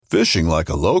Fishing like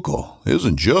a local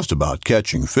isn't just about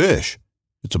catching fish.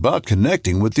 It's about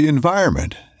connecting with the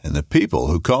environment and the people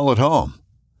who call it home.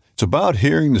 It's about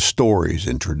hearing the stories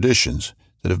and traditions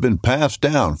that have been passed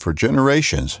down for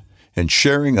generations and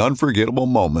sharing unforgettable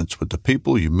moments with the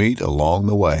people you meet along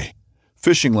the way.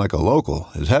 Fishing like a local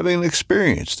is having an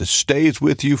experience that stays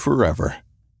with you forever.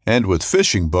 And with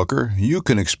Fishing Booker, you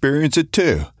can experience it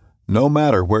too, no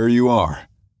matter where you are.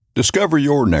 Discover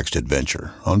your next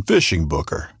adventure on Fishing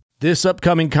Booker. This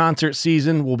upcoming concert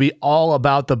season will be all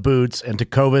about the boots, and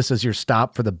Tecovas is your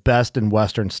stop for the best in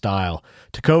Western style.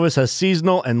 Tecovas has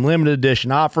seasonal and limited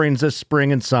edition offerings this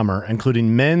spring and summer,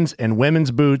 including men's and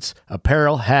women's boots,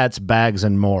 apparel, hats, bags,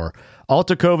 and more. All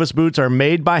Tecovas boots are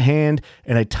made by hand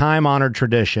in a time-honored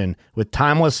tradition with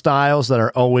timeless styles that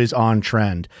are always on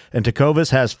trend. And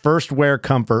Tecovas has first wear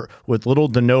comfort with little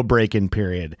to no break-in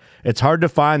period. It's hard to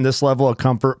find this level of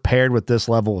comfort paired with this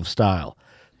level of style.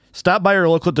 Stop by your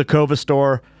local Tecovas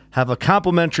store, have a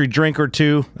complimentary drink or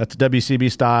two, that's WCB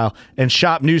style, and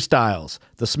shop new styles.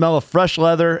 The smell of fresh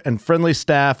leather and friendly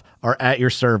staff are at your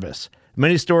service.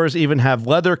 Many stores even have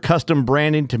leather custom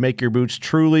branding to make your boots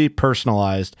truly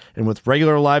personalized. And with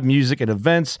regular live music and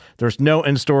events, there's no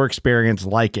in-store experience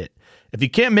like it. If you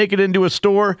can't make it into a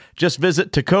store, just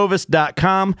visit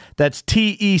tecovas.com. That's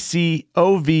TECOVAS.com.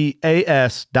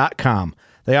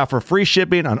 They offer free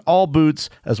shipping on all boots,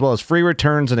 as well as free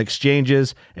returns and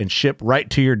exchanges, and ship right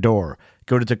to your door.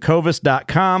 Go to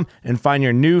tecovas.com and find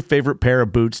your new favorite pair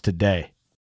of boots today.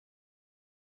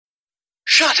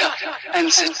 Shut up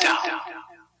and sit down.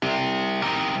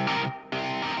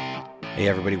 Hey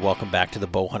everybody, welcome back to the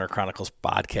Bowhunter Chronicles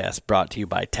podcast, brought to you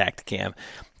by Tactacam.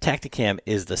 Tactacam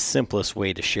is the simplest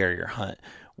way to share your hunt.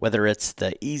 Whether it's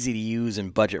the easy-to-use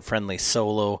and budget-friendly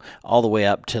Solo, all the way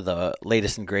up to the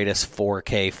latest and greatest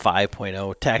 4K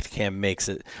 5.0, Tactacam makes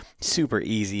it super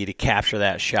easy to capture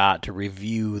that shot, to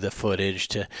review the footage,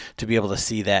 to be able to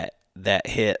see that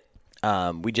hit.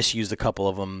 We just used a couple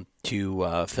of them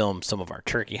to film some of our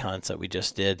turkey hunts that we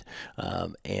just did,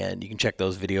 and you can check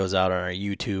those videos out on our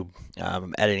YouTube.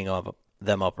 I'm editing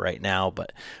them up right now,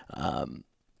 but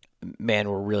man,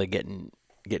 we're really getting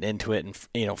into it. And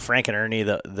Frank and Ernie,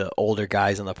 the older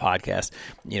guys on the podcast,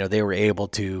 they were able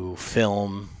to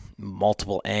film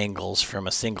multiple angles from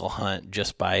a single hunt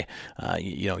just by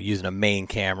using a main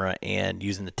camera and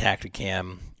using the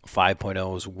Tactacam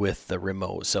 5.0s with the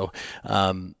remote. So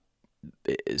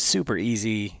super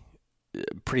easy,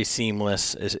 pretty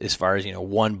seamless as far as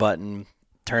one button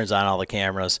turns on all the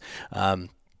cameras. You're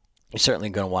certainly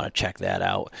going to want to check that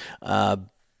out.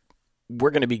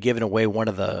 We're going to be giving away one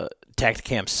of the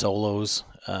Tactacam Solos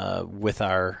with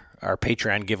our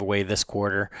Patreon giveaway this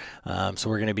quarter. So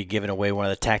we're going to be giving away one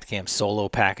of the Tactacam Solo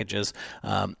packages,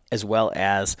 as well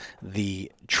as the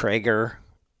Traeger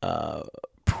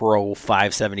Pro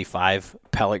 575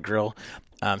 pellet grill.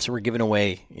 So we're giving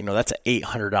away, that's an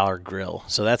 $800 grill.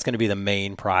 So that's going to be the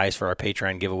main prize for our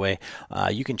Patreon giveaway.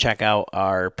 You can check out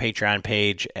our Patreon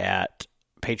page at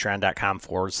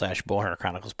patreon.com/Bowhunter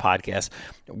Chronicles podcast.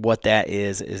 What that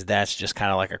is that's just kind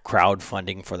of like a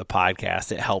crowdfunding for the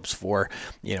podcast. It helps for,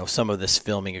 some of this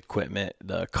filming equipment,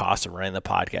 the cost of running the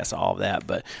podcast, all of that.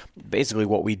 But basically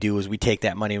what we do is we take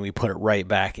that money and we put it right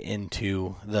back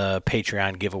into the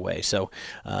Patreon giveaway. So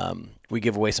we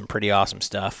give away some pretty awesome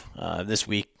stuff. This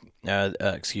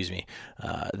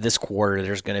quarter,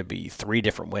 there's going to be 3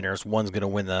 different winners. One's going to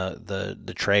win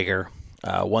the Traeger.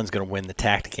 One's going to win the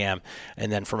Tactacam.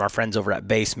 And then from our friends over at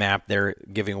Basemap, they're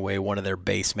giving away one of their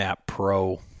Basemap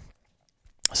Pro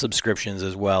subscriptions,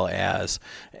 as well as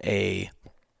a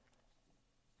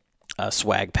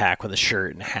swag pack with a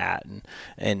shirt and hat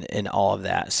and all of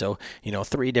that. So,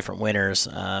 3 different winners.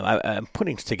 I'm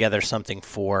putting together something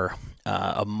for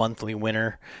a monthly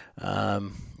winner. I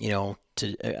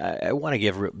want to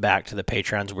give back to the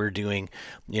Patrons. We're doing,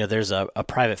 there's a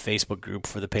private Facebook group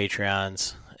for the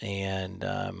Patrons, and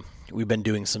we've been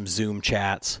doing some Zoom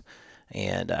chats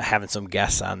and having some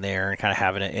guests on there and kind of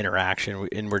having an interaction,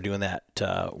 and we're doing that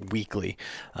weekly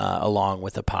along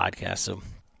with the podcast. So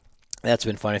that's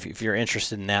been fun. If you're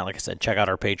interested in that, like I said, check out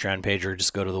our Patreon page or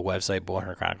just go to the website,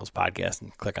 Bowhunter Chronicles Podcast,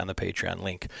 and click on the Patreon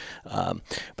link.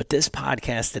 But this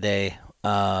podcast today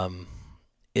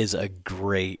is a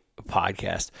great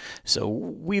podcast. So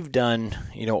we've done,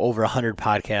 over 100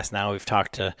 podcasts now. We've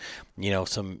talked to,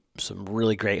 some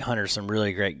really great hunters, some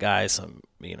really great guys, some,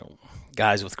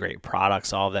 guys with great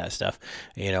products, all of that stuff.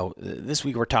 This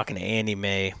week we're talking to Andy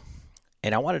May,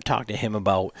 and I want to talk to him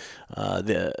about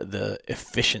the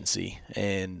efficiency.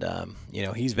 And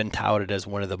he's been touted as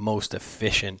one of the most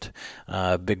efficient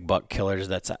big buck killers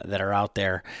that are out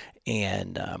there,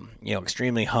 and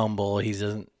extremely humble. He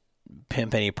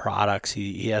pimp any products.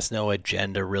 He has no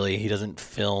agenda really. He doesn't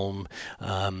film,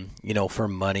 for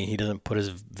money. He doesn't put his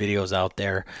videos out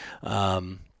there.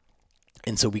 And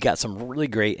so we got some really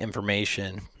great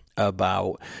information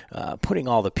about putting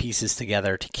all the pieces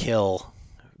together to kill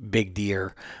big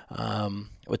deer.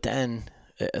 But then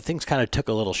things kind of took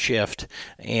a little shift,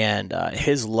 and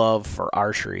his love for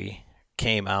archery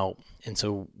came out. And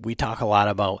so we talk a lot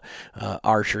about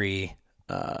archery,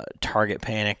 target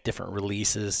panic, different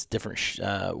releases, different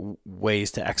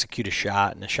ways to execute a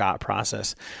shot and the shot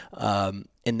process. And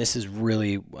this is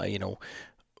really,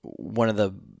 one of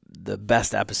the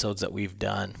best episodes that we've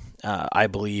done, I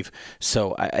believe.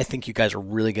 So I think you guys are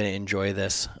really going to enjoy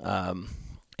this.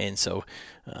 And so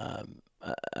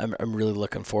I'm really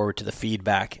looking forward to the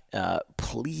feedback.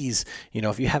 Please,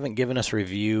 if you haven't given us a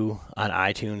review on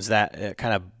iTunes, that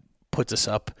kind of puts us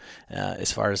up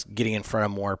as far as getting in front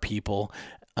of more people.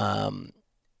 And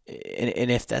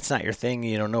if that's not your thing,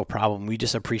 no problem. We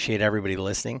just appreciate everybody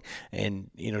listening,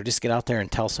 and, just get out there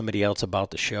and tell somebody else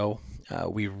about the show.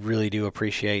 We really do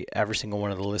appreciate every single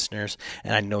one of the listeners,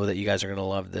 and I know that you guys are going to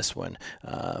love this one.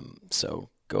 So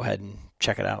go ahead and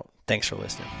check it out. Thanks for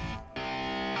listening.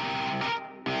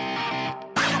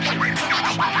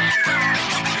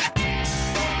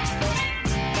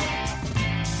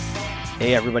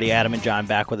 Hey everybody, Adam and John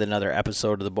back with another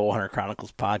episode of the Bowhunter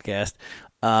Chronicles podcast.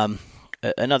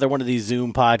 Another one of these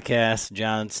Zoom podcasts.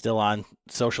 John's still on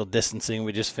social distancing.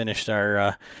 We just finished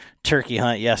our turkey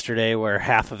hunt yesterday, where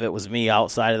half of it was me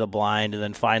outside of the blind, and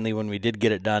then finally when we did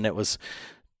get it done, it was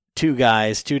two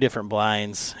guys, two different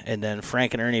blinds, and then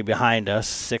Frank and Ernie behind us,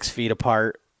 6 feet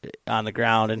apart on the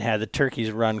ground, and had the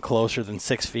turkeys run closer than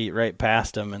 6 feet right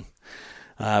past them. And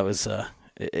it was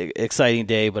exciting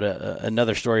day, but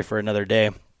another story for another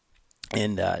day.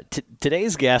 And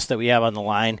today's guest that we have on the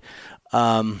line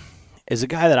is a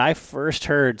guy that I first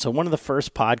heard. So one of the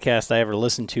first podcasts I ever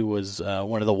listened to was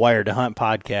one of the Wired to Hunt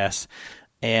podcasts.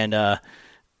 And,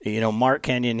 Mark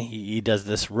Kenyon, he does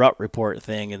this rut report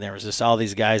thing, and there was just all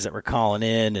these guys that were calling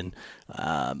in. And,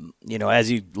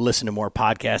 as you listen to more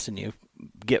podcasts and you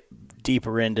get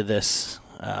deeper into this,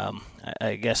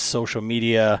 I guess social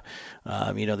media,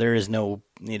 there is no,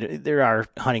 there are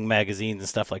hunting magazines and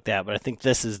stuff like that, but I think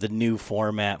this is the new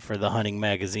format for the hunting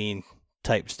magazine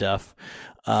type stuff.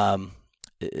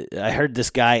 I heard this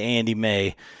guy, Andy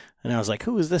May, and I was like,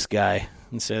 who is this guy?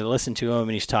 And so I listened to him,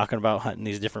 and he's talking about hunting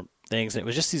these different things. And it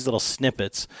was just these little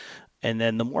snippets. And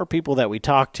then the more people that we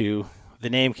talk to, the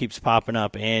name keeps popping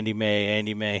up, Andy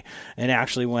May. And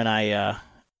actually when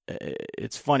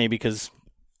it's funny because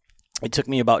it took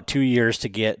me about 2 years to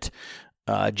get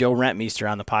Joe Rentmeester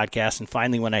on the podcast. And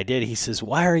finally when I did, he says,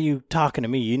 why are you talking to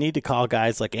me? You need to call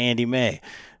guys like Andy May.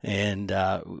 And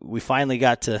we finally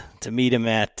got to meet him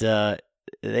at the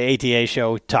ATA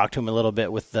show. We talked to him a little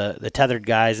bit with the tethered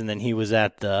guys, and then he was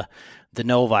at the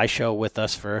Novi show with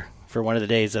us for one of the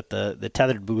days at the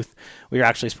tethered booth. We were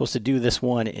actually supposed to do this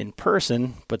one in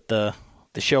person, but the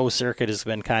show circuit has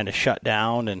been kind of shut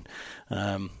down, and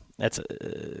that's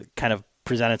kind of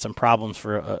presented some problems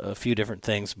for a few different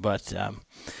things. But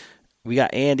we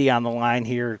got Andy on the line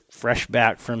here, fresh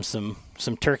back from some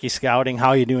turkey scouting. How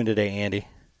are you doing today, Andy?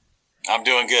 I'm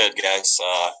doing good, guys.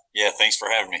 Thanks for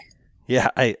having me. Yeah,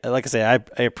 I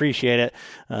appreciate it.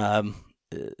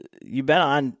 You've been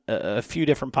on a few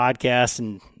different podcasts,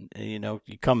 and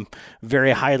you come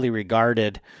very highly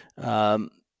regarded.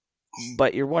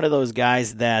 But you're one of those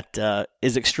guys that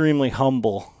is extremely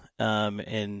humble,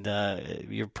 and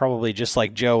you're probably just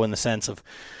like Joe in the sense of,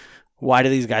 why do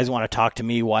these guys want to talk to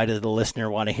me? Why does the listener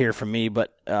want to hear from me?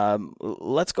 But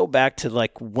let's go back to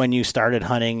like when you started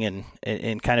hunting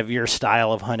and kind of your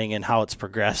style of hunting and how it's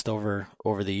progressed over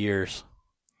the years.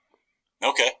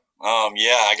 Okay.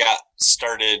 I got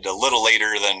started a little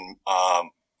later than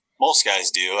most guys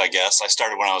do, I guess. I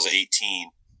started when I was 18.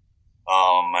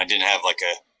 I didn't have like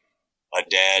a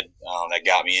dad that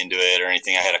got me into it or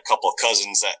anything. I had a couple of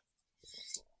cousins that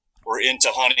were into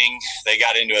hunting. They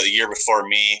got into it the year before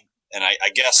me. And I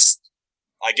guess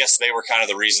they were kind of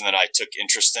the reason that I took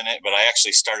interest in it. But I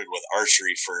actually started with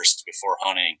archery first before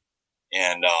hunting,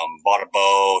 and bought a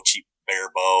bow, cheap bear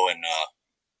bow, and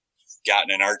got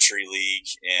in an archery league,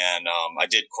 and I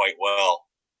did quite well.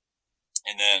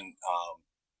 And then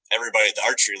everybody at the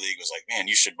archery league was like, "Man,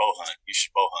 you should bow hunt. You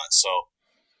should bow hunt." So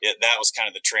that was kind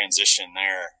of the transition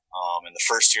there. And the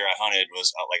first year I hunted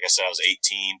was, like I said, I was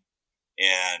 18,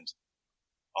 and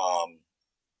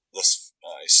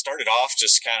I started off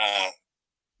just kind of,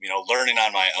 learning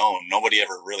on my own. Nobody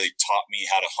ever really taught me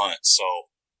how to hunt. So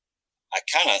I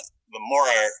kind of, the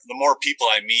more people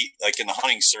I meet, like in the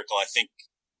hunting circle, I think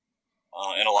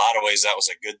in a lot of ways, that was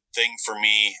a good thing for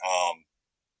me,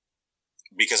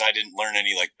 because I didn't learn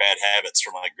any like bad habits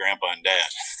from like grandpa and dad.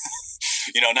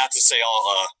 Not to say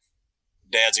all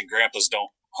dads and grandpas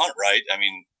don't hunt right. I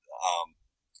mean,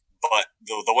 but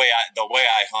the way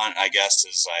I hunt, I guess,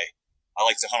 is I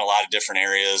like to hunt a lot of different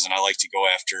areas, and I like to go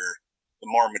after the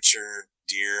more mature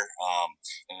deer.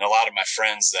 And a lot of my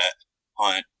friends that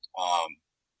hunt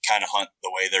kind of hunt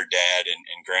the way their dad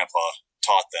and grandpa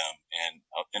taught them,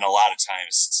 and a lot of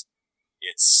times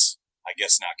it's, I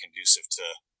guess, not conducive to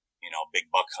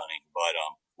big buck hunting. But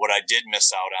what I did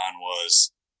miss out on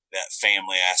was that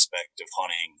family aspect of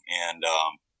hunting, and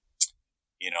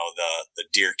the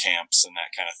deer camps and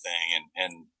that kind of thing,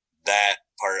 and that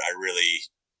part I really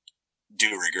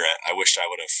do regret. I wish I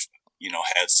would have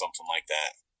had something like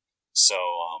that. So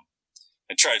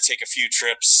I try to take a few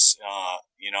trips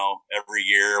every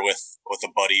year with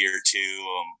a buddy or two.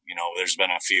 There's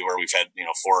been a few where we've had 4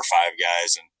 or 5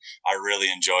 guys, and I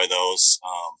really enjoy those.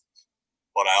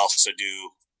 But I also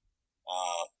do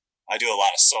I do a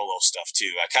lot of solo stuff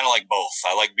too. I kind of like both.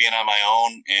 I like being on my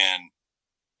own and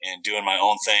doing my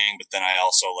own thing, but then I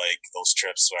also like those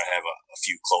trips where I have a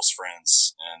few close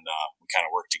friends, and we kind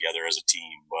of work together as a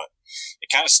team. But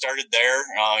it kind of started there.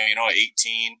 At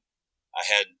 18, I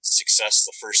had success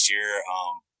the first year.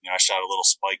 I shot a little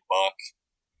spike buck,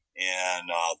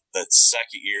 and the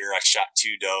second year I shot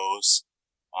 2 does,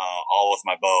 all with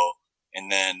my bow. And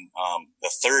then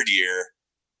the third year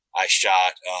I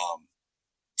shot.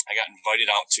 I got invited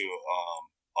out to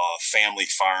a family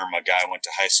farm a guy I went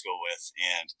to high school with,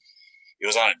 and it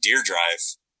was on a deer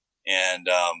drive, and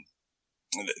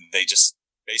they just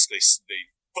basically they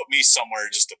put me somewhere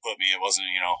just to put me. It wasn't,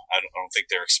 I don't think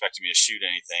they were expecting me to shoot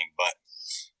anything, but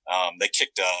they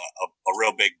kicked a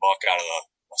real big buck out of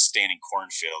a standing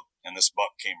cornfield, and this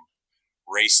buck came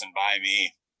racing by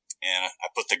me, and I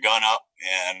put the gun up,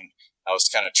 and I was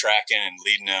kind of tracking and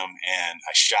leading him, and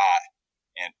I shot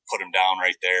and put him down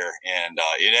right there. And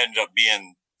it ended up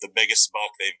being the biggest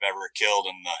buck they've ever killed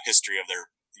in the history of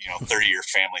their 30-year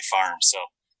family farm. So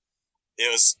it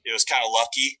was kind of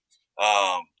lucky.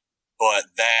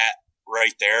 But that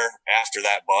right there, after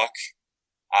that buck,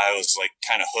 I was like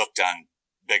kind of hooked on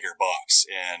bigger bucks,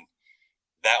 and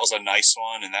that was a nice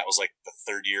one. And that was like the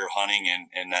 3rd year of hunting.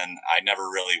 And then I never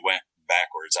really went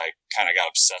backwards. I kind of got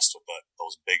obsessed with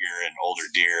those bigger and older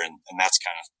deer, and that's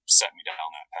kind of set me down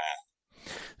that path.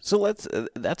 So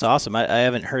that's awesome. I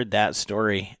haven't heard that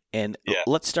story, and yeah.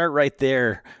 Let's start right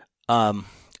there.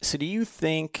 So do you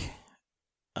think,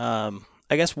 I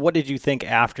guess, what did you think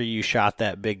after you shot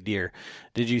that big deer?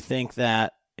 Did you think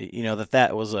that,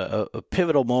 that was a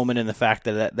pivotal moment in the fact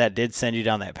that did send you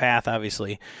down that path,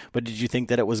 obviously, but did you think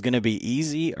that it was going to be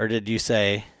easy, or did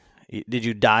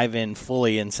you dive in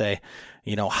fully and say,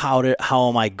 how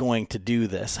am I going to do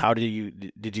this?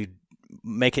 Did you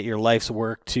make it your life's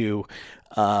work to,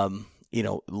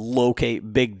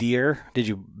 locate big deer? Did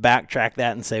you backtrack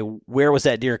that and say, where was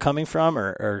that deer coming from?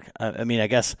 Or I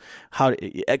guess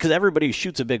because everybody who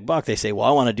shoots a big buck, they say, well,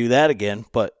 I want to do that again.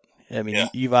 But I mean,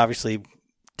 You've obviously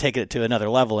taken it to another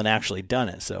level and actually done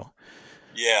it. So,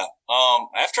 yeah.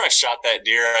 After I shot that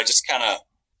deer, I just kind of,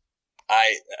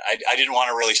 I didn't want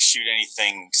to really shoot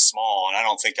anything small, and I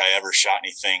don't think I ever shot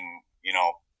anything,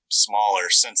 smaller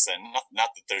since then. Not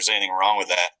that there's anything wrong with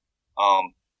that.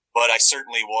 But I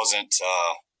certainly wasn't,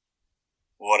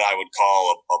 what I would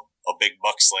call a big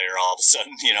buck slayer all of a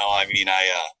sudden. I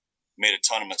made a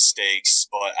ton of mistakes,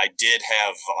 but I did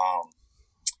have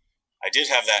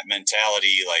that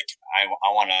mentality. Like I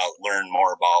want to learn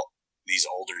more about these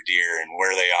older deer and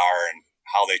where they are and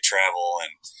how they travel,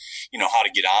 and how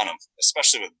to get on them,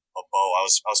 especially with a bow. I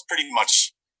was pretty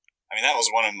much, that was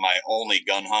one of my only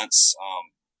gun hunts.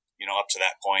 Up to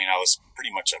that point, I was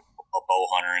pretty much a bow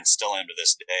hunter, and still am to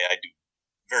this day. I do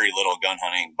very little gun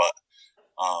hunting, but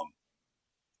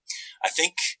I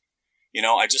think,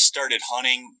 I just started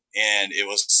hunting, and it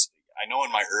was, I know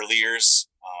in my early years,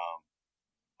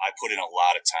 I put in a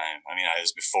lot of time. I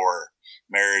was before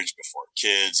marriage, before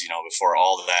kids, before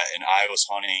all of that, and I was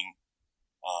hunting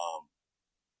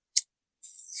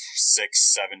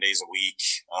 6-7 days a week,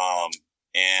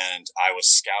 and I was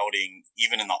scouting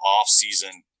even in the off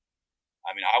season.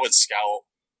 I would scout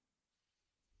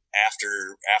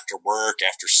after work,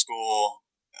 after school.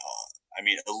 At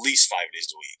least 5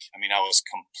 days a week. I was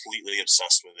completely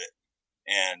obsessed with it,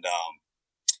 and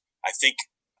I think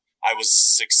I was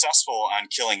successful on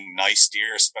killing nice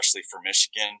deer, especially for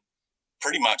Michigan,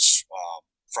 pretty much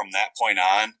from that point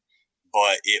on.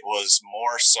 But it was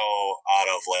more so out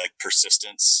of like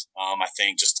persistence. I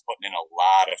think just putting in a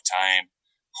lot of time,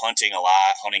 hunting a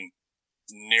lot, hunting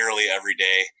nearly every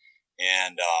day.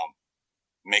 and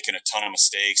making a ton of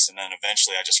mistakes. And then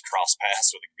eventually I just crossed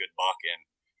paths with a good buck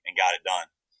and got it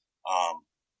done.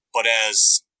 But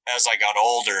as I got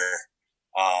older,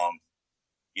 I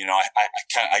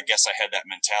guess I had that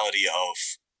mentality of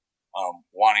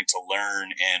wanting to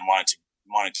learn and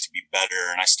wanted to be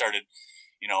better. And I started,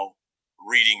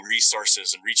 reading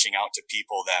resources and reaching out to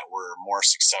people that were more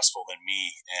successful than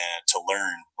me and to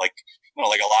learn, like a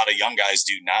lot of young guys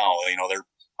do now.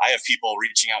 I have people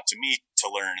reaching out to me to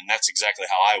learn, and that's exactly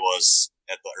how I was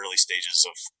at the early stages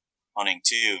of hunting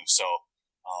too. So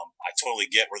I totally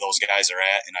get where those guys are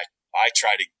at, and I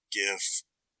try to give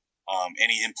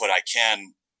any input I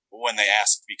can when they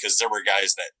ask, because there were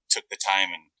guys that took the time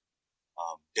and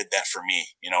did that for me,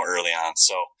 early on.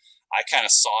 So I kind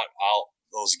of sought out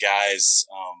those guys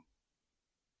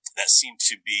that seemed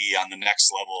to be on the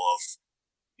next level of,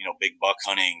 big buck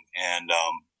hunting, and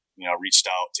reached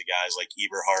out to guys like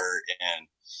Eberhart and,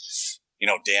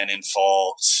 Dan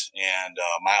Infault and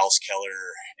Miles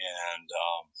Keller and,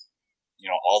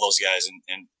 all those guys.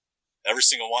 And every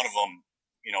single one of them,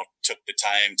 took the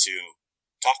time to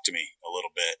talk to me a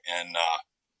little bit and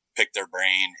pick their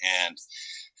brain. And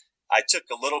I took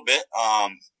a little bit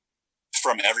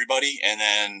from everybody, and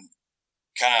then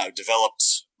kind of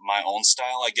developed my own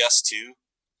style, I guess, too.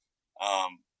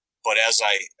 But as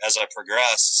I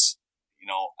progressed,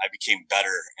 I became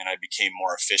better and I became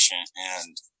more efficient,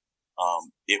 and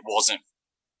it wasn't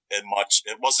as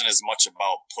much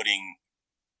about putting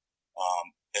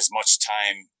as much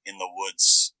time in the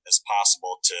woods as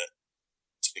possible to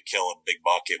kill a big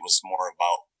buck. It was more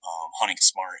about hunting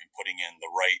smart and putting in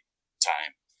the right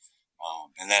time.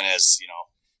 And then as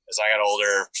I got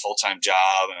older, full-time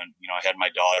job, and I had my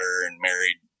daughter and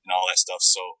married and all that stuff,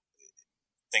 so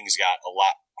things got a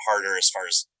lot harder as far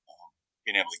as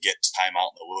being able to get time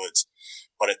out in the woods.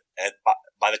 But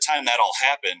by the time that all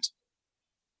happened,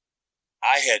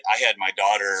 I had my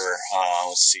daughter.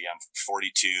 Let's see, I'm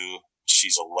 42.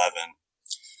 She's 11.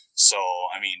 So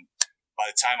by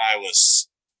the time I was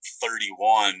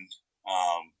 31,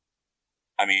 I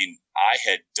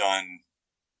had done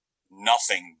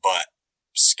nothing but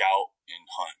scout and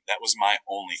hunt. That was my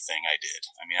only thing I did.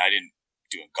 I didn't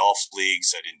do golf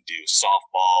leagues. I didn't do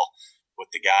softball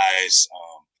with the guys.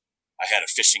 I had a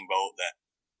fishing boat that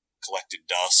collected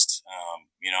dust.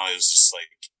 It was just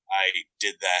like I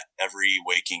did that every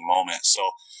waking moment.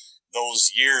 So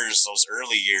those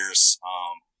early years,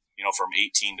 from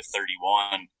 18 to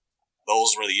 31,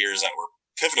 those were the years that were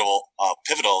pivotal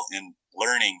in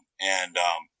learning and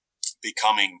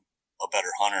becoming a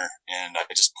better hunter. And I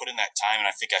just put in that time, and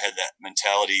I think I had that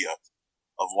mentality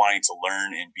of wanting to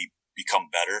learn and become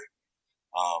better.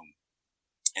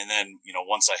 And then,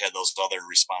 once I had those other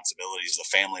responsibilities, the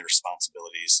family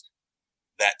responsibilities,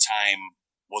 that time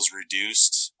was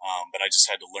reduced. But I just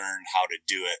had to learn how to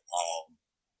do it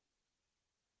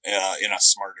in a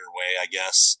smarter way, I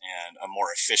guess, and a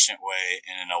more efficient way,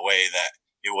 and in a way that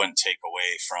it wouldn't take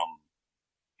away from,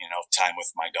 time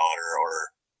with my daughter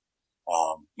or,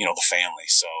 the family.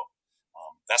 So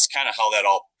that's kind of how that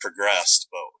all progressed.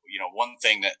 But, one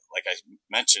thing that, like I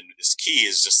mentioned, is key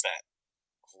is just that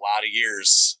a lot of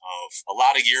years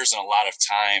and a lot of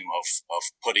time of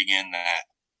putting in that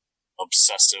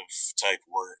obsessive type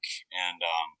work. And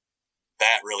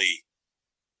that really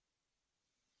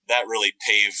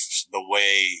paved the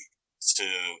way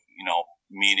to,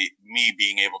 me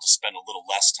being able to spend a little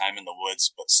less time in the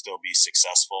woods, but still be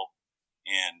successful.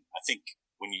 And I think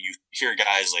when you hear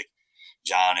guys like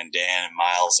John and Dan and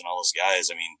Miles and all those guys,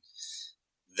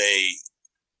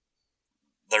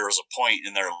 there was a point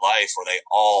in their life where they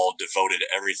all devoted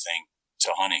everything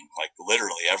to hunting, like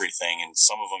literally everything. And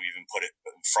some of them even put it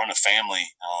in front of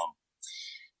family.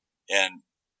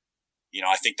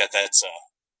 I think that's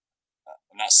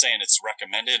I'm not saying it's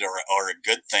recommended or a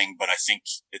good thing, but I think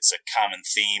it's a common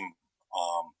theme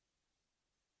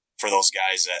for those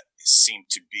guys that seem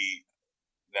to be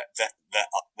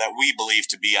that we believe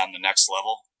to be on the next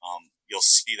level. You'll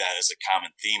see that as a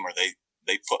common theme where they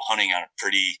put hunting on a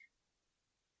pretty,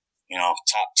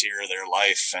 top tier of their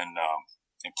life and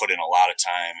put in a lot of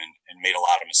time and made a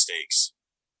lot of mistakes.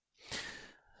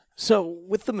 So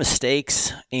with the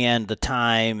mistakes and the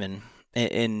time and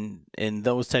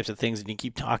those types of things, and you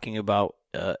keep talking about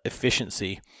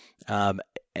efficiency,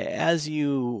 as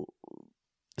you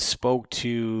spoke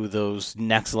to those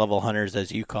next level hunters,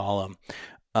 as you call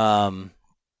them,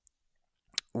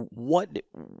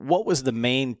 what was the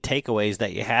main takeaways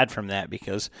that you had from that?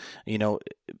 Because,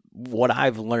 what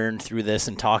I've learned through this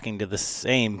and talking to the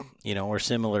same, or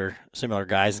similar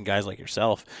guys and guys like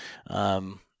yourself,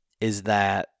 is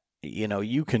that,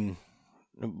 you can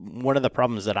one of the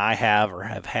problems that I have or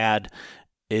have had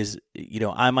is,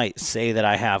 I might say that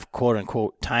I have quote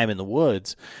unquote time in the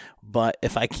woods, but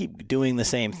if I keep doing the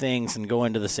same things and go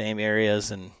into the same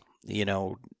areas and,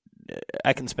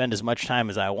 I can spend as much time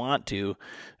as I want to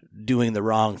doing the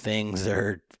wrong things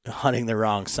or hunting the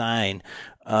wrong sign.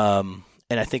 And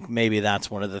I think maybe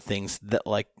that's one of the things that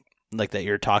like that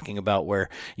you're talking about where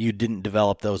you didn't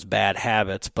develop those bad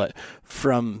habits, but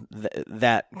from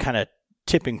that kind of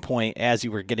tipping point as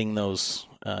you were getting those,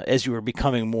 as you were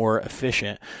becoming more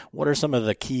efficient, what are some of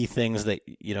the key things that,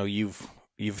 you've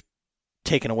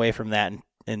taken away from that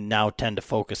and now tend to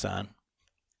focus on?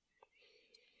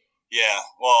 Yeah,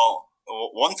 well,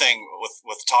 one thing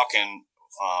with talking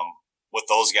with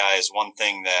those guys, one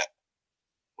thing that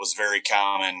was very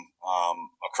common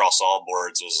across all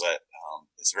boards was that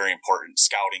it's very important.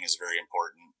 Scouting is very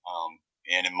important,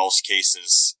 and in most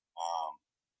cases,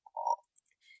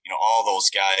 all those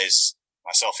guys,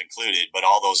 myself included, but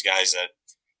all those guys that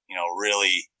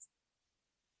really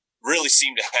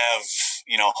seem to have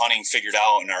hunting figured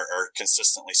out and are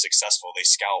consistently successful. They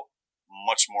scout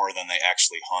much more than they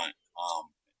actually hunt.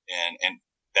 And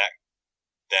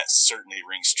that certainly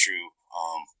rings true,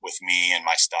 with me and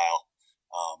my style.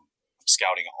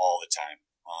 Scouting all the time,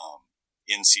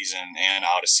 in season and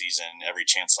out of season, every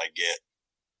chance I get.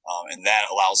 And that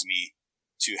allows me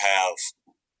to have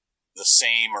the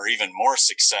same or even more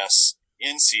success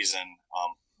in season,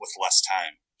 with less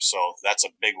time. So that's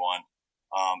a big one.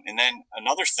 And then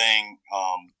another thing,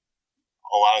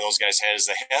 a lot of those guys have is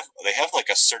they have like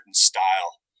a certain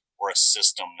style or a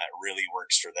system that really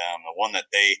works for them, the one that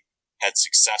they had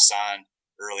success on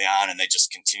early on, and they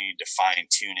just continued to fine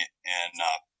tune it and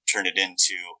turn it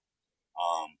into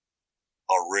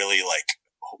a really like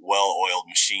well-oiled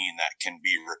machine that can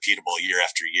be repeatable year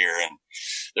after year. And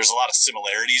there's a lot of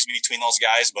similarities between those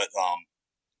guys, but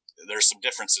there's some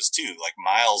differences too. Like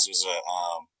Miles was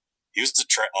he was a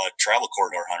travel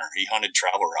corridor hunter. He hunted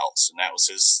travel routes, and that was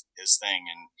his thing.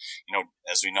 And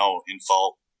as we know,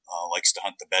 Infalt likes to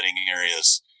hunt the bedding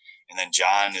areas. And then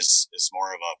John is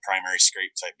more of a primary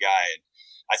scrape type guy. And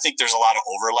I think there's a lot of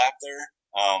overlap there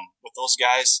with those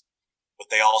guys, but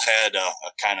they all had a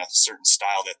kind of certain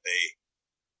style that they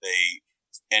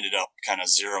ended up kind of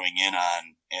zeroing in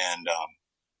on. And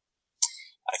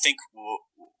I think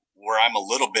where I'm a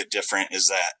little bit different is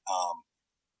that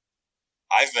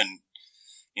I've been,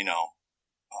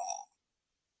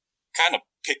 kind of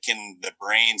picking the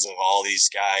brains of all these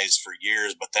guys for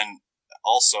years, but then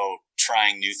also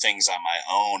trying new things on my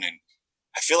own. And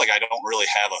I feel like I don't really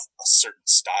have a certain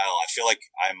style. I feel like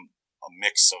I'm a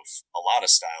mix of a lot of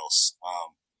styles.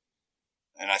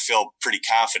 And I feel pretty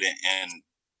confident in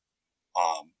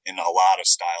a lot of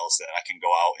styles that I can go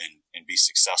out and be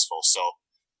successful. So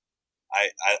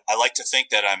I like to think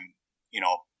that I'm,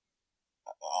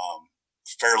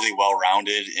 fairly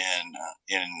well-rounded in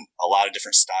a lot of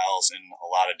different styles and a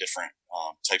lot of different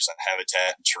types of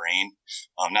habitat and terrain.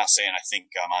 I'm not saying I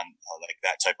think I'm on like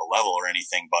that type of level or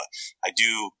anything, but I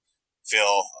do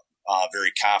feel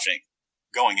very confident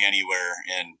going anywhere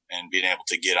and being able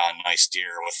to get on nice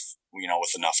deer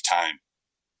with enough time.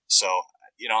 So,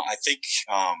 I think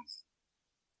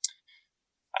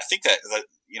that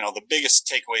the biggest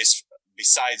takeaways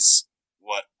besides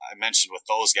what I mentioned with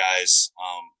those guys,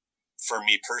 for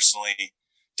me personally,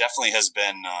 definitely has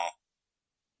been,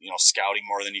 scouting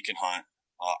more than you can hunt,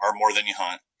 or more than you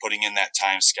hunt, putting in that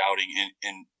time scouting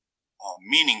and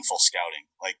meaningful scouting,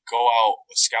 like go out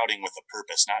scouting with a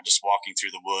purpose, not just walking through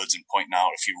the woods and pointing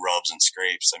out a few rubs and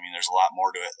scrapes. I mean, there's a lot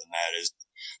more to it than that.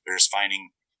 There's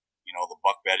finding, the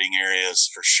buck bedding areas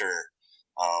for sure.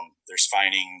 There's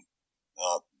finding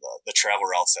the travel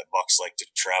routes that bucks like to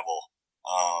travel.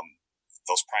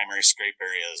 Those primary scrape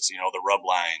areas, the rub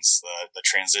lines, the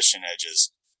transition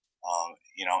edges,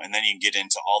 and then you can get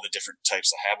into all the different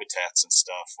types of habitats and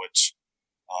stuff, which,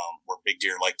 where big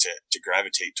deer like to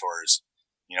gravitate towards,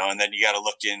 and then you got to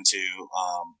look into,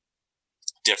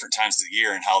 different times of the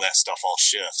year and how that stuff all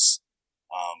shifts.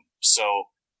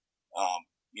 So,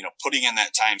 putting in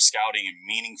that time scouting and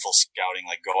meaningful scouting,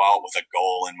 like go out with a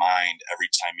goal in mind every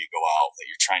time you go out that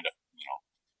you're trying to,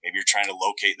 maybe you're trying to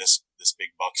locate this big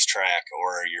buck's track,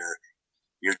 or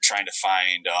you're trying to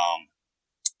find,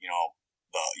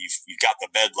 you've got the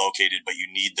bed located, but you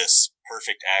need this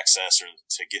perfect access or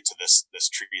to get to this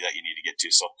tree that you need to get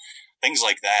to. So things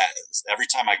like that. Every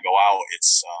time I go out,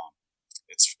 it's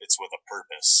with a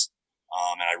purpose,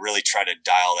 and I really try to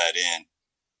dial that in.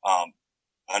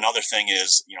 Another thing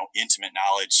is, intimate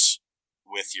knowledge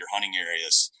with your hunting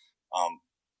areas.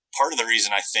 Part of the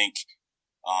reason I think,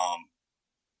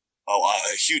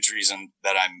 a huge reason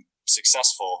that I'm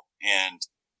successful and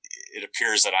it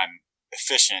appears that I'm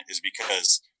efficient is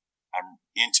because I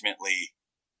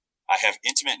have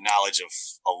intimate knowledge of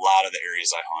a lot of the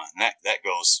areas I hunt, and that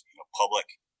goes,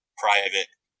 public, private,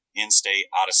 in-state,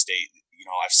 out-of-state.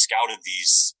 I've scouted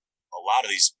a lot of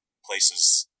these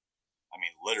places. I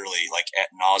mean, literally like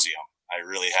ad nauseum. I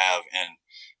really have. And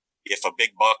if a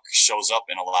big buck shows up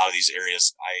in a lot of these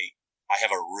areas, I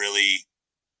have a really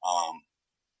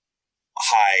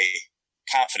high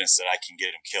confidence that I can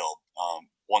get him killed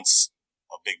once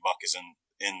a big buck is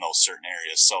in those certain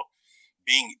areas. So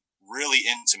being really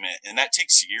intimate, and that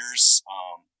takes years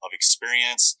of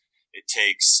experience. It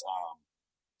takes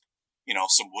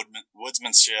some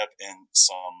woodsmanship and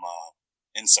some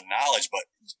knowledge, but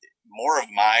more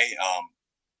of my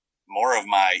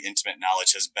intimate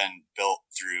knowledge has been built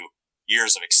through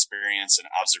years of experience and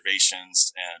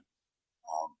observations and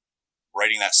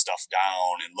writing that stuff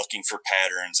down and looking for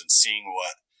patterns and seeing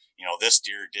what this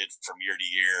deer did from year to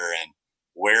year, and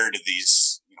where do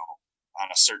these on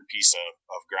a certain piece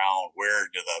of ground, where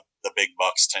do the big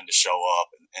bucks tend to show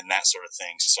up, and that sort of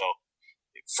thing. So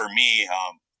for me,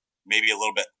 maybe a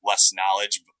little bit less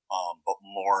knowledge, but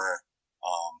more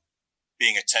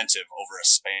being attentive over a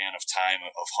span of time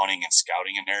of hunting and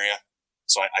scouting an area.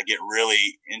 So I get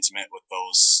really intimate with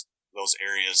those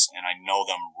areas, and I know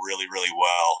them really, really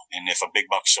well. And if a big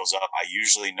buck shows up, I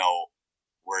usually know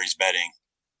where he's bedding.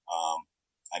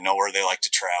 I know where they like to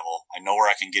travel. I know where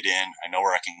I can get in. I know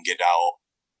where I can get out.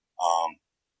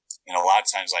 And a lot of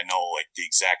times I know like the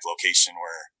exact location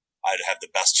where I'd have the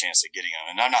best chance of getting them.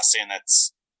 And I'm not saying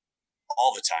that's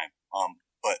all the time.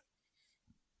 But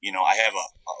I have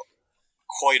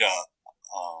quite a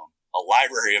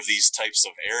library of these types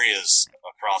of areas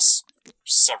across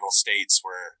several states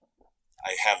where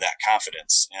I have that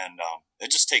confidence, and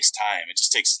it just takes time. It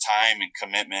just takes time and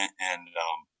commitment, and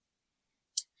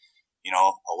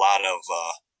a lot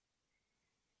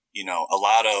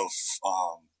of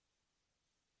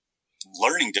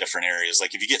learning different areas.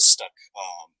 Like if you get stuck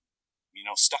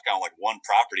on like one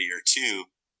property or two,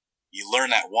 you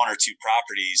learn that one or two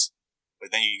properties,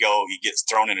 but then you get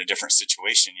thrown in a different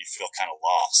situation. You feel kind of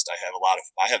lost. I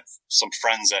have some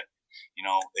friends that,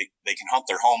 they can hunt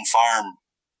their home farm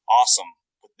awesome,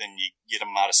 but then you get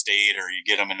them out of state or you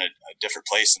get them in a different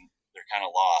place and they're kind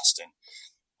of lost. And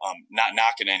not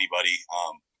knocking anybody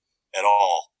at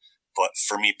all, but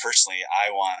for me personally,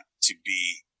 I want to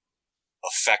be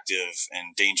effective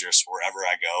and dangerous wherever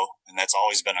I go, and that's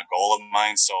always been a goal of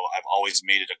mine. So I've always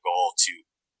made it a goal to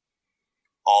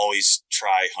always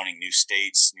try hunting new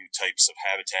states, new types of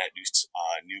habitat,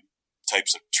 new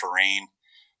types of terrain,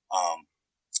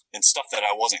 and stuff that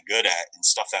I wasn't good at and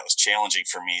stuff that was challenging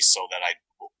for me, so that I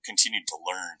continued to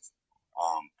learn.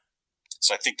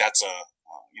 So I think that's a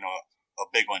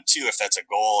big one too. If that's a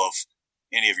goal of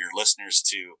any of your listeners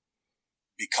to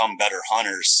become better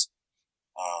hunters,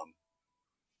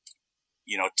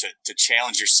 to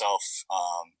challenge yourself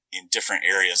in different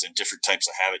areas and different types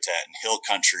of habitat and hill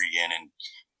country and in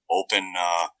open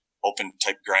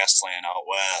type grassland out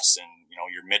west, and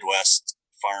your Midwest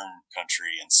farm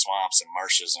country and swamps and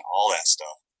marshes and all that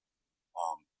stuff.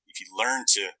 If you learn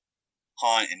to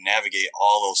hunt and navigate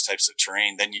all those types of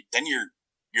terrain, then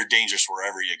you're dangerous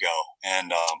wherever you go.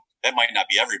 And that might not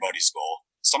be everybody's goal.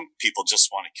 Some people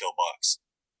just want to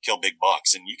kill big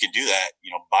bucks, and you can do that.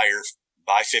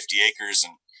 Buy 50 acres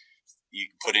and you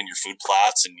can put in your food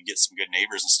plots and you get some good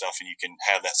neighbors and stuff, and you can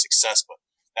have that success. But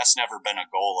that's never been a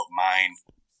goal of mine.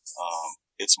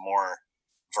 It's more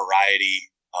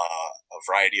variety, a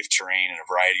variety of terrain and a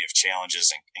variety of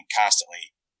challenges, and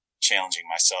constantly challenging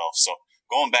myself. So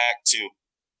going back to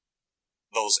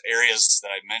those areas that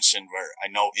I mentioned where I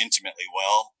know intimately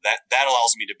well, that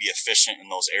allows me to be efficient in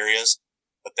those areas.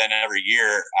 But then every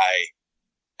year I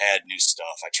add new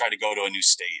stuff. I try to go to a new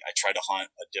state. I try to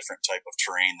hunt a different type of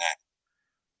terrain that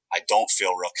I don't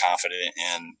feel real confident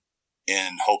in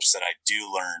hopes that I do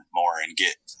learn more and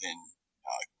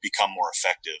become more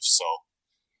effective. So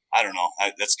I don't know.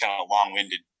 That's kind of a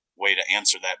long-winded way to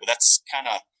answer that, but that's kind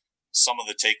of some of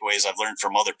the takeaways I've learned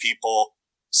from other people,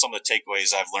 some of the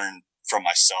takeaways I've learned from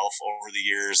myself over the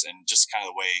years, and just kind of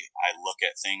the way I look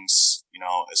at things,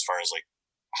 as far as like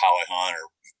how I hunt, or,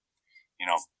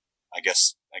 I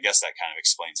guess that kind of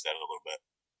explains that a little bit.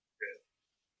 Okay.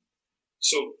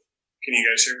 So can you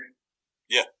guys hear me?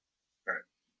 Yeah. All right.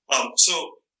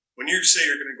 So when you say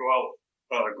you're going to go out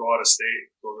of state,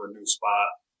 go to a new spot,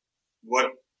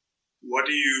 what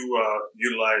do you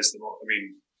utilize the most? I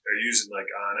mean, are you using like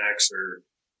Onyx or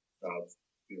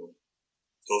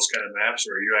those kind of maps,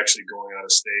 or are you actually going out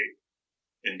of state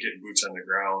and getting boots on the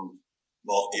ground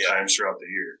multiple times throughout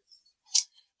the year?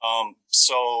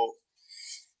 So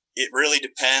It really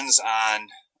depends on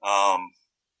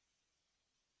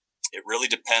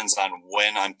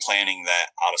when I'm planning that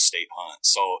out of state hunt.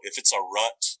 So if it's a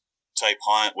rut type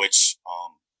hunt, which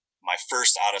my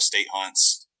first out of state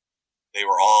hunts, they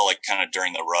were all like kind of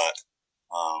during the rut.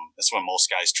 That's when most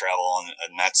guys travel,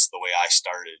 and that's the way I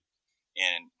started.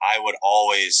 And I would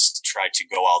always try to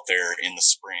go out there in the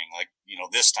spring, like,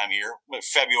 this time of year,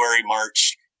 February,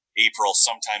 March, April,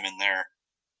 sometime in there,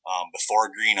 before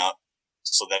green up,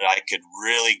 so that I could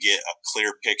really get a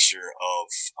clear picture of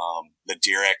the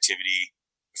deer activity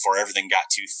before everything got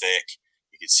too thick.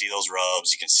 You could see those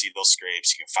rubs, you can see those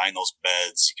scrapes, you can find those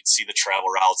beds, you can see the travel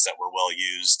routes that were well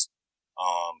used.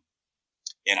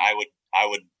 And I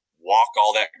would walk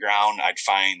all that ground. I'd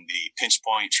find the pinch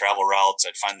point travel routes.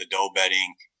 I'd find the doe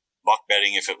bedding, buck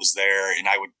bedding if it was there. And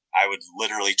I would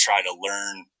literally try to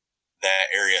learn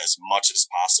that area as much as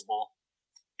possible,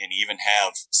 and even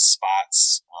have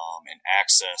spots and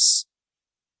access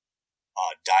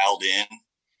dialed in,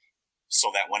 so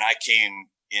that when I came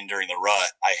in during the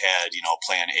rut, I had,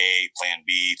 plan A, plan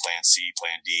B, plan C,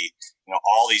 plan D,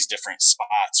 all these different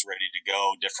spots ready to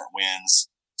go, different winds.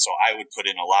 So I would put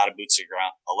in a lot of boots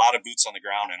on the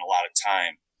ground and a lot of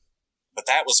time. But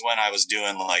that was when I was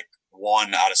doing like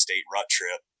one out of state rut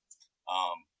trip.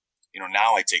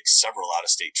 Now I take several out of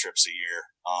state trips a year.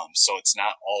 So it's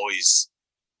not always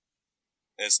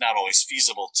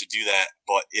feasible to do that.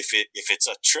 But if it's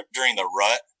a trip during the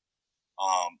rut,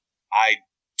 I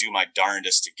do my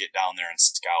darndest to get down there and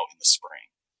scout in the spring.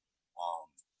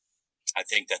 I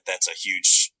think that's a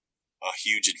huge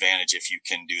advantage if you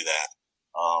can do that.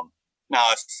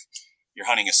 Now, if you're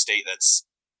hunting a state that's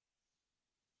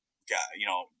got,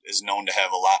 is known to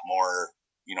have a lot more,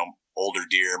 older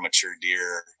deer, mature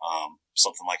deer,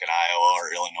 something like an Iowa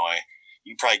or Illinois,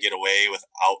 you can probably get away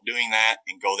without doing that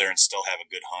and go there and still have a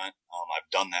good hunt.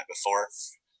 I've done that before.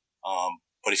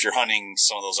 But if you're hunting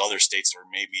some of those other states where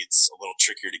maybe it's a little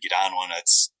trickier to get on one, I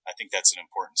think that's an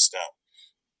important step.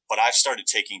 But I've started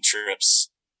taking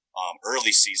trips,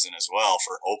 early season as well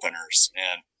for openers,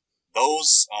 and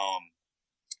those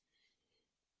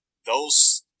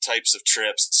types of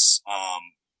trips,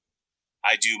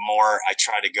 I do more. I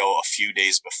try to go a few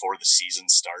days before the season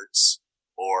starts,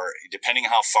 or depending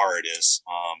on how far it is.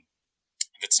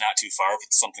 If it's not too far, if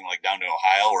it's something like down to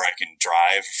Ohio where I can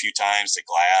drive a few times to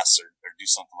Glass or do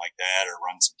something like that, or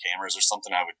run some cameras or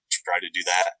something, I would try to do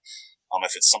that.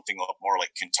 If it's something more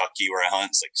like Kentucky where I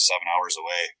hunt, it's like 7 hours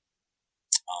away.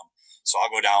 So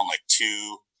I'll go down like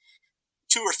 2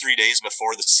 or 3 days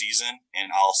before the season,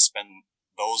 and I'll spend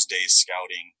those days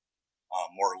scouting,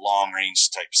 more long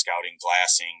range type scouting,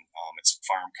 glassing. It's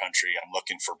farm country. I'm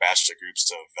looking for bachelor groups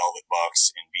of velvet bucks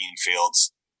in bean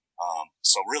fields.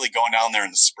 So really going down there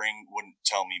in the spring wouldn't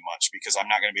tell me much, because I'm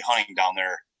not going to be hunting down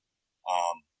there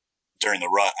during the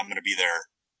rut. I'm going to be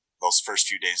there those first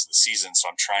few days of the season. So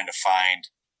I'm trying to find,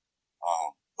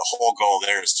 the whole goal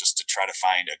there is just to try to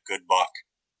find a good buck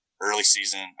early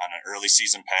season on an early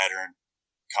season pattern,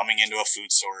 coming into a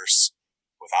food source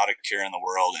without a care in the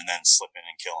world, and then slip in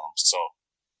and kill them. So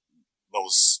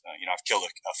those, I've killed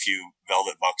a few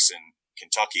velvet bucks in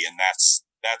Kentucky, and that's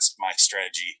my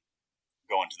strategy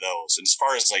going to those. And as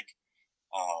far as like,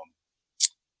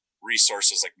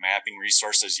 resources, like mapping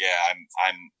resources, yeah, I'm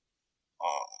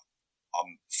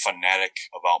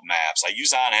fanatic about maps. I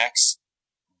use OnX,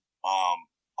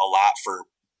 a lot for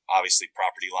obviously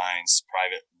property lines,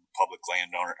 private, public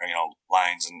landowner,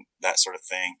 lines and that sort of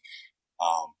thing.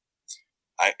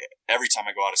 Every time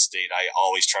I go out of state, I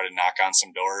always try to knock on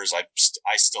some doors. I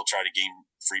still try to gain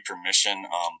free permission,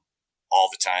 all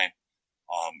the time.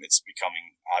 It's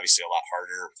becoming obviously a lot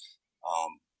harder.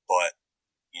 But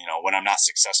when I'm not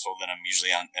successful, then I'm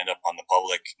usually end up on the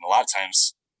public. And a lot of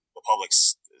times the public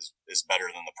is better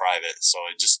than the private. So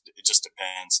it just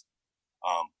depends.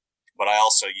 But I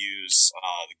also use,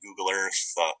 the Google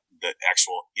Earth, the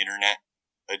actual internet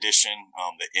edition.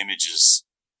 The image is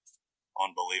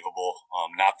unbelievable.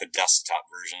 Not the desktop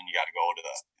version. You got to go to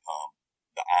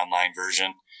the online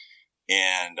version.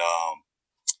 And,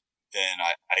 then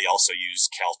I also use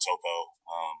CalTopo,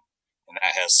 and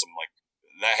that has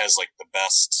the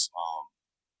best,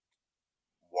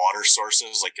 water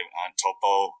sources, like on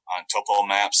Topo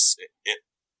maps. It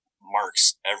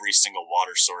marks every single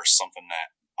water source, something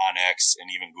that OnX and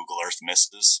even Google Earth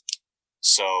misses.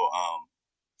 So,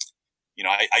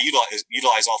 I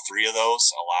utilize all three of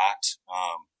those a lot.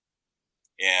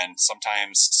 And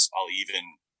sometimes I'll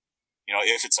even,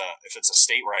 if it's a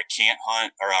state where I can't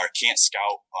hunt or I can't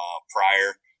scout,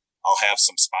 prior, I'll have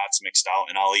some spots mixed out,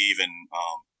 and I'll even,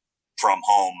 from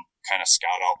home kind of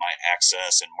scout out my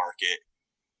access and mark it.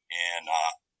 And,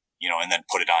 and then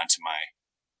put it onto my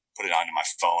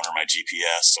phone or my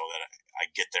GPS so that I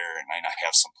get there and I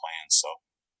have some plans. So,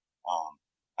 I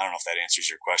don't know if that answers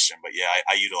your question, but yeah,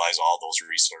 I utilize all those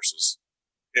resources.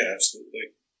 Yeah,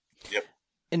 absolutely. Yep.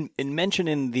 And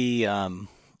mentioning the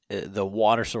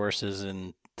water sources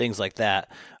and things like that,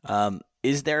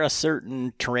 is there a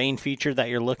certain terrain feature that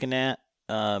you're looking at,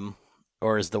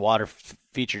 or is the water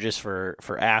feature just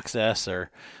for access?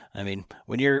 Or, I mean,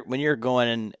 when you're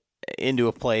going into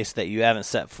a place that you haven't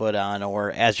set foot on,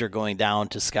 or as you're going down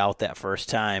to scout that first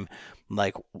time,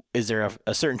 like, is there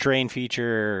a certain terrain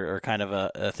feature or kind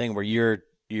of a thing where you're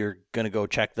going to go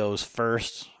check those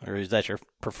first, or is that your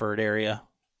preferred area?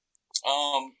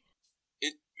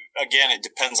 It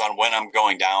depends on when I'm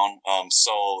going down.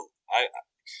 So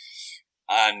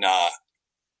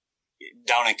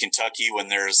down in Kentucky, when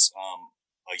there's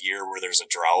a year where there's a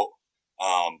drought,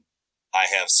 I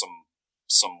have some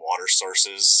water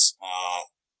sources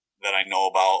that I know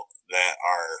about that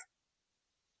are,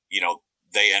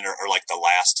 they are like the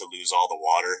last to lose all the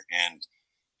water, and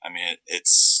I mean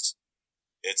it's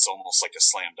almost like a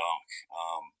slam dunk.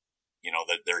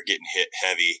 That they're getting hit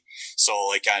heavy. So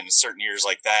like on certain years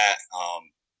like that,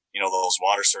 those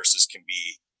water sources can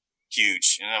be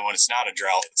huge. And then when it's not a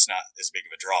drought, it's not as big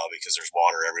of a draw because there's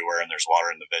water everywhere and there's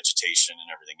water in the vegetation and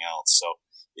everything else. So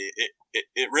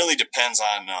it really depends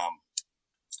on the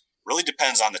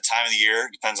time of the year,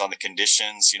 depends on the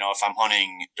conditions. If I'm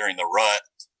hunting during the rut,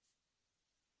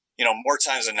 more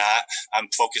times than not, I'm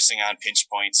focusing on pinch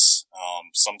points,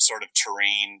 some sort of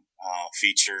terrain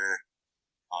feature,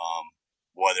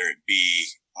 whether it be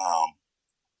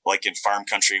like in farm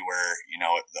country where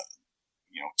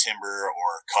timber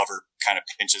or cover kind of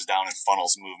pinches down and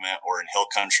funnels movement, or in hill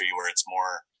country where it's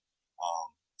more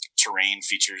terrain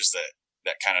features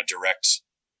that kind of direct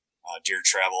deer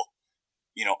travel.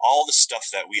 All the stuff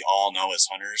that we all know as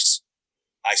hunters,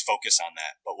 I focus on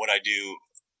that. But what I do,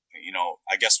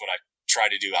 I guess what I try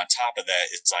to do on top of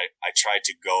that is I try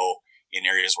to go in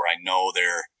areas where I know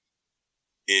there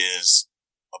is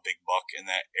a big buck in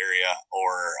that area,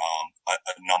 or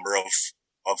a number of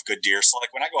good deer. So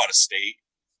like when I go out of state,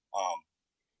 I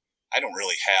don't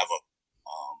really have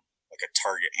like a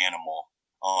target animal.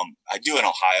 I do in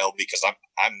Ohio because I'm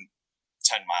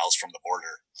 10 miles from the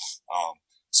border.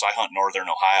 So I hunt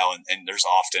northern Ohio, and there's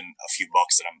often a few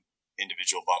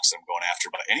individual bucks that I'm going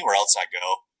after. But anywhere else I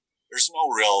go, there's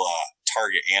no real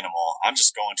target animal. I'm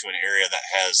just going to an area that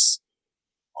has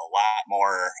a lot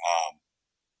more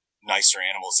nicer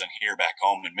animals than here back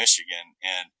home in Michigan,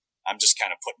 and I'm just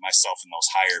kind of putting myself in those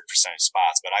higher percentage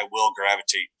spots. But I will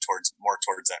gravitate more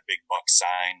towards that big buck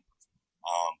sign,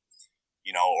 or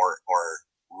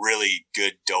really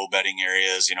good doe bedding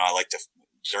areas. I like to,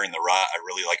 during the rut, I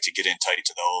really like to get in tight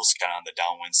to those kind of on the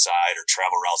downwind side, or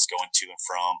travel routes going to and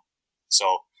from.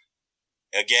 So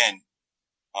again,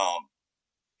 a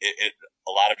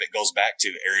lot of it goes back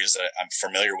to areas that I'm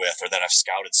familiar with, or that I've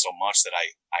scouted so much that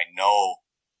I know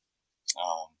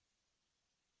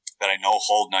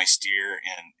hold nice deer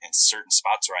in certain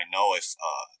spots where I know if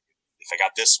I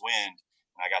got this wind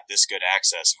and I got this good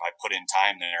access, if I put in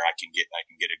time there, I can get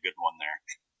a good one there.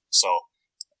 So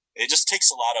it just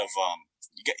takes a lot of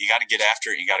you got to get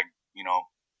after it. You got to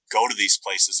go to these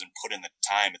places and put in the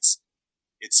time. It's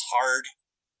hard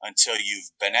until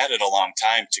you've been at it a long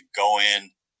time to go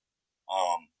in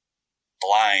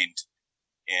blind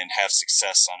and have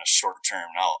success on a short term.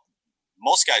 Now,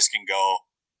 most guys can go,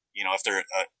 if they're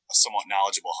a somewhat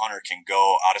knowledgeable hunter, can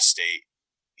go out of state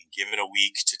and give it a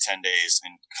week to 10 days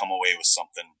and come away with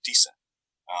something decent.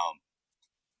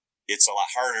 It's a lot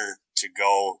harder to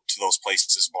go to those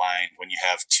places blind when you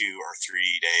have 2 or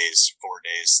 3 days, 4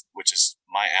 days, which is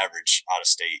my average out of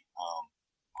state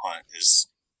hunt is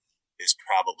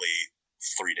probably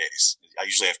 3 days. I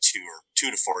usually have 2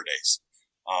 to 4 days.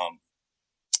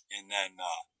 And then,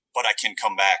 but I can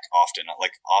come back often.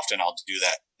 Like often I'll do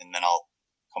that, and then I'll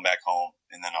come back home,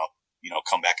 and then I'll,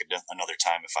 come back another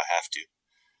time if I have to.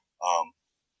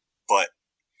 But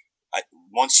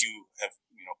once you have,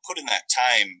 put in that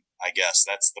time, I guess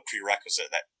that's the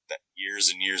prerequisite, that years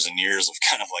and years and years of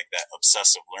kind of like that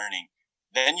obsessive learning.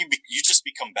 Then you just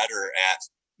become better at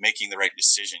making the right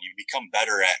decision. You become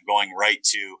better at going right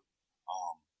to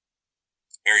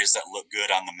areas that look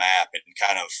good on the map, and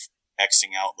kind of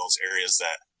Xing out those areas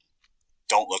that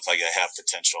don't look like they have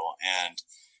potential. And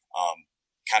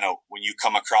kind of when you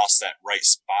come across that right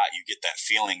spot, you get that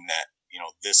feeling that,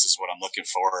 this is what I'm looking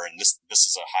for, and this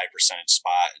is a high percentage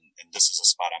spot, and this is a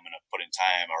spot I'm going to put in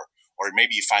time. Or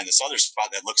maybe you find this other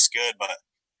spot that looks good, but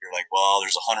you're like, well,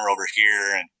 there's a hunter over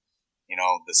here, and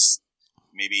this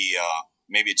maybe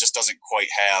it just doesn't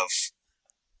quite have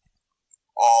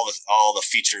all the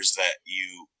features that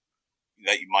you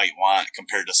might want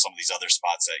compared to some of these other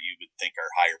spots that you would think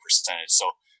are higher percentage.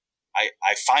 So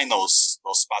I find those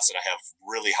spots that I have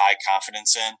really high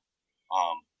confidence in,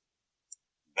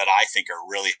 that I think are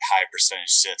really high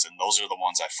percentage sits, and those are the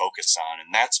ones I focus on.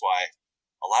 And that's why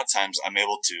a lot of times I'm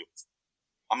able to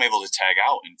tag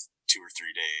out in 2 or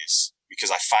 3 days, because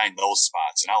I find those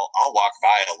spots, and I'll walk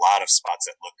by a lot of spots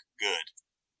that look good,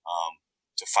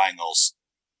 to find those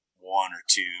 1 or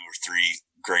 2 or 3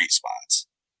 great spots.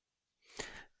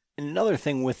 And another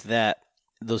thing with that,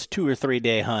 those 2 or 3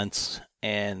 day hunts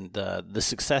and the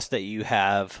success that you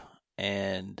have,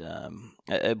 and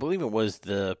I believe it was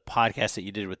the podcast that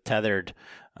you did with Tethered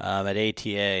at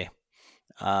ATA,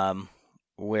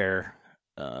 where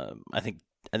I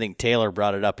think Taylor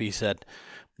brought it up. He said,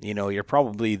 you're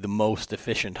probably the most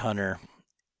efficient hunter,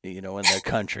 in the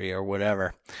country or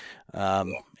whatever.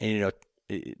 And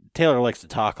Taylor likes to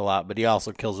talk a lot, but he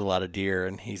also kills a lot of deer,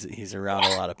 and he's around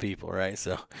a lot of people, right?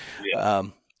 So, Yeah.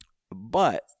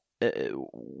 But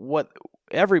what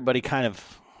everybody kind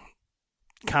of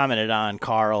commented on,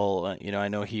 Carl, I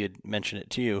know he had mentioned it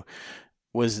to you,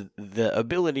 was the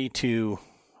ability to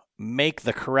make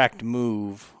the correct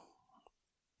move.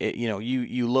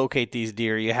 You locate these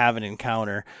deer, you have an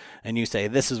encounter, and you say,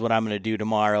 this is what I'm going to do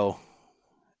tomorrow.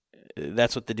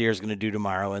 That's what the deer is going to do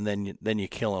tomorrow, and then you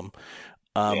kill them.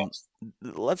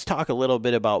 Let's talk a little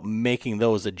bit about making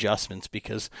those adjustments,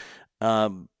 because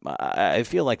I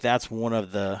feel like that's one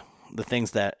of the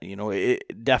things that,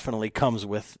 it definitely comes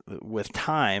with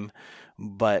time,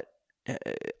 but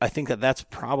I think that that's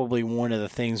probably one of the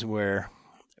things where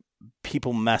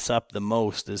people mess up the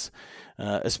most, is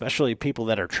especially people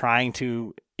that are trying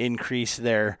to increase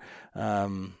their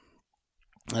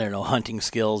hunting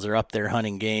skills or up their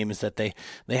hunting games, that they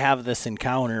have this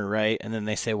encounter, right? And then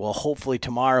they say, well, hopefully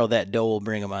tomorrow that doe will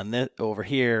bring them on this over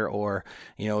here, or,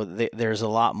 there's a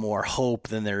lot more hope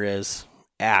than there is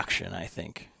action, I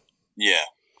think. Yeah.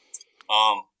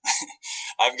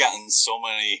 I've gotten so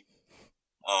much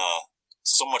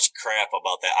crap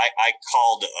about that. I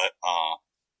called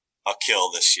a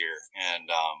kill this year, and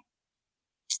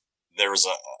there was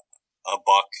a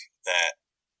buck that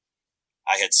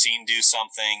I had seen do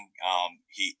something.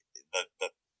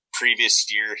 The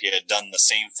previous year he had done the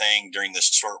same thing during this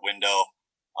short window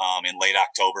in late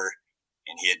October,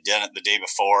 and he had done it the day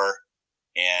before,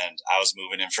 and I was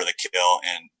moving in for the kill,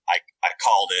 and I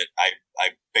called it.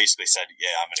 I basically said,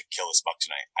 yeah, I'm going to kill this buck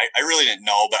tonight. I really didn't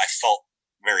know, but I felt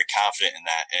very confident in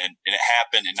that, and it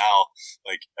happened, and now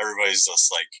like everybody's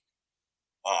just like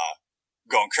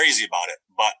going crazy about it.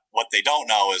 But what they don't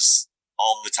know is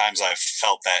all the times I've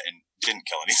felt that and didn't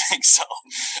kill anything. So,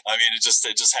 I mean, it just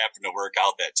happened to work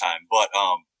out that time. But,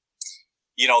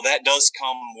 that does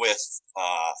come with,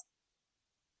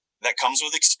 that comes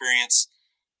with experience.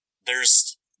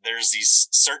 There's these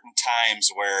certain times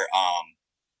where,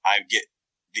 I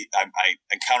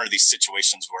encounter these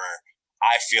situations where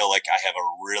I feel like I have a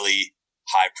really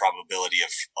high probability of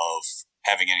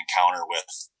having an encounter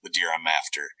with the deer I'm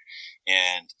after.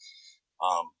 And,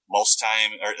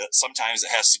 sometimes it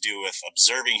has to do with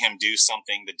observing him do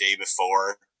something the day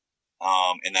before,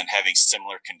 and then having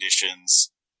similar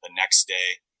conditions the next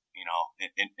day.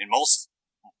 In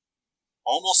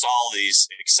almost all of these,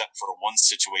 except for one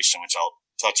situation, which I'll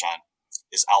touch on,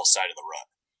 is outside of the rut.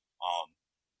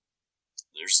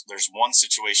 There's one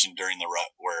situation during the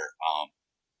rut where,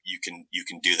 you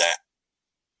can do that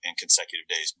in consecutive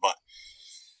days, but,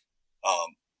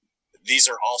 these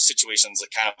are all situations that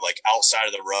kind of like outside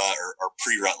of the rut or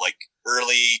pre-rut, like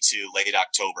early to late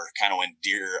October, kind of when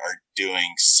deer are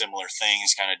doing similar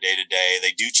things kind of day to day. They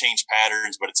do change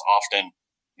patterns, but it's often,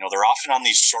 they're often on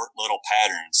these short little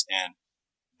patterns, and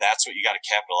that's what you got to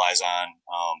capitalize on,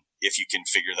 if you can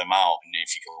figure them out and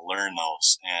if you can learn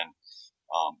those. And,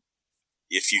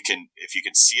 if you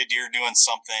can see a deer doing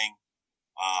something,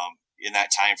 in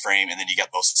that time frame, and then you got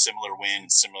those similar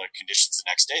wind, similar conditions the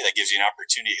next day, that gives you an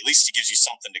opportunity. At least it gives you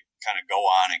something to kind of go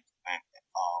on and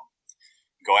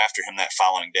go after him that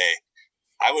following day.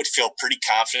 I would feel pretty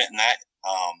confident in that,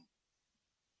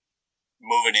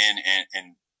 moving in,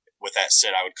 and with that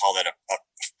sit, I would call that a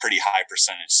pretty high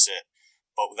percentage sit.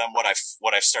 But then what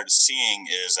I've started seeing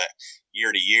is that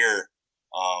year to year,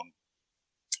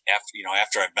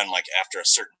 after I've been after a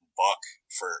certain buck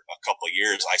for a couple of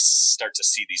years, I start to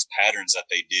see these patterns that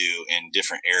they do in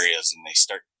different areas, and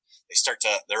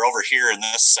they're over here in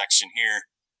this section here,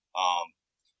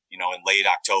 in late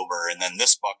October, and then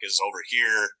this buck is over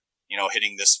here,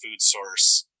 hitting this food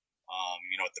source,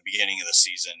 at the beginning of the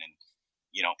season. And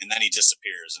and then he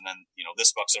disappears. And then,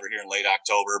 this buck's over here in late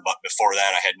October, but before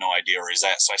that I had no idea where he's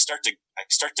at. So I start to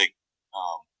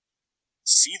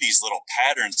see these little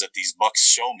patterns that these bucks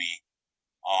show me,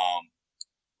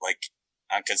 like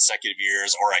on consecutive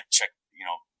years, or I check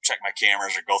my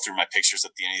cameras or go through my pictures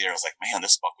at the end of the year. I was like, man,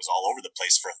 this buck was all over the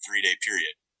place for a 3-day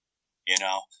period,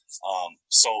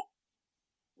 so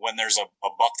when there's a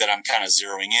buck that I'm kind of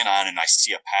zeroing in on and I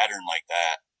see a pattern like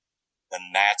that,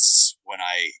 then that's when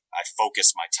I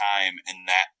focus my time in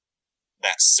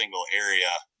that single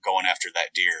area going after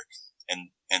that deer. And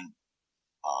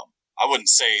I wouldn't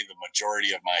say the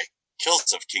majority of my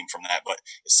kills have came from that, but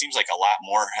it seems like a lot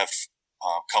more have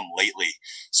come lately.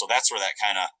 So that's where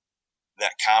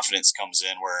that confidence comes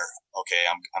in, where, okay,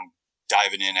 I'm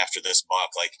diving in after this buck.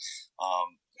 Like,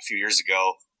 a few years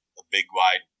ago, a big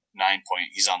wide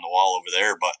 9-point, he's on the wall over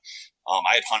there, but,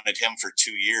 I had hunted him for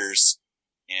 2 years,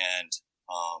 and,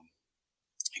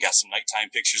 I got some nighttime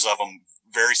pictures of him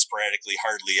very sporadically,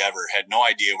 hardly ever, had no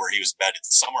idea where he was bedded,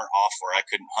 somewhere off where I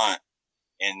couldn't hunt.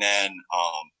 And then,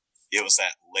 it was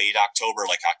that late October,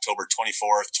 like October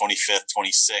 24th, 25th,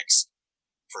 26th,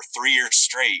 for 3 years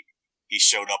straight, he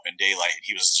showed up in daylight.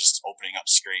 He was just opening up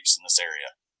scrapes in this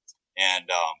area. And,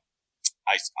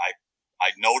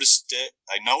 I noticed it.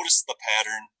 I noticed the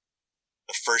pattern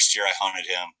the first year I hunted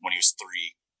him when he was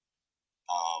 3.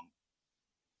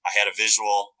 I had a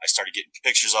visual. I started getting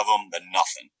pictures of him, then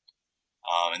nothing.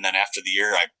 And then after the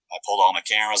year, I pulled all my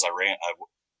cameras. I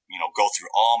go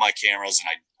through all my cameras, and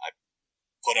I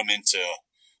put them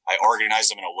I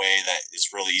organized them in a way that is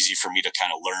really easy for me to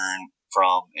kind of learn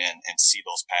from and see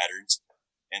those patterns.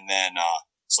 And then,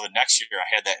 so the next year I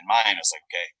had that in mind. I was like,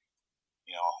 okay,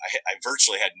 I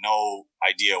virtually had no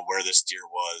idea where this deer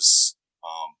was,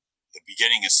 the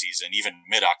beginning of season, even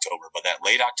mid-October, but that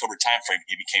late October timeframe,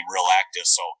 he became real active.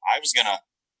 So I was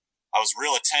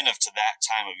real attentive to that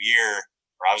time of year,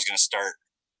 where I was going to start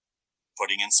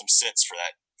putting in some sits for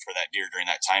that deer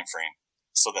during that time frame.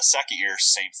 So the second year,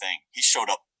 same thing. He showed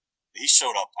up.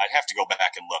 I'd have to go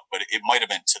back and look, but it might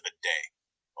have been to the day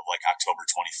of like October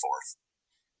 24th.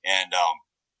 And,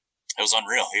 it was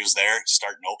unreal. He was there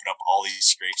starting to open up all these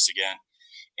scrapes again.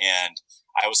 And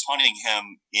I was hunting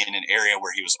him in an area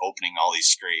where he was opening all these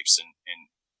scrapes. And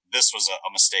this was a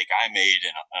mistake I made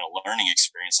in a learning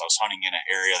experience. I was hunting in an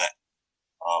area that,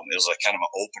 it was like kind of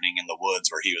an opening in the woods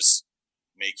where he was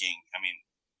making,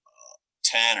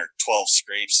 10 or 12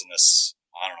 scrapes in this,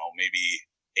 I don't know, maybe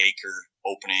acre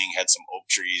opening, had some oak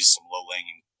trees, some low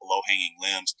hanging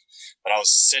limbs. But I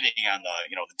was sitting on the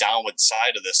downward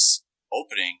side of this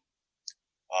opening,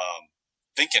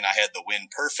 thinking I had the wind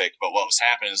perfect, but what was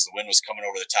happening is the wind was coming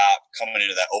over the top, coming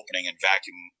into that opening and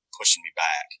vacuum pushing me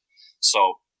back.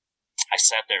 So I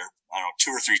sat there,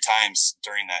 2 or 3 times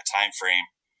during that time frame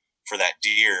for that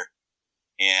deer.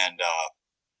 And,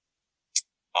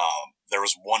 there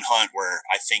was one hunt where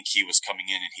I think he was coming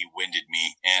in and he winded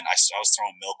me, and I was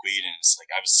throwing milkweed, and it's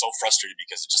like, I was so frustrated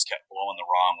because it just kept blowing the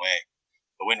wrong way.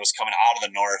 The wind was coming out of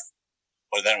the north,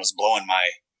 but then it was blowing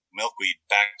my milkweed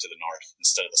back to the north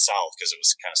instead of the south, because it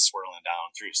was kind of swirling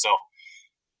down through. So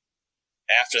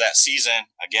after that season,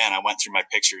 again, I went through my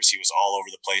pictures. He was all over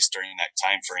the place during that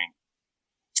time frame.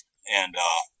 And,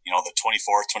 the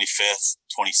 24th, 25th,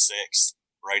 26th,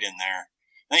 right in there.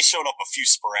 And he showed up a few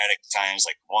sporadic times,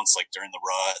 like once like during the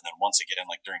rut, and then once again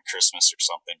like during Christmas or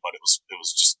something, but it was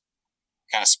just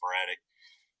kind of sporadic.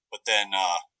 But then,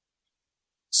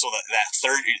 so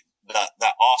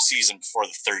that off season before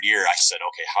the 3rd year, I said,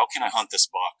 okay, how can I hunt this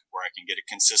buck where I can get a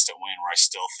consistent win, where I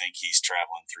still think he's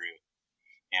traveling through?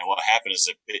 And what happened is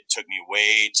it took me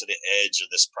way to the edge of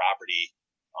this property,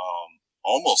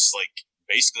 almost like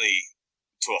basically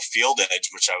to a field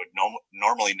edge, which I would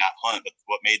normally not hunt. But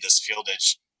what made this field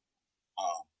edge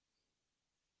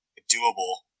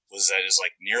doable was that it's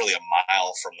like nearly a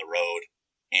mile from the road,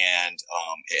 and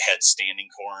it had standing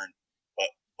corn.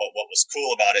 But what was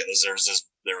cool about it was there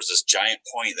was this giant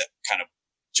point that kind of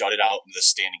jutted out into the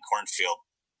standing cornfield,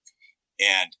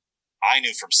 and I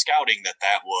knew from scouting that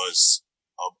was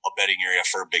a bedding area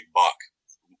for a big buck.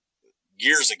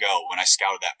 Years ago, when I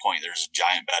scouted that point, there's a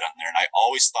giant bed on there, and I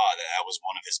always thought that was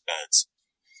one of his beds.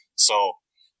 So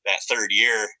that 3rd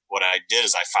year, what I did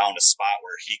is I found a spot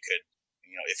where he could,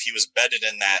 if he was bedded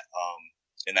in that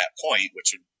point,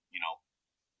 which would,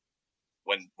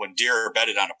 when deer are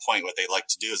bedded on a point, what they like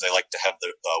to do is they like to have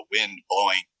the wind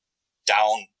blowing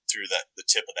down through the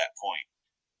tip of that point.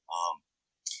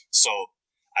 So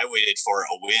I waited for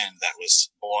a wind that was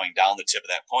blowing down the tip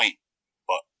of that point.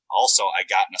 Also, I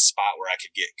got in a spot where I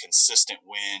could get consistent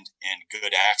wind and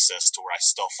good access to where I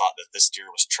still thought that this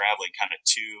deer was traveling kind of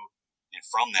to and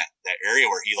from that area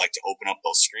where he liked to open up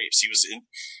those scrapes. He was in,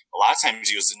 a lot of times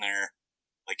he was in there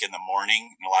like in the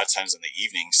morning and a lot of times in the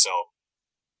evening. So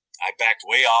I backed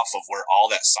way off of where all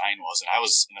that sign was, and I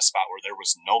was in a spot where there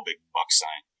was no big buck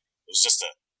sign. It was just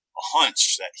a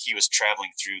hunch that he was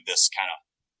traveling through this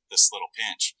little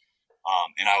pinch.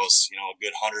 And I was, a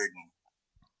good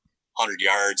 100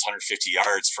 yards, 150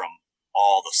 yards from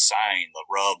all the sign, the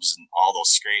rubs, and all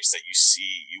those scrapes that you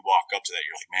see. You walk up to that,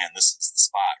 you're like, man, this is the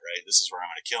spot, right? This is where I'm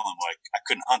going to kill him. Like, I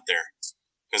couldn't hunt there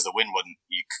because the wind wouldn't,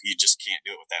 you just can't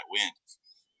do it with that wind.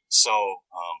 So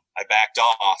I backed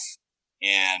off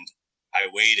and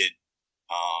I waited.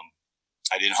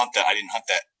 I didn't hunt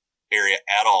that area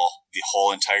at all the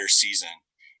whole entire season.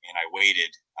 And I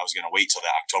waited. I was going to wait till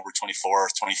the October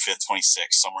 24th, 25th,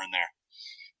 26th, somewhere in there.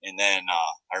 And then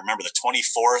I remember the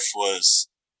 24th was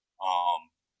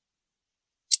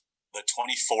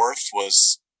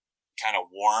kind of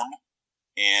warm,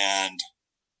 and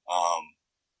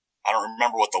I don't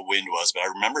remember what the wind was, but I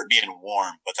remember it being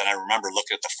warm. But then I remember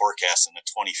looking at the forecast, and the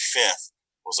 25th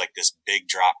was like this big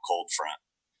drop cold front.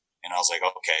 And I was like,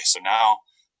 okay, so now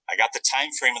I got the time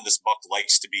frame of this buck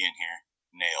likes to be in here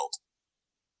nailed.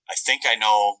 I think I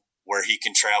know where he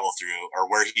can travel through, or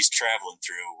where he's traveling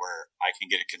through, where I can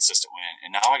get a consistent wind.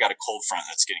 And now I got a cold front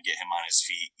that's going to get him on his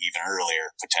feet even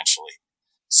earlier, potentially.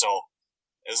 So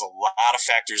there's a lot of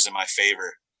factors in my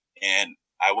favor. And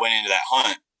I went into that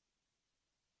hunt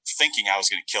thinking I was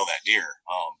going to kill that deer.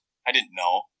 I didn't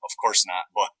know, of course not,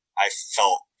 but I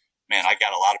felt, man, I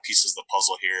got a lot of pieces of the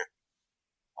puzzle here.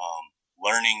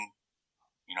 Learning,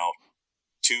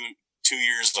 2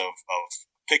 years of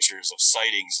pictures of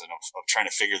sightings and of trying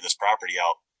to figure this property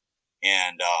out.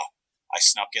 And I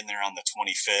snuck in there on the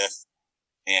 25th.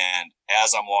 And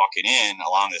as I'm walking in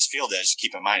along this field edge,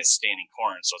 keep in mind it's standing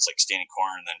corn. So it's like standing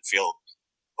corn and then field.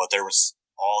 But there was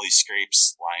all these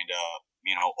scrapes lined up,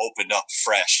 opened up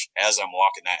fresh as I'm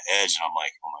walking that edge. And I'm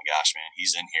like, oh my gosh, man,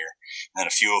 he's in here. And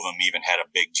then a few of them even had a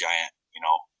big giant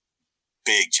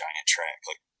track,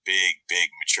 like big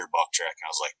mature buck track. And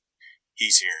I was like,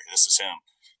 he's here. This is him.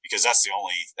 Because that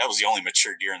was the only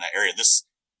mature deer in that area. This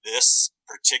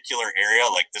particular area,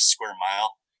 like this square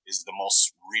mile, is the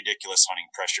most ridiculous hunting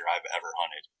pressure I've ever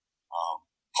hunted.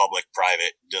 Public,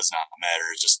 private, does not matter.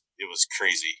 It was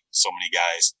crazy. So many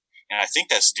guys. And I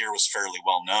think that deer was fairly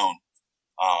well known.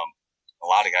 A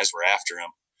lot of guys were after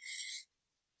him.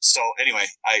 So anyway,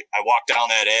 I walked down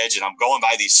that edge and I'm going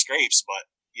by these scrapes, but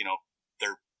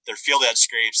they're field edge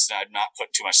scrapes that I've not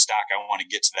put too much stock. I want to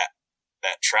get to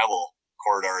that travel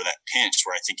corridor, that pinch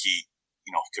where I think he,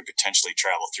 could potentially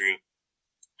travel through.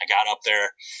 I got up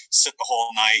there, sit the whole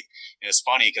night. And it's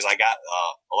funny because I got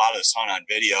a lot of this hunt on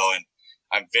video, and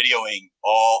I'm videoing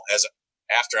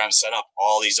after I'm set up,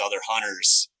 all these other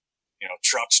hunters,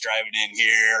 trucks driving in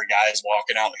here, guys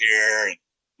walking out here, and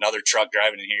another truck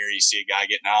driving in here. You see a guy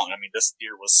getting out. And I mean, this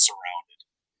deer was surrounded.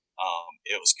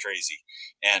 It was crazy.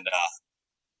 And,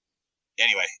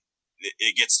 anyway,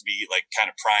 it gets to be like kind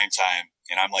of prime time,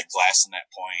 and I'm like glassing that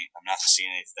point. I'm not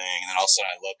seeing anything. And then all of a sudden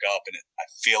I look up and I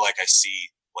feel like I see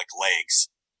like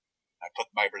legs. I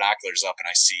put my binoculars up and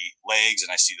I see legs and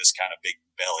I see this kind of big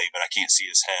belly, but I can't see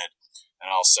his head.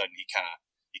 And all of a sudden he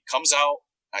comes out.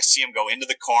 I see him go into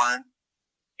the corn,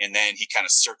 and then he kind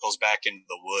of circles back into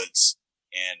the woods.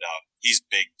 And he's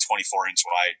big, 24-inch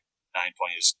wide,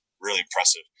 9-point. Is really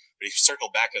impressive. But he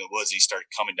circled back in the woods and he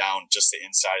started coming down just the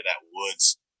inside of that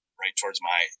woods, right towards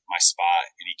my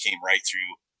spot. And he came right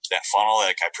through that funnel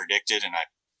like I predicted, and I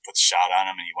put the shot on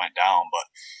him and he went down. But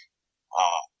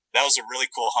that was a really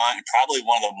cool hunt, and probably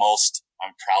one of the most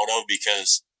I'm proud of,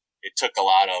 because it took a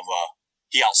lot of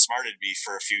he outsmarted me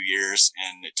for a few years,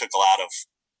 and it took a lot of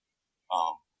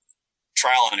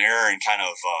trial and error and kind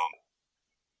of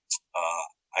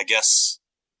I guess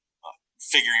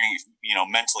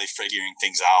mentally figuring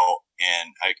things out,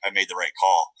 and I made the right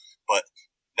call. But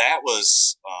that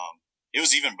was, it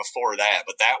was even before that,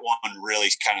 but that one really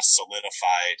kind of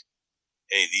solidified,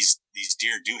 hey, these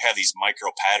deer do have these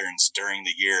micro patterns during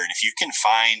the year. And if you can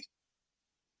find,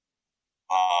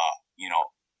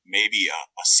 maybe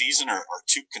a season or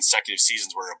two consecutive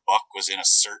seasons where a buck was in a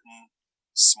certain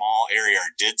small area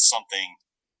or did something,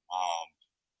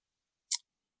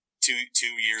 2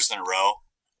 years in a row,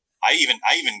 I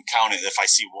even count it. If I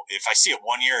see it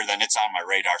 1 year, then it's on my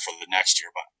radar for the next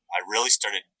year. But I really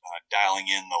started dialing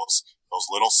in those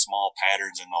little small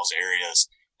patterns in those areas,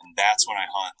 and that's when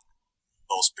I hunt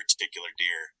those particular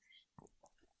deer.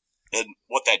 And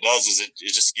what that does is it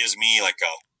just gives me like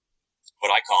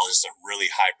what I call just a really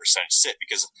high percentage sit,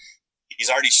 because he's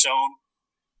already shown,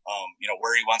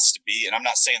 where he wants to be. And I'm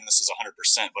not saying this is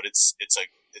 100%, but it's a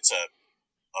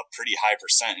a pretty high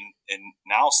percent. And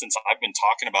now since I've been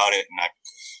talking about it and I'm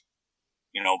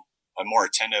more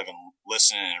attentive and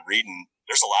listening and reading,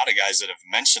 there's a lot of guys that have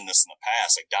mentioned this in the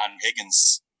past. Like Don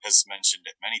Higgins has mentioned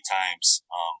it many times.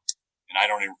 And I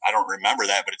don't remember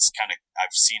that, but it's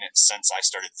I've seen it since I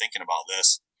started thinking about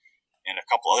this, and a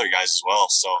couple other guys as well.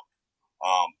 So,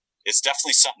 it's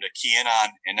definitely something to key in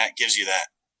on, and that gives you that,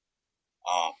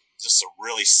 just a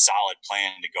really solid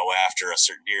plan to go after a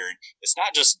certain deer. It's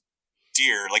not just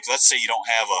deer. Like, let's say you don't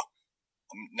have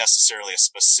necessarily a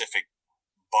specific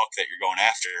buck that you're going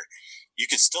after. You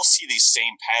can still see these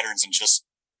same patterns in just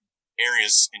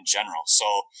areas in general.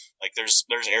 So, like, there's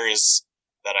areas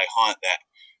that I hunt that,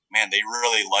 man, they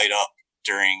really light up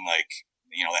during, like,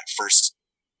 that first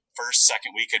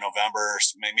second week in November,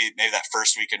 maybe that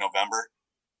first week in November.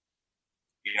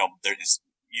 There's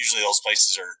usually those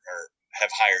places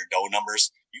have higher doe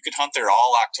numbers. You could hunt there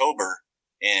all October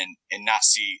and not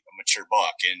see a mature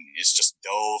buck, and it's just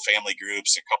doe family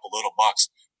groups and a couple little bucks.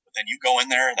 But then you go in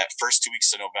there that first 2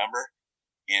 weeks of November,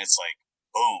 and it's like,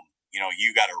 boom,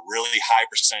 you got a really high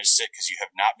percentage sit because you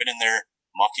have not been in there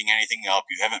mucking anything up.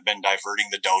 You haven't been diverting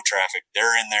the doe traffic.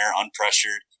 They're in there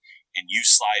unpressured, and you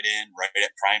slide in right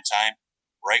at prime time,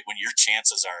 right when your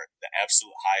chances are the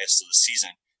absolute highest of the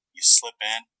season. You slip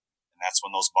in, and that's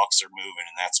when those bucks are moving,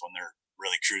 and that's when they're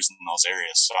really cruising in those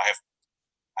areas. So I have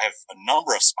a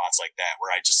number of spots like that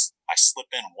where I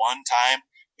slip in one time,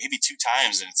 maybe two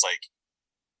times, and it's like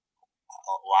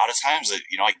a lot of times that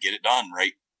I get it done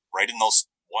right in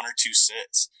those one or two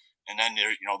sits. And then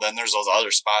then there's those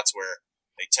other spots where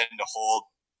they tend to hold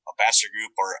a bachelor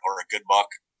group or a good buck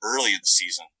early in the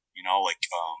season,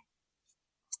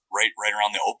 right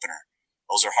around the opener.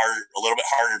 Those are a little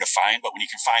bit harder to find, but when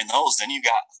you can find those, then you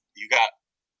got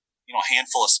a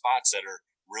handful of spots that are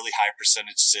really high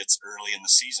percentage sits early in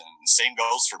the season. And the same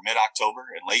goes for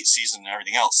mid-October and late season and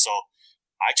everything else. So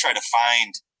I try to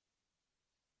find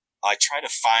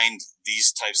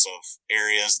these types of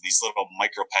areas, these little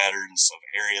micro patterns of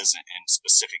areas and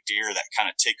specific deer that kind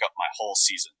of take up my whole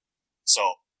season.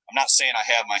 So I'm not saying I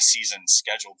have my season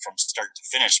scheduled from start to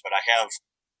finish, but I have,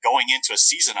 going into a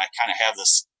season, I kind of have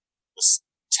this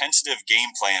tentative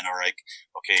game plan, or like,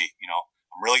 okay,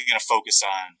 I'm really going to focus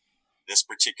on this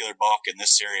particular buck in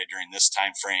this area during this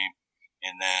time frame.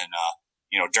 And then,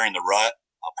 during the rut,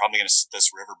 I'm probably going to sit this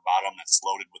river bottom that's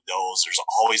loaded with does. There's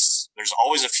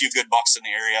always a few good bucks in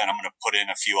the area, and I'm going to put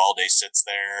in a few all day sits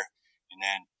there. And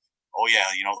then,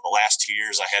 the last 2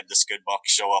 years I had this good buck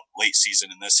show up late season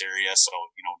in this area. So,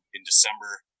 in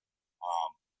December,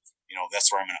 that's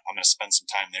where I'm going to spend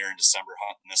some time there in December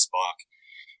hunting this buck.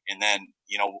 And then,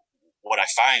 what I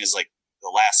find is, like, the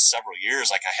last several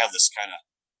years, like, I have this kind of,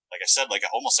 like I said, like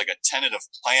almost like a tentative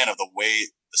plan of the way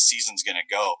the season's going to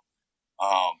go.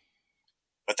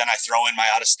 But then I throw in my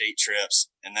out-of-state trips,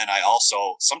 and then I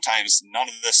also, sometimes none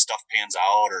of this stuff pans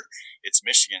out, or it's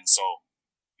Michigan. So,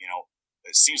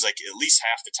 it seems like at least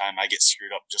half the time I get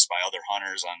screwed up just by other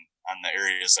hunters on the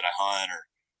areas that I hunt, or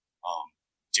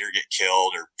deer get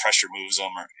killed, or pressure moves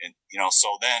them,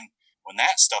 so then when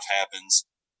that stuff happens,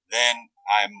 then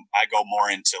I go more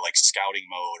into like scouting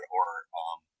mode, or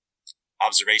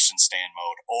observation stand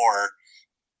mode, or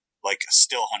like a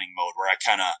still hunting mode, where I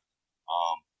kind of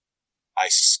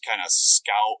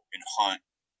scout and hunt,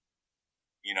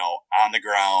 on the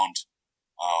ground.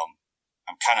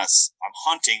 I'm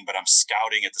hunting, but I'm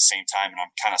scouting at the same time, and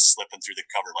I'm kind of slipping through the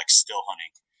cover, like still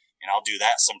hunting. And I'll do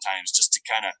that sometimes just to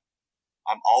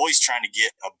I'm always trying to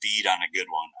get a bead on a good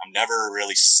one. I'm never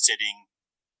really sitting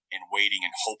and waiting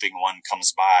and hoping one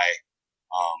comes by.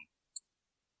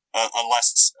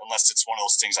 Unless it's one of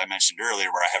those things I mentioned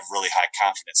earlier where I have really high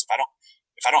confidence. If I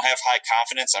don't have high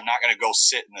confidence, I'm not going to go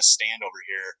sit in the stand over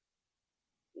here,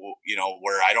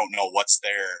 where I don't know what's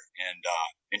there, and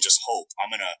just hope.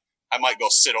 I might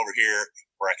go sit over here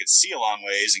where I could see a long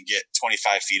ways and get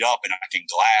 25 feet up, and I can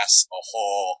glass a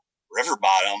whole river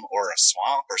bottom or a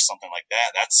swamp or something like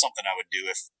that. That's something I would do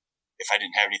if I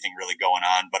didn't have anything really going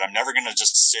on. But I'm never going to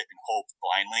just sit and hope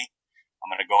blindly.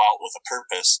 I'm going to go out with a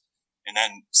purpose. And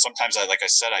then sometimes I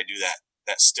do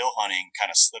that still hunting, kind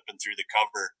of slipping through the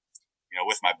cover,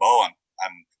 with my bow.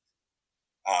 I'm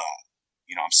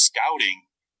scouting,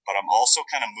 but I'm also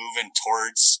kind of moving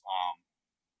towards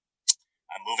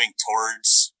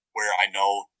where I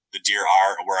know the deer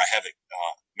are, or where I have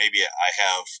maybe I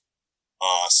have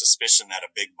suspicion that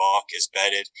a big buck is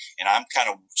bedded, and I'm kind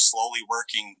of slowly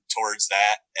working towards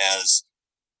that as,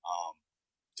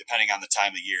 depending on the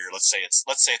time of year. Let's say it's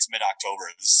mid-October.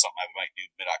 This is something I might do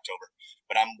mid-October,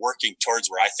 but I'm working towards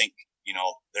where I think,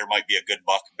 there might be a good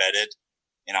buck bedded,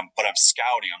 but I'm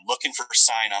scouting. I'm looking for a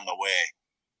sign on the way.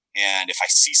 And if I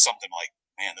see something like,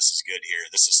 man, this is good here,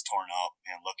 this is torn up,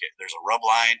 and look at, there's a rub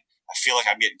line, I feel like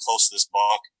I'm getting close to this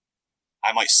buck,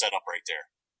 I might set up right there.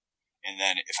 And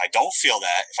then if I don't feel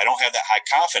that, if I don't have that high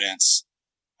confidence,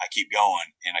 I keep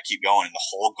going and I keep going. And the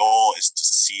whole goal is to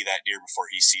see that deer before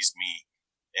he sees me.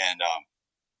 And,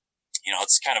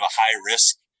 it's kind of a high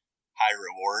risk, high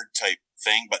reward type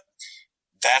thing, but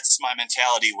that's my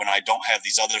mentality when I don't have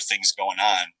these other things going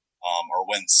on. Or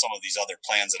when some of these other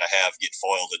plans that I have get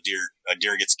foiled, a deer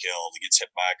gets killed, it gets hit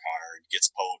by a car, it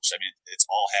gets poached. I mean, it's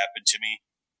all happened to me,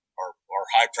 or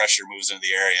high pressure moves into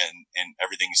the area and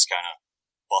everything's kind of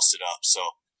busted up.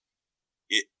 So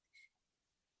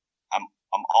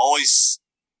I'm always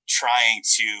trying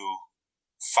to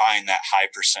find that high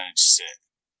percentage sit.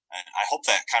 And I hope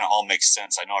that kind of all makes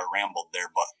sense. I know I rambled there,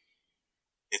 but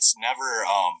it's never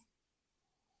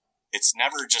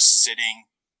just sitting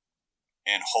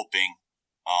and hoping.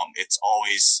 It's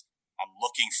always, I'm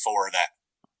looking for that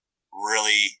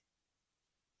really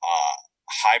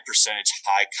high percentage,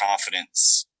 high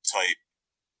confidence type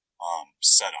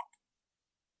setup.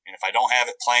 And if I don't have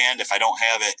it planned, if I don't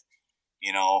have it,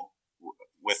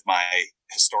 with my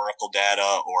historical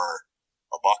data or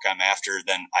a buck I'm after,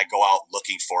 then I go out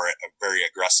looking for it very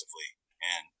aggressively.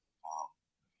 And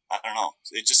I don't know,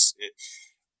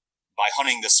 by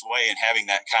hunting this way and having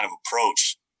that kind of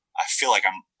approach, I feel like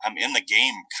I'm in the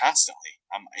game constantly.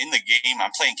 I'm in the game.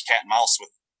 I'm playing cat and mouse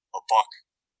with a buck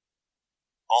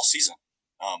all season.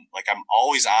 Like I'm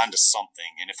always on to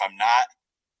something. And if I'm not,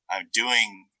 I'm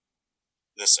doing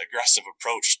this aggressive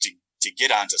approach to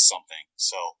get onto something.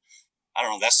 So I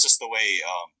don't know. That's just the way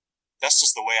I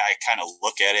kind of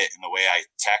look at it and the way I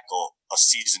tackle a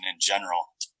season in general.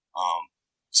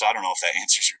 So I don't know if that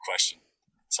answers your question.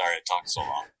 Sorry, I talked so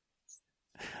long.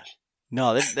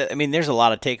 No, I mean, there's a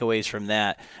lot of takeaways from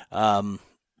that.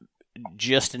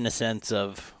 Just in the sense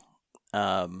of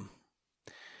not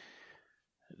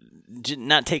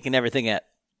taking everything at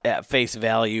face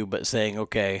value, but saying,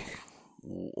 okay,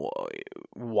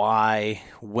 why,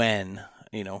 when,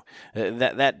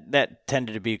 that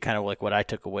tended to be kind of like what I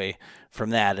took away from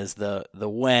that is the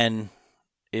when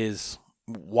is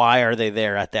why are they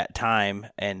there at that time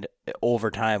and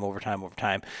over time.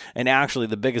 And actually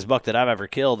the biggest buck that I've ever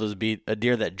killed was a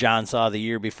deer that John saw the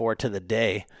year before to the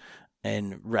day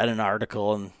and read an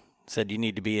article and said, you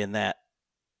need to be in that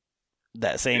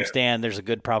same stand. There's a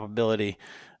good probability.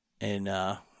 And,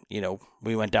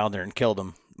 we went down there and killed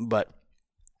him. But,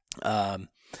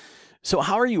 so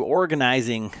how are you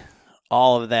organizing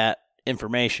all of that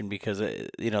information? Because,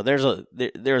 there's a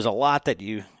lot that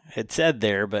you had said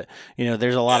there, but,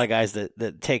 there's a lot of guys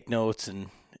that take notes and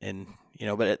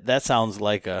but that sounds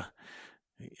like a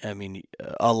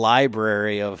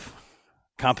library of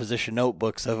composition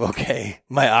notebooks of, okay,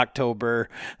 my October,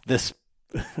 this,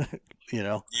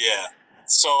 Yeah.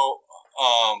 So,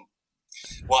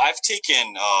 I've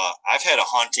taken, I've had a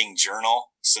hunting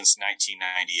journal since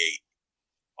 1998.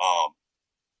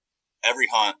 Every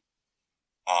hunt,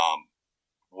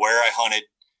 where I hunted,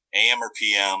 AM or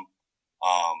PM,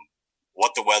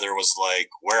 what the weather was like,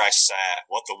 where I sat,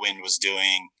 what the wind was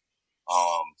doing.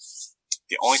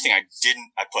 The only thing I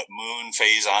put moon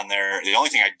phase on there. The only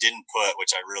thing I didn't put,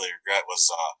 which I really regret, was,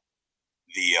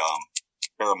 the,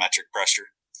 barometric pressure.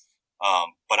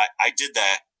 But I did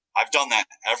that. I've done that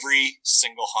every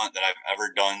single hunt that I've ever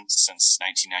done since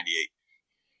 1998.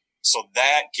 So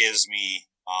that gives me,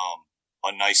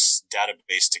 a nice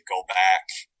database to go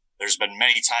back. There's been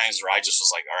many times where I just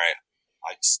was like, all right,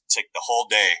 I just took the whole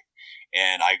day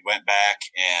and I went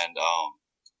back and,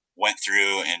 went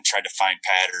through and tried to find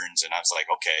patterns. And I was like,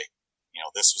 okay,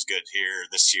 this was good here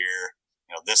this year.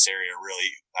 This area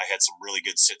really, I had some really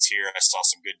good sits here. I saw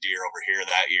some good deer over here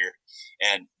that year.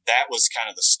 And that was kind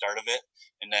of the start of it.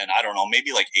 And then I don't know,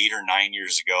 maybe like 8 or 9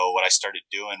 years ago, what I started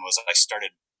doing was I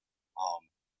started,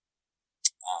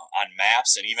 on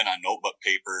maps and even on notebook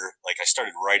paper, like I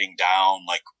started writing down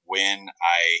like when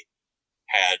I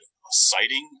had a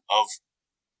sighting of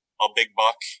a big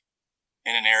buck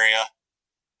in an area,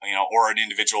 or an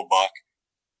individual buck.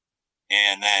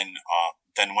 And then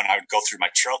when I would go through my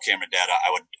trail camera data, I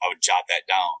would jot that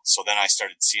down. So then I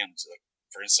started seeing,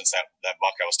 for instance, that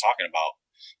buck I was talking about,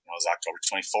 it was October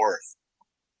 24th,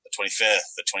 the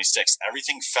 25th, the 26th,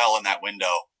 everything fell in that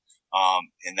window.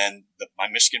 And then my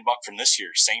Michigan buck from this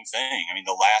year, same thing. I mean,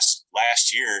 the last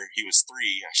year he was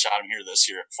 3. I shot him here this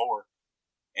year at 4.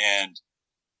 And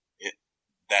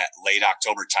that late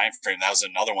October time frame, that was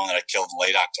another one that I killed in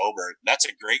late October. That's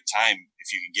a great time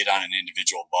if you can get on an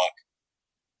individual buck.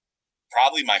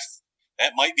 Probably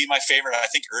that might be my favorite. I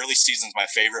think early season's my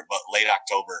favorite, but late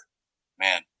October,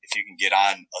 man, if if you can get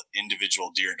on an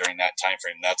individual deer during that time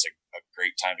frame, that's a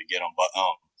great time to get them. But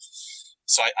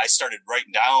so I started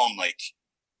writing down, like,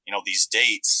 these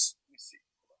dates. Let me see.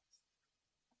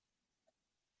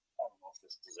 I don't know if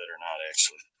this is it or not,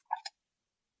 actually.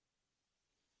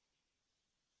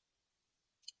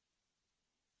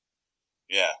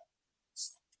 Yeah.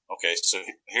 Okay, so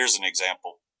here's an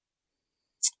example.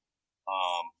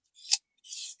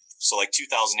 So like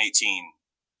 2018,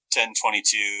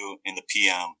 10:22 in the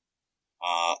PM,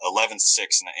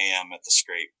 11:06 in the AM at the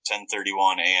scrape,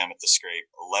 10:31 AM at the scrape,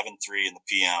 11:03 in the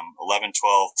PM,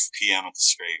 11:12 PM at the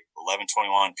scrape,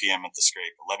 11:21 PM at the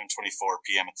scrape, 11:24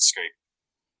 PM at the scrape.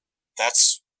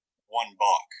 That's one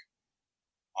buck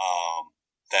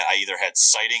that I either had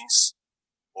sightings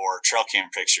or trail cam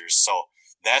pictures. So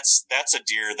that's a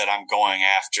deer that I'm going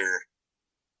after.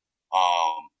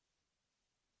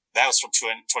 That was from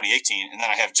 2018, and then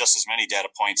I have just as many data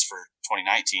points for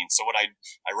 2019. So what I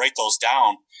write those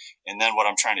down, and then what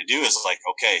I'm trying to do is like,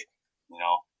 okay,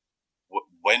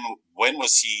 when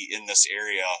was he in this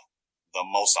area the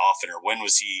most often, or when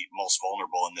was he most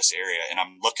vulnerable in this area? And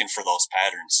I'm looking for those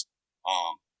patterns.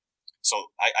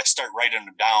 So I start writing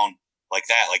them down like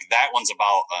that. Like that one's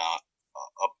about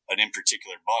an in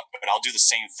particular buck, but I'll do the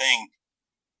same thing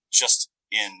just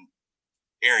in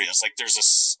areas. Like there's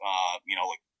this,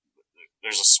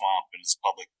 there's a swamp in this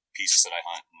public piece that I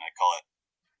hunt, and I call it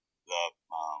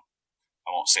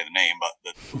I won't say the name, but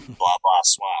the blah blah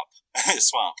swamp.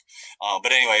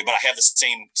 But anyway, I have the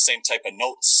same type of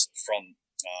notes from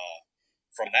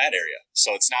that area.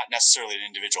 So it's not necessarily an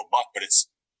individual buck, but it's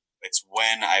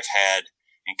when I've had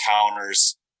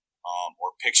encounters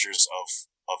or pictures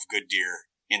of good deer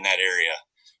in that area.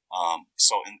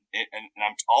 So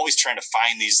I'm always trying to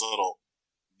find these little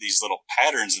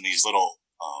patterns and these little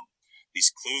these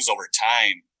clues over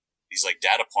time, these like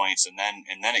data points, and then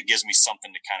it gives me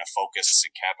something to kind of focus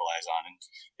and capitalize on. And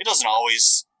it doesn't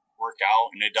always work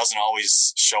out, and it doesn't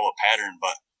always show a pattern,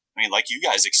 but I mean, like you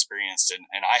guys experienced,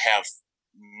 and I have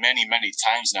many, many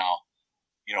times now,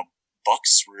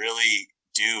 bucks really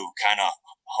do kind of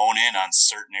hone in on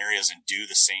certain areas and do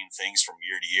the same things from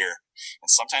year to year. And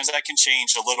sometimes that can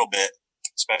change a little bit,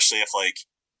 especially if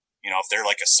if they're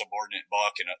like a subordinate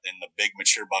buck and the big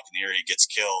mature buck in the area gets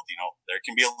killed, there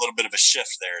can be a little bit of a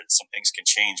shift there and some things can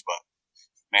change. But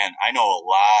man, I know a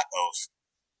lot of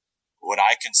what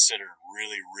I consider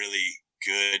really, really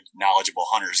good, knowledgeable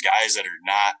hunters, guys that are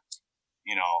not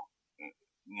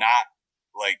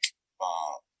like,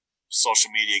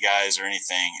 social media guys or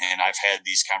anything. And I've had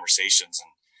these conversations and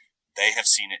they have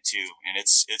seen it too. And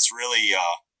it's really,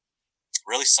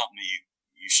 really something that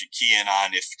you should key in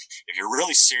on if you're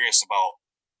really serious about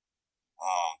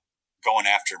going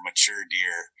after mature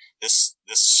deer. This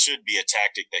should be a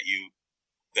tactic that you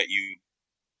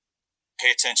pay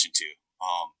attention to.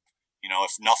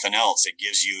 If nothing else, it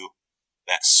gives you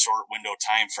that short window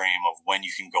time frame of when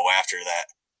you can go after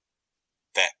that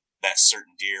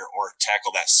certain deer or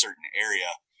tackle that certain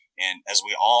area. And as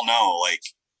we all know,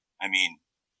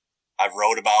 I've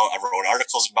wrote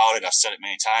articles about it. I've said it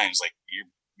many times. Like you're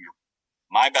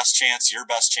my best chance, your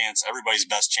best chance, everybody's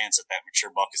best chance at that mature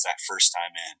buck is that first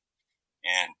time in.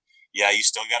 And yeah, you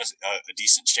still got a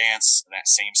decent chance in that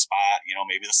same spot,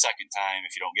 maybe the second time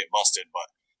if you don't get busted.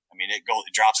 But I mean, it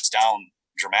drops down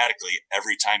dramatically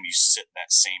every time you sit in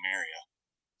that same area.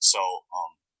 So,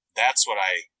 that's what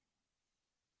I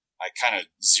kind of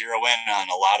zero in on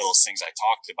a lot of those things I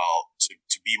talked about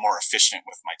to be more efficient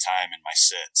with my time and my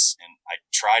sits. And I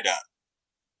try to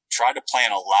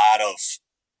plan a lot of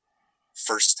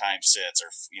first time sits,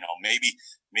 or maybe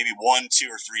 1, 2,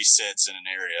 or 3 sits in an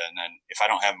area, and then if I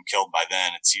don't have them killed by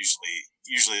then, it's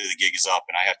usually the gig is up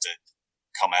and I have to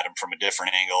come at them from a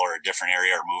different angle or a different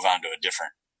area or move on to a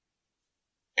different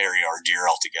area or deer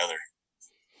altogether.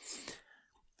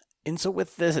 And so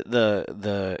with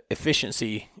the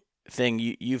efficiency thing,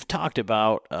 you've talked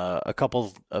about a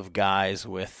couple of guys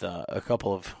with a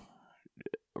couple of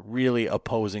really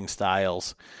opposing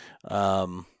styles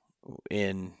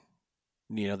in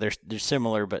they're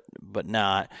similar, but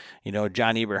not.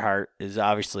 John Eberhart is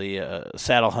obviously a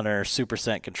saddle hunter, super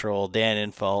scent control. Dan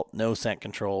Infalt, no scent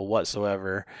control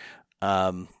whatsoever.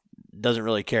 Doesn't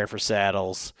really care for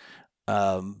saddles.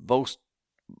 Both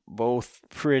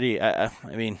pretty. I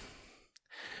mean,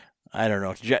 I don't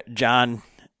know. John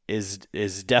is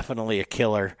definitely a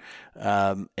killer,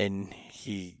 and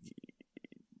he's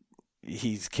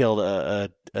killed a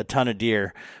ton of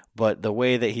deer. But the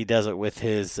way that he does it with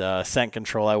his scent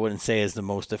control, I wouldn't say is the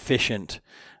most efficient.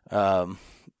 I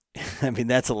mean,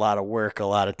 that's a lot of work, a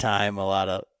lot of time, a lot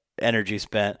of energy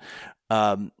spent.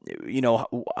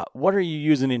 what are you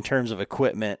using in terms of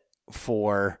equipment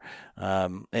for,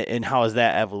 and how has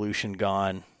that evolution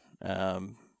gone? Well,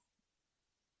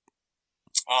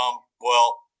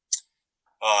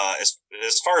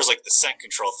 as far as like the scent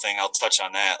control thing, I'll touch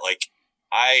on that. Like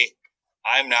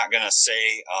I'm not going to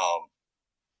say,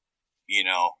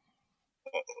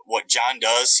 what John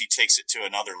does, he takes it to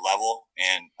another level,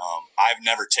 and I've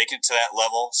never taken it to that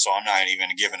level, so I'm not even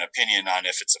going to give an opinion on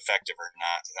if it's effective or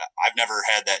not. I've never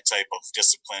had that type of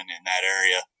discipline in that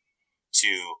area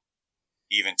to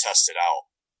even test it out.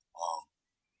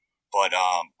 But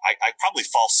I probably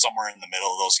fall somewhere in the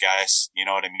middle of those guys. You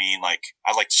know what I mean? Like,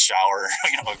 I like to shower,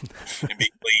 and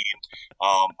be clean.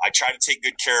 I try to take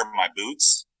good care of my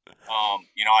boots.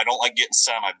 I don't like getting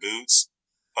set on my boots,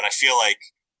 but I feel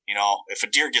like, if a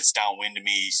deer gets downwind of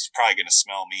me, he's probably going to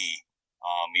smell me.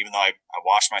 Even though I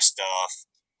wash my stuff,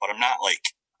 but I'm not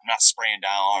spraying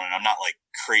down, and I'm not like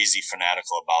crazy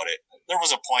fanatical about it. There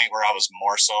was a point where I was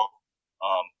more so.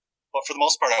 But for the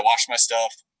most part, I wash my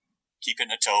stuff, keep it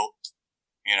in a tote,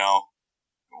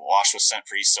 wash with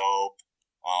scent-free soap,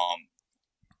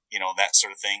 that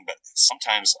sort of thing. But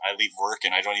sometimes I leave work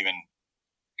and I don't even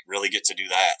really get to do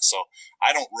that. So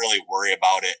I don't really worry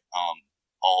about it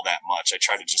all that much. I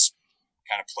try to just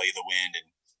kind of play the wind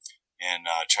and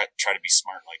try to be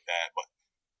smart like that. But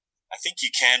I think you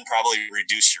can probably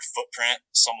reduce your footprint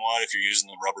somewhat if you're using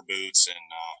the rubber boots and,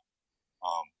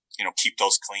 keep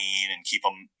those clean and keep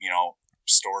them,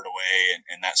 stored away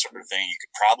and that sort of thing. You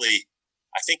could probably,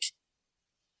 I think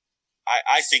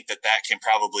that can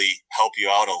probably help you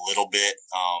out a little bit,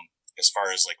 as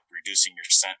far as like reducing your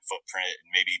scent footprint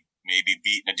and maybe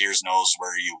beating a deer's nose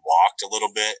where you walked a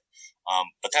little bit.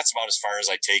 But that's about as far as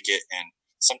I take it. And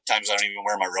sometimes I don't even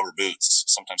wear my rubber boots.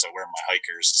 Sometimes I wear my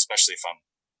hikers, especially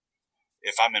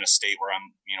if I'm in a state where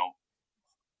I'm,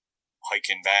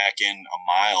 hiking back in a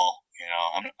mile,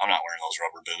 I'm not wearing those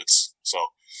rubber boots.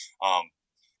 So,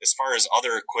 as far as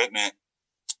other equipment,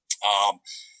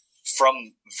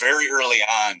 from very early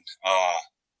on,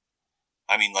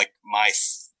 like my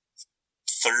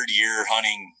third year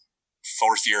hunting,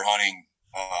 fourth year hunting,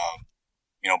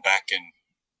 back in,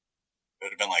 it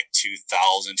would have been like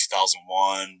 2000,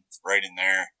 2001, right in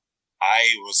there.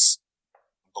 I was,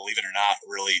 believe it or not,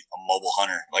 really a mobile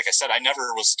hunter. Like I said, I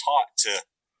never was taught to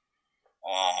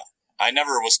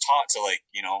like,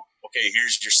 okay,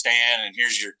 here's your stand and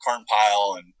here's your corn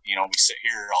pile and, we sit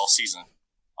here all season.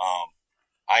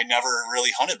 I never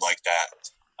really hunted like that.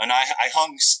 And I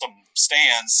hung some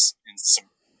stands and some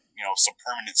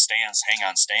permanent stands, hang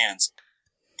on stands.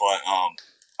 But,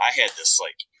 I had this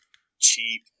like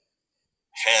cheap,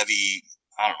 heavy,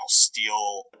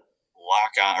 steel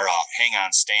lock on or hang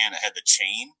on stand that had the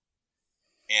chain.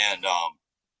 And,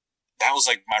 that was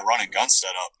like my run and gun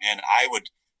setup. And I would,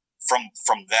 from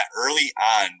that early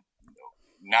on,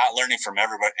 not learning from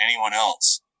anyone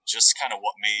else, just kind of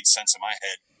what made sense in my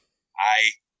head.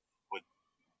 I would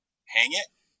hang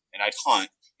it and I'd hunt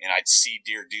and I'd see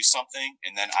deer do something.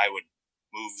 And then I would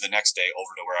move the next day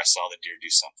over to where I saw the deer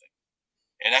do something.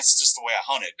 And that's just the way I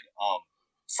hunted,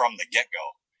 from the get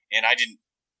go. And at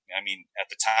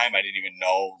the time I didn't even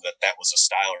know that was a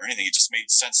style or anything. It just made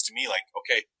sense to me. Like,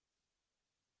 okay,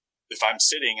 if I'm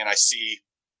sitting and I see,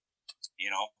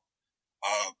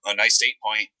 a nice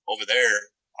 8-point over there,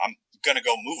 I'm going to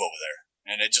go move over there.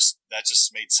 And that just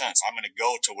made sense. I'm going to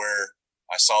go to where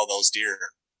I saw those deer,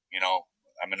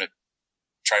 I'm going to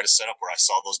try to set up where I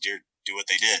saw those deer do what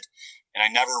they did. And I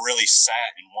never really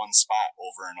sat in one spot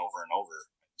over and over and over.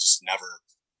 That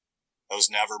was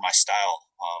never my style.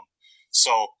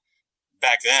 So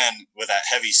back then with that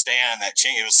heavy stand, that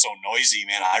chain, it was so noisy,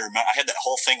 man. I remember I had that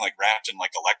whole thing like wrapped in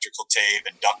like electrical tape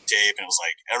and duct tape. And it was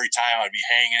like every time I'd be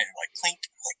hanging it and like clink,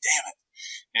 like damn it.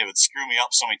 And it would screw me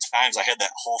up so many times. I had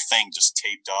that whole thing just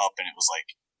taped up and it was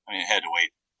like, it had to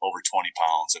weigh over 20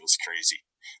 pounds. It was crazy.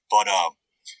 But,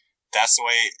 that's the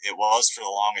way it was for the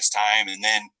longest time. And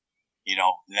then,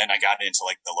 then I got into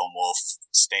like the lone wolf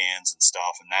stands and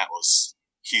stuff. And that was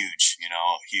huge,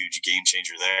 huge game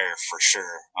changer there for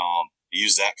sure.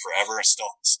 Use that forever. I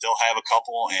still have a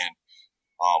couple and,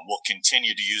 we'll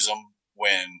continue to use them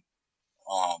when,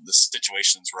 the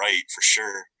situation's right for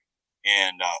sure.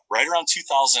 And, right around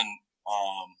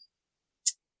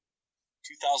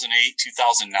 2008,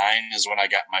 2009 is when I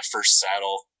got my first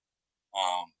saddle.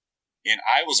 And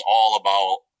I was all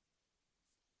about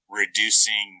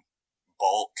reducing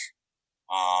bulk,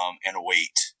 and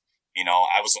weight.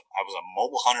 I was a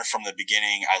mobile hunter from the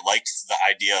beginning. I liked the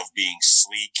idea of being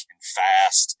sleek and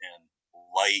fast and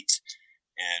light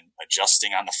and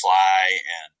adjusting on the fly.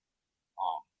 And,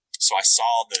 so I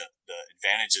saw the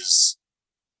advantages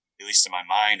at least in my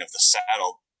mind, of the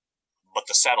saddle. But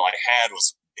the saddle I had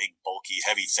was a big, bulky,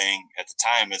 heavy thing at the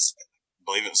time. I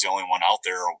believe it was the only one out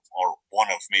there, or one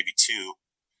of maybe two.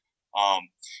 And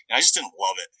I just didn't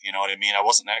love it. You know what I mean? I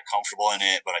wasn't that comfortable in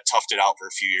it, but I toughed it out for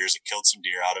a few years. It killed some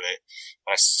deer out of it.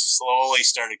 But I slowly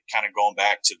started kind of going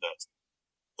back to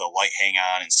the light hang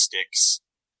on and sticks.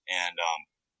 And,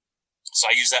 so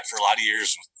I used that for a lot of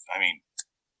years. I mean,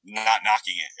 not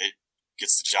knocking it. It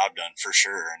gets the job done for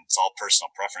sure. And it's all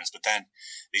personal preference. But then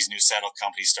these new saddle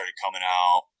companies started coming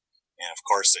out. And of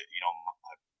course,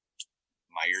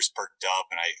 my ears perked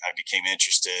up and I became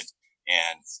interested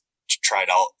and tried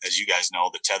out, as you guys know,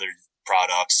 the tethered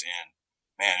products. And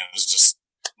man, it was just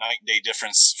night and day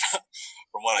difference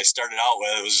from what I started out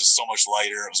with. It was just so much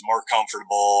lighter. It was more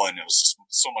comfortable, and it was just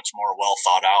so much more well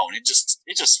thought out. And it just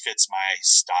fits my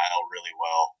style really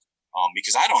well.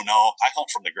 Because I don't know, I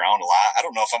hunt from the ground a lot. I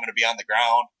don't know if I'm going to be on the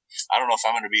ground. I don't know if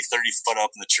I'm going to be 30 foot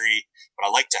up in the tree, but I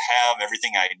like to have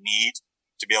everything I need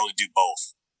to be able to do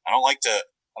both. I don't like to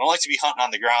be hunting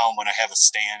on the ground when I have a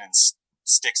stand and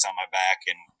sticks on my back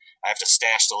and I have to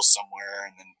stash those somewhere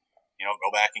and then,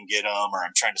 go back and get them, or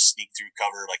I'm trying to sneak through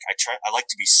cover. Like I like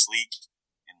to be sleek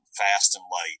and fast and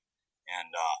light,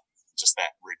 and just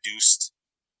that reduced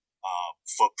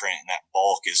footprint and that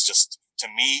bulk is just, to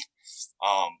me,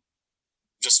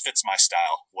 just fits my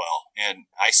style well. And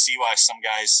I see why some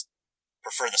guys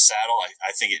prefer the saddle.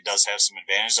 I think it does have some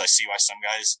advantages. I see why some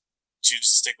guys choose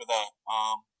to stick with a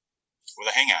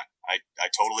hang on. I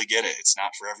totally get it. It's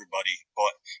not for everybody,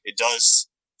 but it does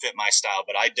fit my style.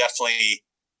 But I definitely,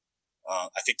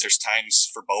 I think there's times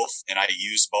for both, and I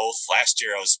use both. Last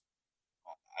year I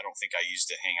don't think I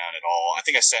used it hang on at all. I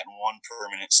think I sat in one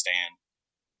permanent stand,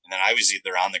 and then I was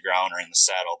either on the ground or in the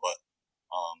saddle. But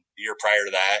the year prior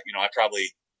to that, I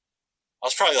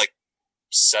was probably like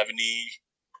 70%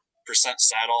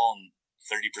 saddle and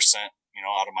 30%,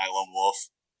 out of my lone wolf.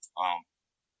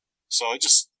 So it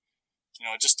just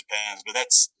depends. But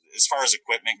that's, as far as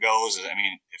equipment goes, I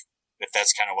mean, if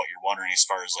that's kind of what you're wondering, as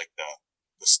far as like the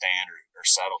stand or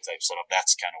saddle type setup,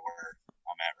 that's kind of where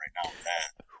I'm at right now with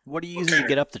that. What are you using to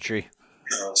get up the tree?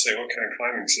 Say, what kind of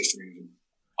climbing system are you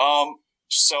using?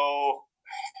 So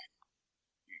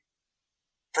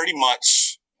pretty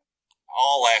much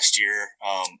all last year,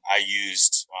 I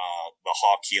used the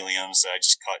Hawk Heliums that I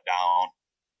just cut down.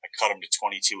 I cut them to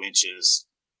 22 inches.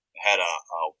 I had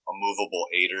a movable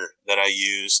aider that I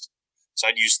used. So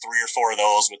I'd use 3 or 4 of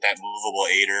those with that movable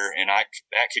aider, and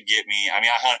that could get me. I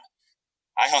mean, I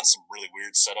hunt some really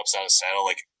weird setups out of saddle.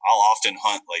 Like I'll often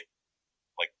hunt like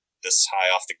this high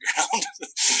off the ground,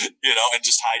 and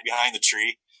just hide behind the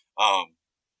tree.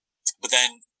 But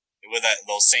then with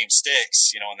those same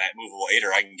sticks, and that movable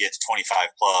aider, I can get to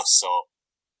 25 plus. So,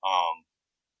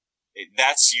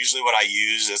 that's usually what I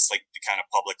use. It's like the kind of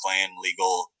public land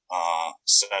legal,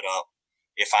 setup.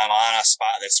 If I'm on a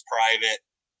spot that's private,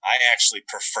 I actually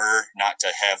prefer not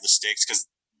to have the sticks, because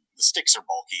the sticks are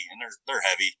bulky and they're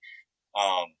heavy.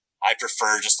 I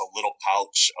prefer just a little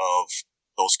pouch of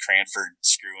those Cranford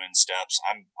screw-in steps.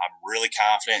 I'm really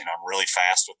confident and I'm really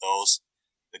fast with those.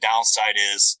 The downside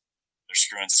is they're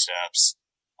screw-in steps,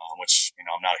 which,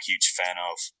 I'm not a huge fan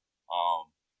of.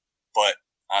 But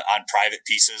on private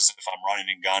pieces, if I'm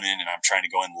running and gunning and I'm trying to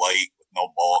go in light with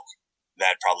no bulk,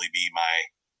 that'd probably be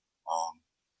my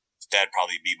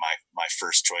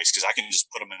first choice, because I can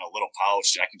just put them in a little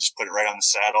pouch and I can just put it right on the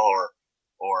saddle or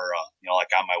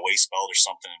like on my waist belt or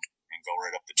something, and go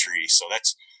right up the tree. So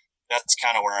that's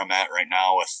kind of where I'm at right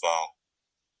now with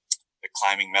the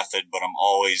climbing method. But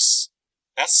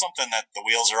that's something that the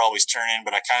wheels are always turning,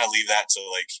 but I kind of leave that to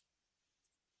like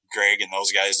Greg and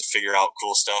those guys to figure out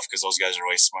cool stuff, because those guys are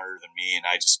way smarter than me, and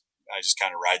I just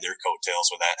kind of ride their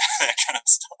coattails with that kind of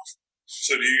stuff.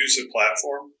 So do you use a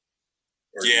platform?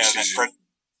 Yeah,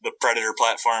 the Predator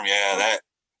platform. Yeah,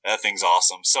 that thing's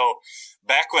awesome. So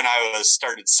back when I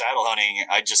started saddle hunting,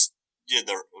 I just did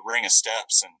the ring of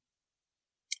steps, and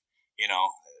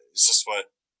it's just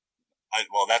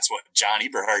that's what John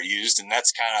Eberhart used, and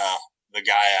that's kind of the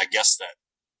guy, I guess, that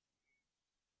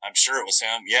I'm sure it was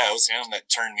him. Yeah, it was him that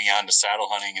turned me on to saddle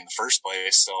hunting in the first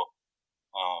place. So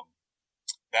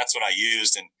that's what I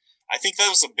used, and I think that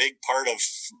was a big part of,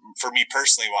 for me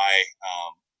personally, why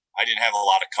I didn't have a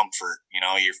lot of comfort.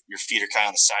 Your feet are kind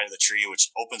of on the side of the tree,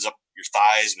 which opens up your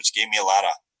thighs, which gave me a lot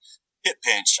of hip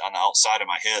pinch on the outside of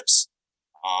my hips.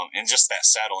 And just that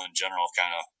saddle in general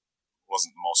kind of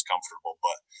wasn't the most comfortable.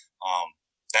 But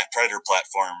that Predator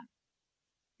platform,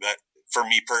 that for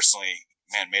me personally,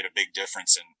 man, made a big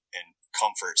difference in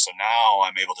comfort. So now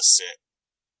I'm able to sit,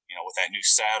 with that new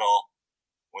saddle,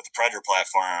 with the Predator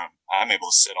platform, I'm able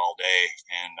to sit all day,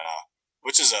 and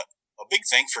which is a big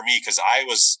thing for me because I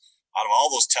was, out of all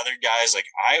those tethered guys, like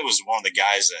I was one of the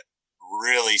guys that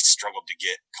really struggled to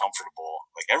get comfortable.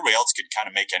 Like everybody else could kind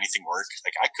of make anything work.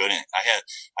 Like I couldn't.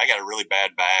 I got a really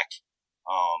bad back.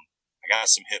 I got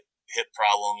some hip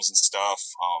problems and stuff.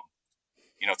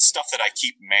 It's stuff that I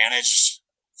keep managed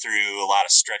through a lot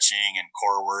of stretching and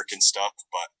core work and stuff.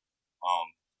 But,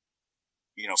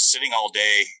 sitting all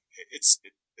day, it's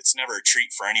never a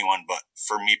treat for anyone. But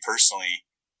for me personally,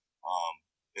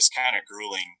 it's kind of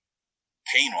grueling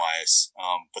pain wise.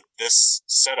 But this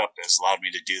setup has allowed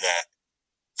me to do that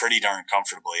pretty darn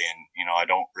comfortably. And,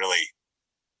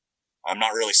 I'm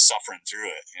not really suffering through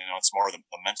it. It's more the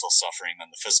mental suffering than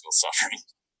the physical suffering.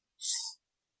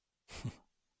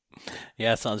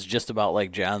 Yeah, it sounds just about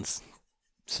like John's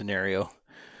scenario.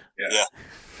 Yeah.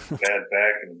 Bad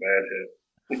back and bad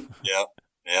hip. Yeah,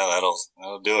 that'll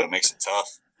do it. It makes it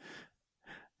tough.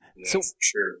 Yeah, so, for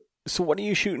sure. So what are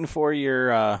you shooting for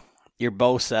your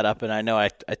bow setup? And I know I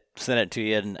sent it to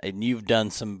you, and you've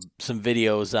done some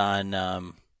videos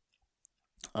on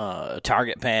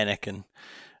target panic and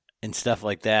stuff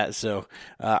like that. So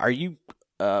are you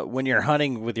when you're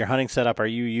hunting with your hunting setup, are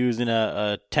you using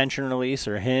a tension release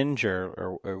or a hinge,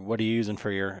 or what are you using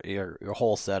for your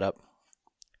whole setup?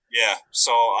 Yeah,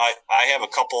 so I have a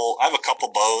couple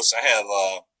bows. I have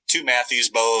 2 Matthews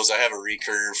bows. I have a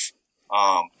recurve.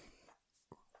 I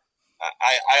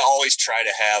always try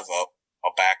to have a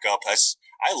backup.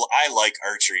 I like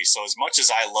archery, so as much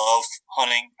as I love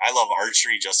hunting, I love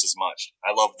archery just as much.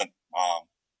 I love the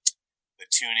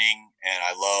tuning, and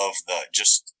I love the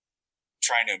just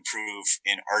trying to improve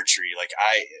in archery. Like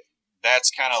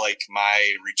that's kind of like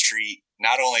my retreat.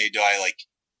 Not only do I like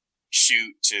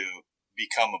shoot to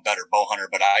become a better bow hunter,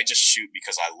 but I just shoot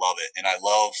because I love it, and I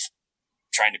love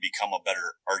trying to become a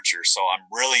better archer. So I'm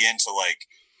really into like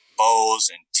bows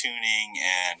and tuning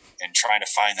and trying to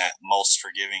find that most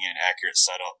forgiving and accurate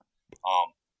setup.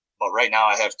 But right now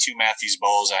I have 2 Matthews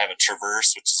bows. I have a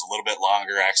Traverse, which is a little bit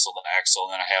longer axle to axle.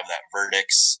 And then I have that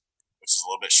Vertex, which is a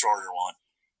little bit shorter one.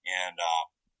 And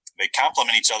they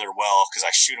complement each other well because I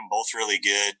shoot them both really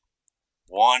good.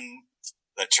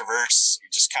 The Traverse, it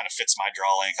just kind of fits my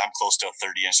draw length. I'm close to a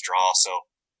 30-inch draw. So,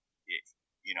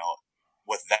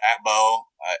 with that bow,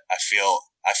 I feel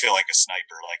like a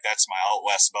sniper. Like that's my out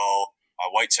west bow, my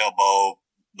whitetail bow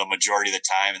the majority of the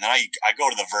time. And then I go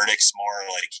to the Vertex more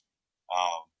like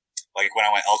when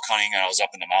I went elk hunting and I was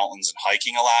up in the mountains and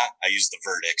hiking a lot, I used the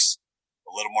Vertex,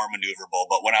 a little more maneuverable.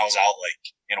 But when I was out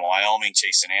like in Wyoming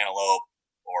chasing antelope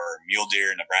or mule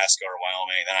deer in Nebraska or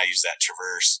Wyoming, then I use that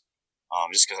Traverse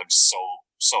just because I'm just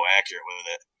so accurate with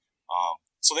it.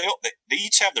 So they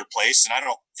each have their place, and I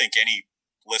don't think any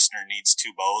listener needs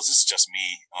 2 bows. It's just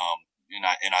me.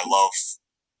 And I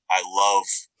love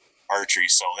archery.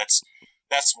 So that's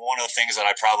one of the things that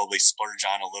I probably splurge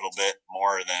on a little bit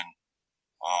more than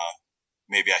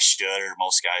maybe I should, or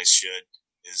most guys should,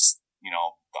 is,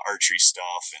 the archery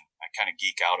stuff. And I kind of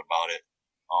geek out about it.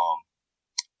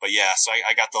 But yeah, so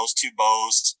I got those 2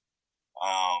 bows.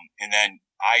 And then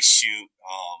I shoot,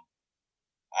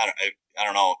 I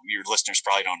don't know, your listeners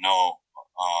probably don't know,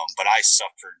 but I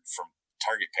suffered from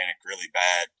target panic really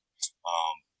bad,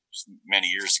 many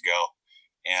years ago.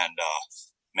 And,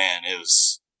 man, I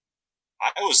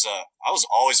was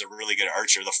always a really good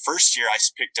archer. The first year I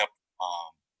picked up,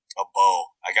 a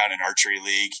bow, I got an archery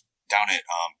league down at,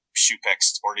 Shoepeck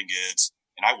Sporting Goods,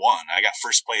 and I won. I got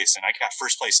first place, and I got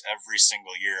first place every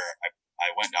single year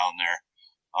I went down there.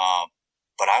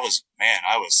 But I was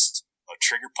a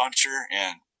trigger puncher,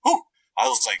 and I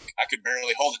was like, I could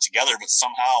barely hold it together, but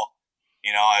somehow,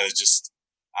 I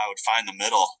would find the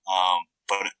middle.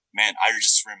 But man, I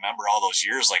just remember all those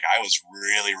years, like I was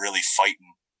really, really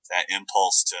fighting that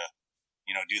impulse to,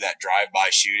 do that drive-by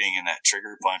shooting and that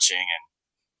trigger punching. And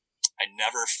I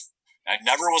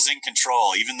never was in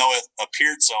control, even though it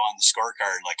appeared so on the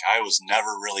scorecard. Like I was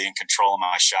never really in control of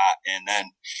my shot. And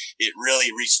then it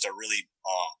really reached a really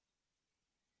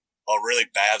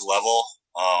bad level.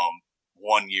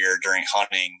 One year during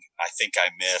hunting, I think I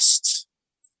missed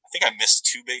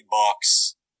 2 big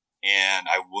bucks, and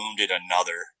I wounded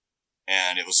another,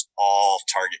 and it was all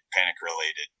target panic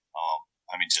related.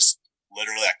 Just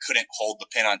literally I couldn't hold the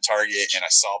pin on target, and I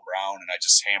saw brown, and I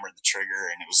just hammered the trigger,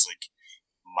 and it was like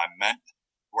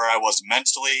where I was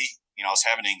mentally, I was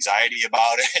having anxiety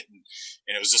about it,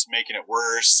 and it was just making it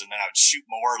worse. And then I would shoot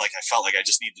more. Like I felt like I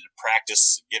just needed to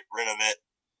practice to get rid of it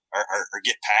or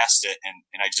get past it. And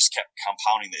I just kept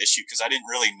compounding the issue because I didn't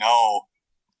really know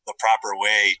the proper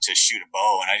way to shoot a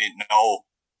bow, and I didn't know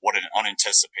what an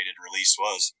unanticipated release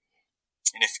was.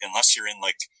 And unless you're in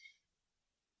like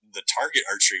the target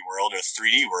archery world or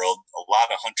 3D world, a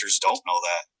lot of hunters don't know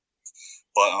that.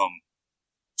 But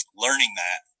learning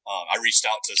that, I reached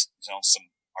out to some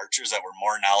archers that were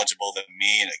more knowledgeable than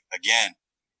me, and again,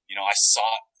 I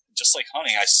sought, just like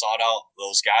hunting, I sought out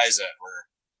those guys that were,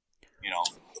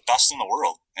 the best in the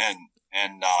world, and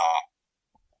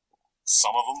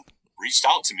some of them reached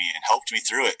out to me and helped me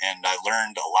through it, and I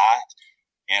learned a lot,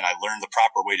 and I learned the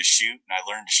proper way to shoot, and I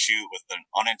learned to shoot with an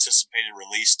unanticipated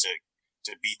release to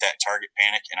beat that target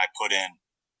panic, and I put in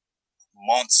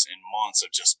months and months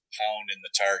of just pounding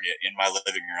the target in my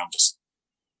living room, just,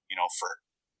 for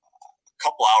a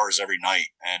couple hours every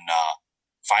night, and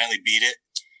finally beat it.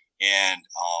 And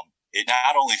it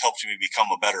not only helped me become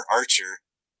a better archer,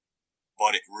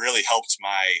 but it really helped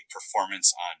my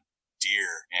performance on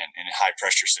deer and in high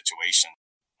pressure situations.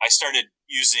 I started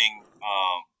using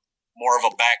more of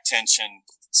a back tension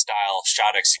style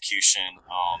shot execution,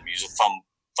 use a thumb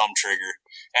trigger.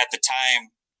 At the time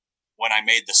when I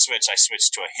made the switch, I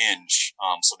switched to a hinge.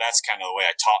 So that's kind of the way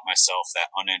I taught myself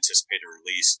that unanticipated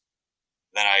release.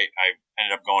 Then I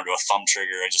ended up going to a thumb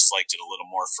trigger. I just liked it a little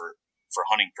more for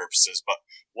hunting purposes. But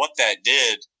what that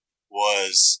did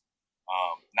was,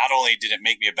 not only did it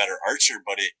make me a better archer,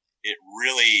 but it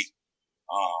really,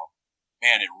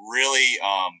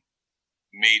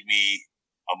 made me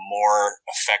a more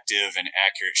effective and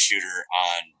accurate shooter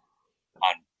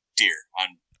on deer,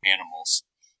 on animals.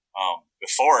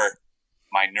 Before,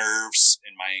 my nerves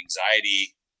and my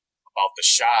anxiety about the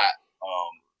shot,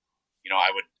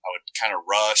 I would kind of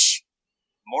rush.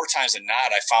 More times than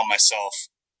not, I found myself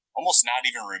almost not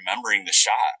even remembering the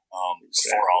shot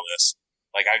before all this.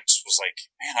 Like, I just was like,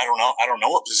 man, I don't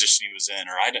know what position he was in,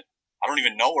 or I don't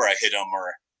even know where I hit him,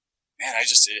 or man,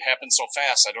 it happened so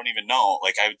fast, I don't even know.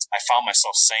 Like, I found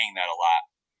myself saying that a lot.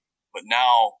 But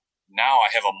now I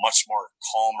have a much more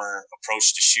calmer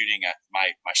approach to shooting.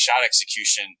 My shot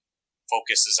execution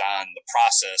focuses on the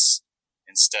process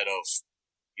instead of,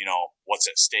 what's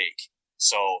at stake.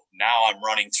 So now I'm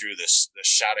running through the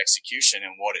shot execution,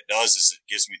 and what it does is it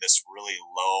gives me this really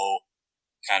low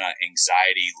kind of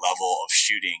anxiety level of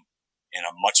shooting, and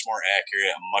a much more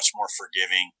accurate, a much more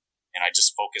forgiving, and I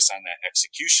just focus on that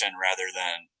execution rather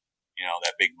than,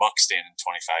 that big buck standing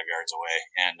 25 yards away.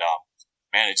 And,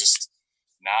 it just,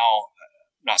 now,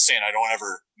 I'm not saying I don't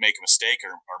ever make a mistake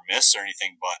or miss or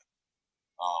anything, but,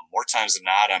 more times than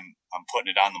not, I'm putting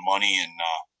it on the money, and,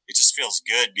 it just feels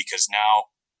good because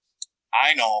now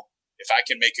I know if I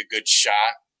can make a good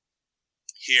shot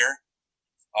here,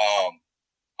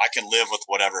 I can live with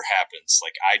whatever happens.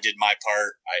 Like, I did my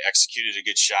part. I executed a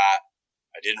good shot.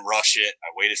 I didn't rush it.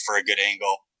 I waited for a good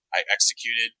angle. I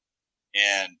executed,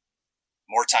 and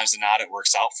more times than not, it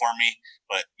works out for me.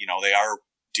 But, they are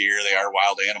deer. They are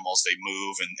wild animals. They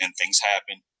move, and things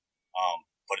happen.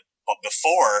 But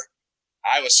before,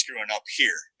 I was screwing up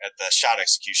here at the shot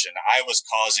execution. I was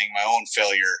causing my own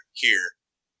failure here.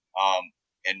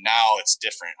 And now it's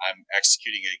different. I'm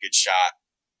executing a good shot.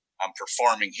 I'm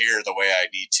performing here the way I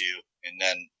need to, and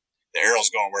then the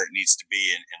arrow's going where it needs to be.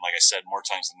 And like I said, more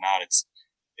times than not, it's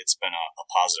been a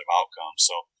positive outcome.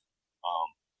 So,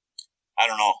 I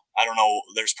don't know.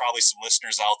 There's probably some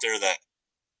listeners out there that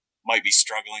might be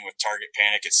struggling with target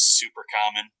panic. It's super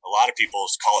common. A lot of people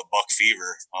call it buck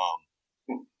fever.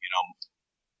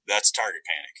 That's target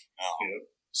panic.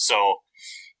 So,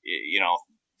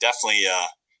 definitely,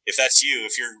 if that's you,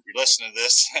 if you're listening to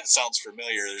this, that sounds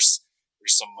familiar. There's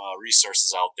some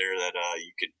resources out there that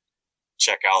you could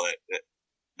check out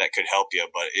that could help you.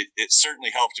 But it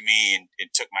certainly helped me, and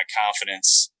it took my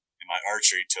confidence in my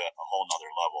archery to a whole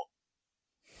nother level.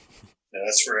 Yeah,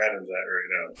 that's where Adam's at right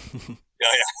now.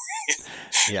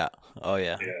 Yeah. Oh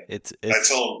yeah. It's I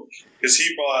told him, because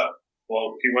he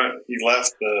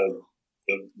left the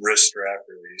wrist strap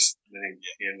release, and then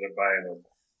he ended up buying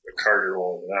a Carter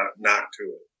roll, not to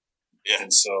it. Yeah.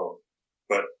 And so,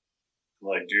 but I'm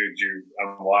like, dude,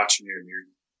 I'm watching you, and your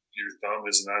thumb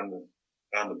isn't on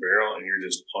the barrel, and you're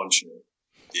just punching it.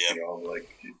 Yeah. Like,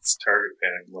 it's target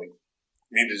panic. I'm like,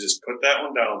 you need to just put that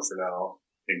one down for now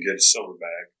and get a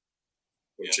silverback,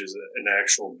 which is an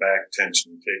actual back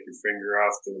tension. You take your finger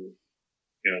off the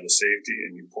safety,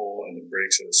 and you pull, and it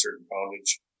breaks at a certain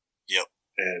poundage. Yep.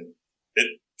 And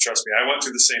trust me, I went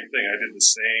through the same thing. I did the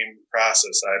same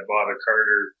process. I bought a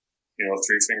Carter,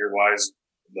 3-finger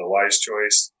the wise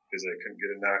choice, because I couldn't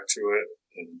get a knock to it,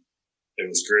 and it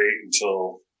was great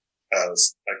until I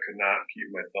could not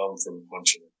keep my thumb from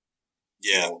punching it.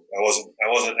 Yeah. I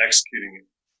wasn't executing it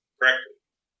correctly.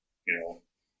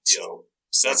 So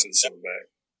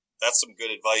that's some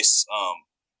good advice.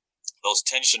 Those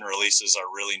tension releases are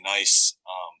really nice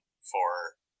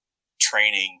for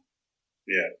training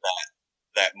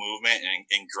that movement and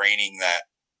ingraining that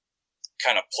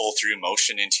kind of pull through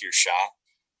motion into your shot.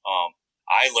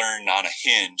 I learned on a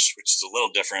hinge, which is a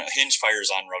little different. A hinge fires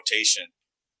on rotation,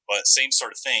 but same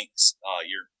sort of things.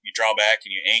 You draw back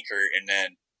and you anchor, and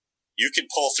then you can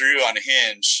pull through on a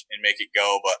hinge and make it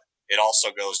go, but it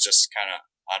also goes just kind of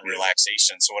on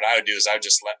relaxation. So what I would do is I would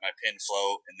just let my pin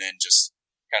float and then just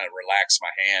kind of relax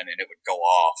my hand and it would go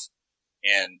off.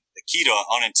 And the key to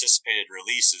unanticipated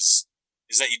release is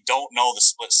that you don't know the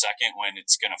split second when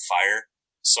it's going to fire.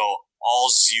 So all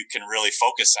you can really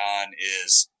focus on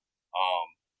is,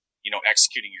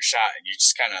 executing your shot, and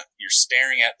you're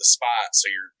staring at the spot. So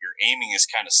your aiming is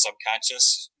kind of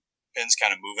subconscious. Pin's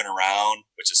kind of moving around,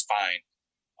 which is fine.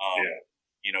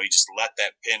 You just let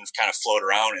that pin kind of float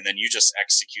around, and then you just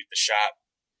execute the shot,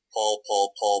 pull,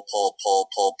 pull, pull, pull, pull,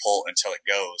 pull, pull until it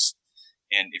goes.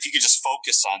 And if you could just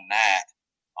focus on that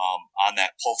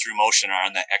pull through motion or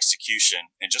on that execution,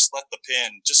 and just let the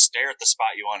pin just stare at the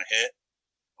spot you want to hit,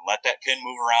 and let that pin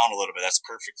move around a little bit. That's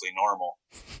perfectly normal.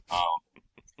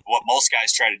 What most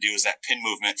guys try to do is that pin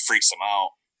movement freaks them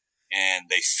out, and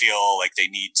they feel like they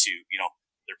need to,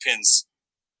 their pin's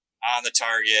on the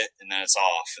target, and then it's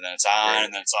off, and then it's on,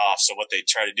 and then it's off. So what they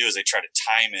try to do is they try to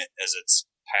time it as it's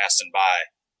passing by,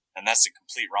 and that's a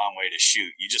complete wrong way to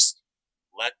shoot. You just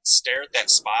stare at that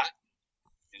spot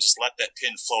and just let that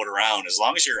pin float around. As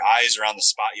long as your eyes are on the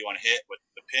spot you want to hit, what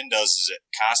the pin does is it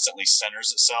constantly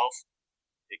centers itself.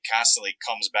 It constantly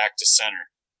comes back to center.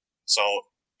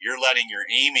 So you're letting your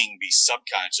aiming be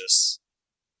subconscious,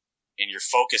 and you're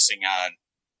focusing on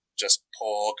just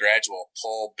pull, gradual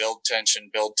pull, build tension,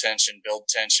 build tension, build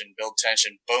tension, build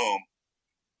tension, boom.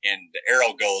 And the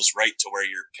arrow goes right to where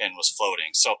your pin was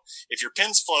floating. So if your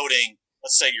pin's floating,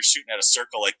 let's say you're shooting at a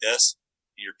circle like this,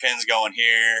 and your pin's going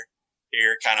here,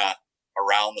 kind of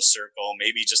around the circle,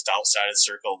 maybe just outside of the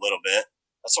circle a little bit.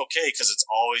 That's okay, because it's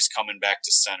always coming back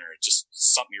to center. It's just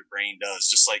something your brain does.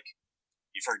 Just like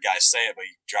you've heard guys say it, but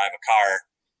you drive a car,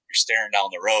 you're staring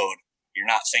down the road, you're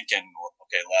not thinking,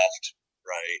 okay, left,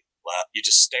 right, left. You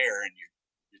just stare, and you're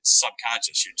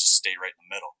subconscious. You just stay right in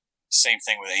the middle. Same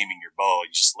thing with aiming your bow.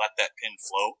 You just let that pin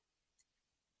float,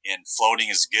 and floating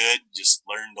is good. Just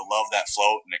learn to love that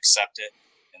float and accept it,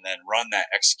 and then run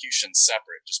that execution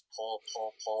separate. Just pull,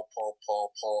 pull, pull, pull,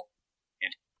 pull, pull,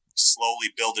 and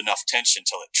slowly build enough tension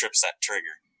till it trips that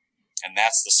trigger. And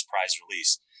that's the surprise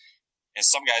release. And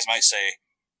some guys might say,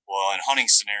 well, in hunting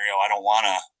scenario, I don't want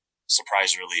a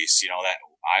surprise release. That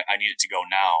I need it to go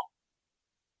now.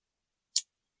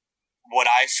 What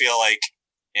I feel like,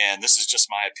 and this is just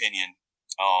my opinion,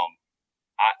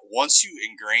 once you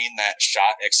ingrain that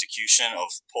shot execution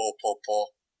of pull, pull,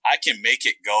 pull, I can make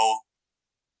it go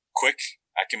quick.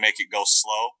 I can make it go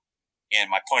slow, and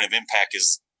my point of impact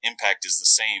is the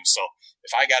same. So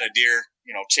if I got a deer,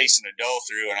 chasing a doe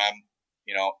through, and I'm,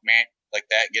 like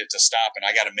that, get it to stop, and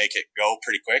I got to make it go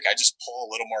pretty quick, I just pull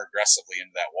a little more aggressively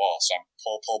into that wall. So I'm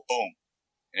pull, pull, boom,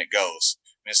 and it goes.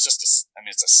 It's just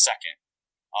it's a second.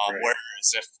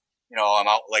 Whereas if, I'm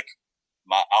out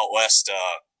out west,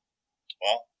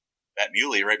 that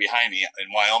muley right behind me in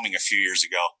Wyoming a few years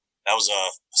ago, that was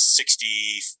a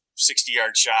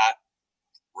 60-yard shot,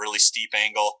 really steep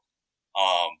angle.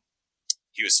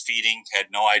 He was feeding,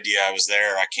 had no idea I was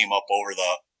there. I came up over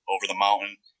the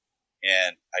mountain,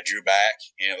 and I drew back,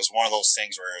 and it was one of those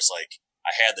things where it's like I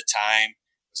had the time.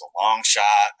 It was a long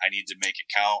shot. I needed to make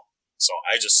it count. So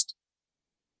I just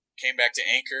came back to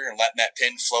anchor and letting that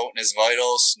pin float in his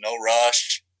vitals, no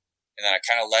rush. And then I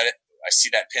kind of let it, I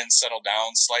see that pin settle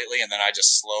down slightly, and then I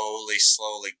just slowly,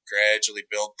 gradually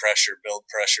build pressure,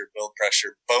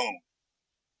 boom.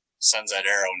 Sends that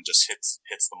arrow and just hits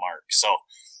the mark. So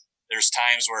there's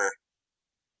times where,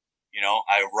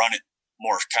 I run it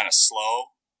more kind of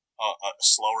slow, a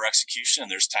slower execution.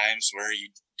 And there's times where you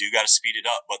do got to speed it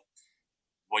up. But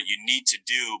what you need to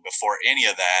do before any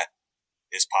of that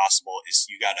is possible is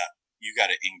you gotta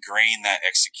ingrain that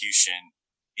execution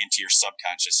into your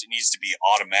subconscious. It needs to be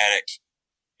automatic,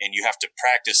 and you have to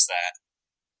practice that,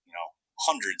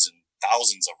 hundreds and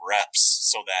thousands of reps,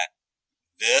 so that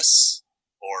this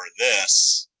or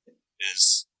this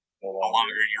is no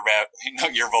longer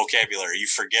your vocabulary. You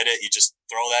forget it. You just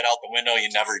throw that out the window. You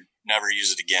never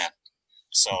use it again.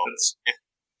 So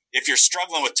if you're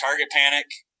struggling with target panic,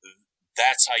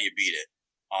 that's how you beat it.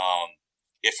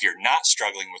 If you're not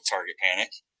struggling with target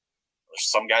panic, there's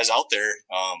some guys out there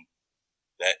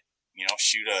that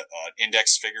shoot a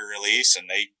index figure release, and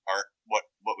they are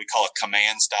what we call a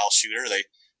command style shooter. They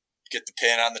get the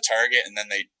pin on the target, and then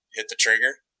they hit the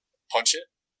trigger, punch it.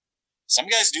 Some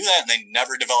guys do that, and they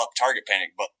never develop target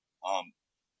panic. But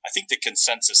I think the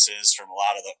consensus is from a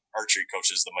lot of the archery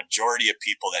coaches, the majority of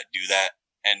people that do that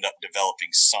end up developing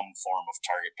some form of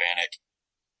target panic.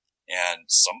 And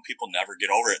some people never get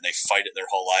over it and they fight it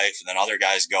their whole life. And then other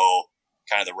guys go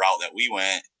kind of the route that we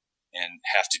went and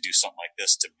have to do something like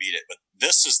this to beat it. But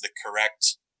this is the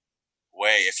correct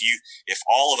way. If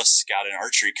all of us got an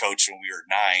archery coach when we were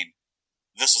 9,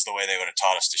 this is the way they would have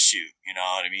taught us to shoot. You know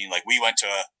what I mean? Like, we went to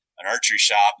an archery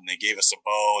shop and they gave us a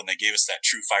bow and they gave us that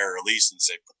true fire release and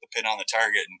say, put the pin on the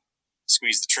target and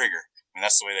squeeze the trigger. I mean,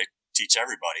 that's the way they teach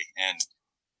everybody. And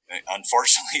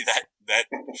unfortunately,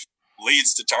 that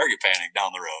leads to target panic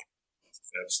down the road.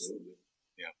 Absolutely.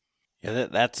 Yeah,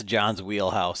 that's John's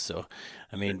wheelhouse. So,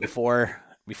 I mean, before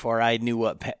I knew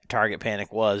what target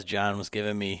panic was, John was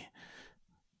giving me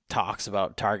talks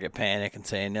about target panic and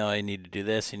saying, no, you need to do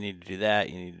this, you need to do that,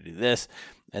 you need to do this.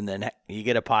 And then you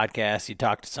get a podcast, you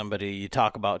talk to somebody, you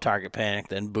talk about target panic,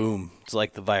 then boom, it's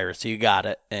like the virus. You got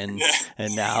it. And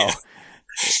now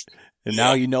and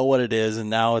now you know what it is, and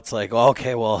now it's like,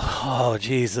 okay, well, oh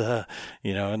geez,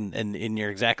 you know, and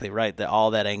you're exactly right, that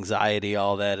all that anxiety,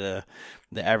 all that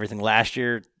the everything. Last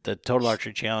year, the Total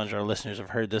Archery Challenge, our listeners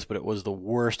have heard this, but it was the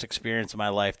worst experience of my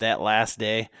life. That last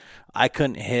day, I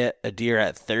couldn't hit a deer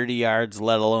at 30 yards,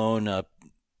 let alone a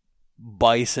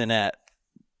bison at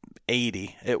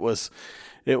 80. It was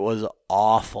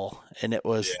awful, and it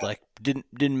was like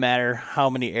didn't matter how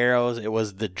many arrows. It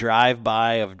was the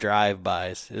drive-by of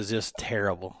drive-bys. It was just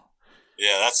terrible.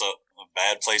 Yeah, that's a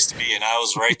bad place to be, and I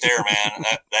was right there, man.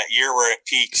 that year where it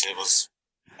peaks,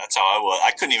 that's how I was.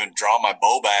 I couldn't even draw my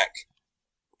bow back.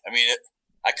 I mean,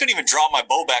 I couldn't even draw my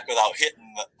bow back without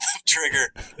hitting the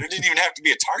trigger. There didn't even have to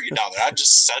be a target down there. I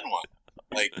just said one.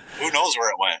 Like, who knows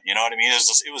where it went? You know what I mean?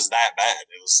 It was that bad.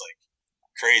 It was like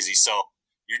crazy. So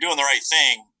you're doing the right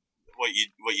thing. What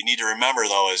you need to remember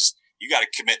though is you got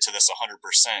to commit to this 100%,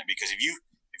 because if you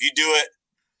do it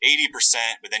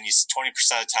 80%, but then 20%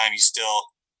 of the time you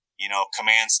still,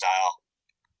 command style,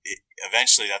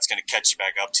 eventually that's going to catch you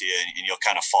back up to you, and you'll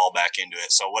kind of fall back into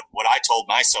it. So what I told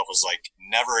myself was like,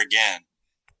 never again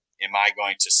am I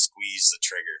going to squeeze the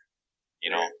trigger.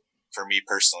 For me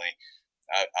personally,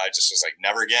 I just was like,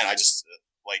 never again. I just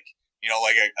like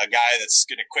a guy that's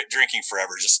going to quit drinking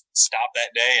forever, just stop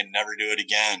that day and never do it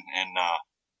again. And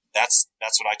that's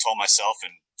what I told myself.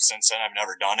 And since then, I've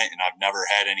never done it, and I've never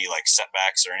had any like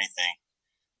setbacks or anything.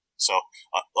 So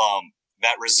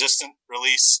that resistant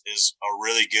release is a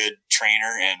really good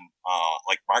trainer, and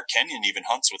like Mark Kenyon even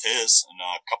hunts with his, and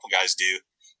a couple guys do.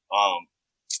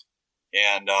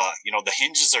 The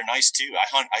hinges are nice too.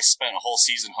 I spent a whole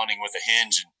season hunting with a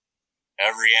hinge, and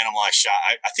every animal I shot,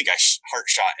 I think I heart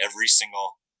shot every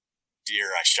single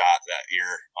deer I shot that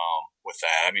year with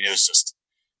that. I mean, it was just,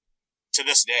 to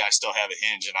this day, I still have a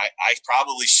hinge, and I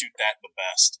probably shoot that the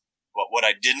best. But what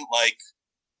I didn't like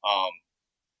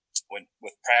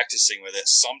with practicing with it,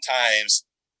 sometimes,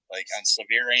 like on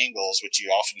severe angles, which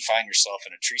you often find yourself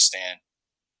in a tree stand,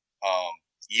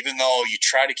 even though you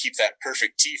try to keep that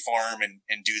perfect T-form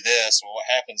and do this, well, what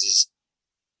happens is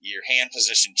your hand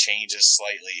position changes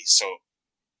slightly. So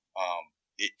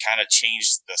it kind of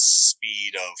changed the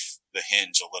speed of the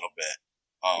hinge a little bit,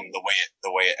 the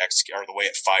way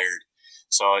it fired.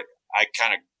 So I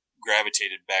kind of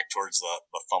gravitated back towards the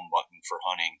thumb button for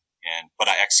hunting,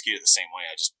 but I execute it the same way.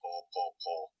 I just pull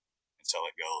until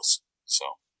it goes.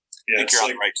 So I think you're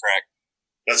on the right track.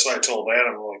 That's why I told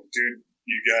Adam, I'm like, dude,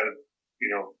 you got to,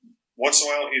 once in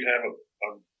a while he'd have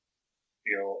a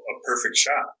perfect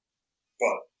shot,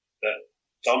 but that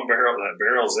thumb barrel, that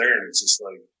barrel's there, and it's just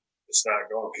like, it's not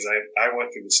going. Because I went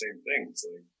through the same thing. It's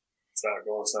like, it's not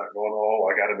going. Oh,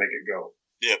 I got to make it go.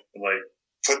 Yep. And like,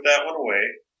 put that one away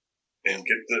and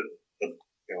get the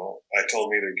I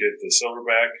told me to get the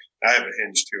silverback. I have a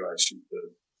hinge too. I shoot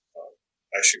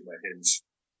my hinge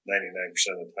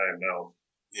 99% of the time now,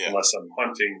 unless I'm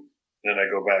hunting. Then I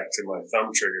go back to my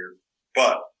thumb trigger.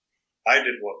 But I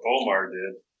did what Omar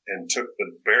did and took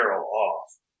the barrel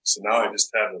off. So now I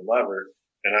just have the lever,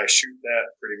 and I shoot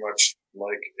that pretty much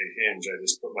like a hinge. I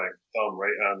just put my thumb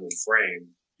right on the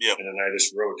frame, and then I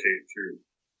just rotate through.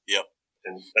 Yep.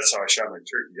 And that's how I shot my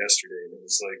turkey yesterday. And it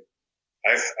was like,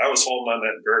 I was holding on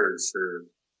that bird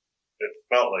it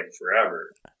felt like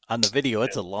forever. On the video,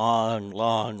 it's a long,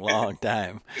 long, long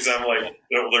time. Because I'm like,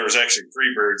 there was actually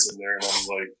 3 birds in there, and I'm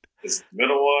like, this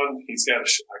middle one, I got a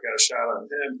shot on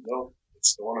him. Nope,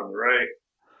 it's the one on the right.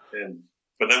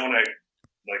 But then when at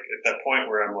that point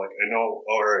where I'm like, I know,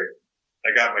 all right,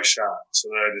 I got my shot. So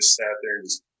then I just sat there and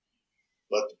just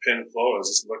let the pin flow. I was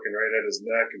just looking right at his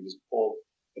neck and just pulled,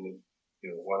 and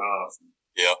it went off.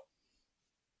 Yeah.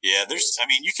 Yeah,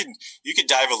 you could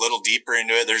dive a little deeper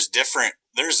into it. There's different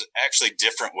there's actually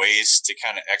different ways to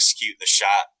kind of execute the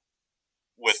shot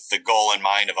with the goal in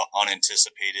mind of an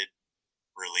unanticipated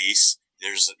release.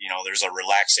 There's a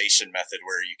relaxation method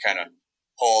where you kind of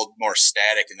hold more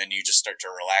static and then you just start to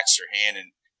relax your hand.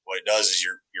 And what it does is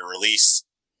your release,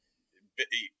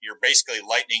 you're basically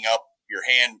lightening up your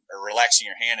hand or relaxing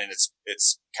your hand, and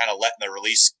it's kind of letting the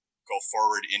release go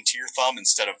forward into your thumb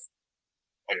instead of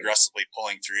aggressively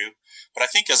pulling through. But I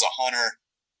think as a hunter,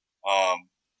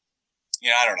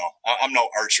 I don't know. I'm no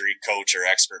archery coach or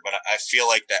expert, but I feel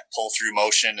like that pull through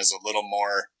motion is a little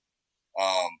more,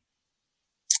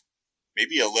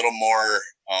 maybe a little more,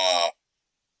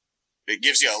 it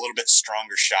gives you a little bit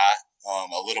stronger shot,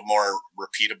 a little more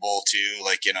repeatable too,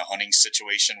 like in a hunting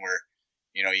situation where,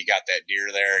 you got that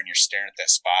deer there and you're staring at that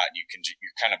spot and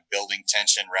you're kind of building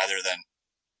tension rather than,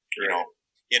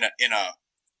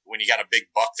 when you got a big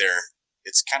buck there,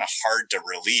 it's kind of hard to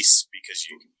release because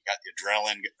you got the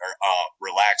adrenaline or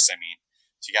relax. I mean,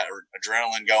 so you got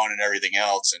adrenaline going and everything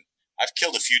else. And I've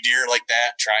killed a few deer like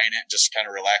that, trying it, just kind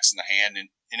of relaxing the hand, and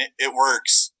it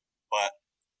works. But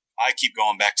I keep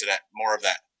going back to that more of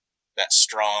that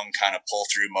strong kind of pull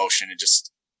through motion. And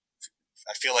just,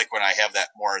 I feel like when I have that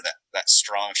more of that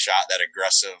strong shot, that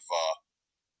aggressive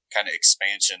kind of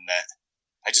expansion, that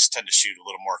I just tend to shoot a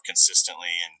little more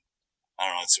consistently. And I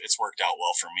don't know, it's worked out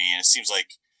well for me. And it seems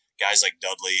like guys like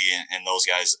Dudley and those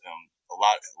guys, a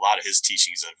lot of his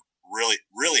teachings have really,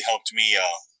 really helped me,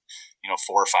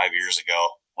 4 or 5 years ago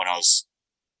when I was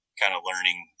kind of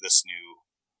learning this new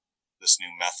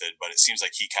method. But it seems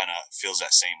like he kind of feels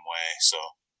that same way. So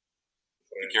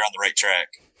I think you're on the right track.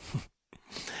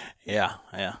 Yeah.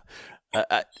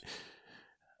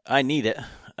 I need it.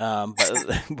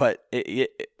 But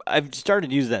I've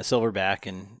started using that silverback,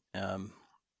 and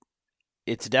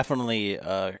it's definitely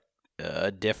a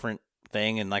different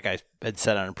thing. And like I had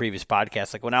said on a previous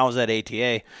podcast, like when I was at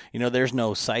ATA, there's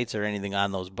no sights or anything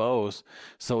on those bows,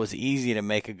 so it was easy to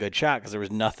make a good shot because there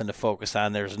was nothing to focus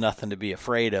on. There was nothing to be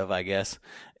afraid of, I guess,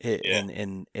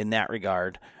 in that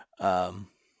regard.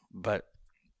 But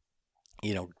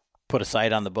put a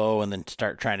sight on the bow and then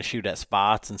start trying to shoot at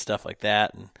spots and stuff like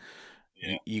that, and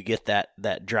you get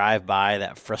that drive by,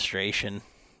 that frustration,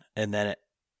 and then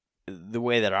the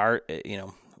way that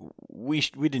we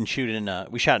didn't shoot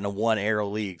we shot in a 1 arrow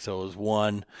league, so it was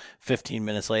one, 15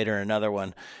 minutes later another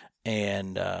one,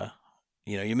 and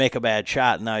you make a bad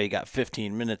shot and now you got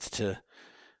 15 minutes to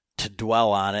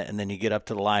dwell on it, and then you get up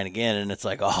to the line again and it's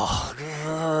like,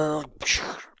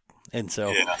 and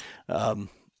so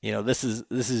this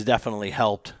is definitely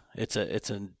helped. It's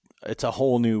a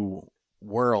whole new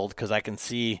world, because I can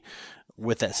see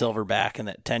with that silverback and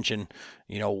that tension,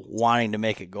 wanting to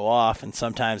make it go off. And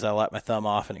sometimes I let my thumb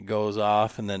off and it goes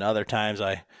off. And then other times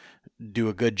I do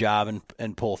a good job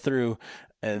and pull through.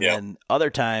 And then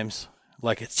other times,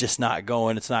 like, it's just not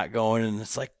going. And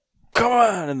it's like, come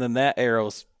on. And then that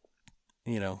arrow's,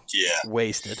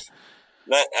 wasted.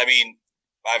 That, I mean,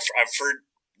 I've heard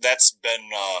that's been,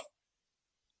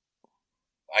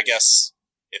 I guess,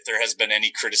 if there has been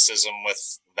any criticism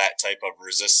with that type of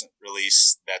resistant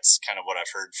release, that's kind of what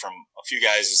I've heard from a few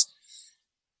guys is,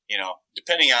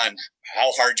 depending on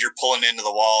how hard you're pulling into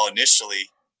the wall initially,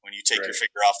 when you take your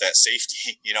finger off that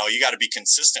safety, you got to be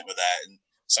consistent with that. And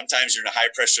sometimes you're in a high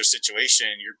pressure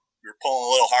situation, you're pulling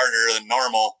a little harder than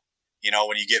normal.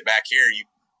 When you get back here, you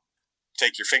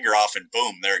take your finger off and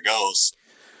boom, there it goes.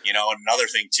 And another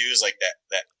thing too is like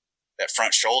that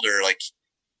front shoulder, like,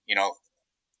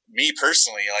 me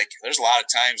personally, like, there's a lot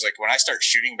of times, like, when I start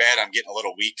shooting bad, I'm getting a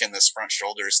little weak in this front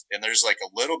shoulders, and there's like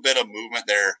a little bit of movement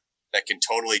there that can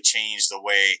totally change the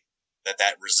way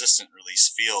that resistant release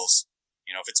feels.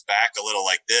 If it's back a little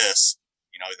like this,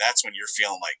 that's when you're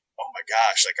feeling like, oh my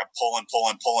gosh, like I'm pulling,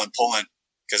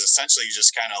 because essentially you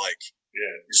just kind of like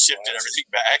shifted everything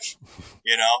back,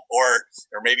 or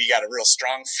maybe you got a real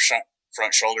strong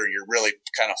front shoulder, you're really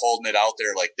kind of holding it out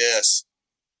there like this,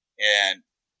 and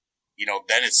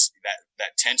then it's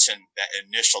that tension, that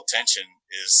initial tension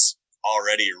is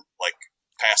already like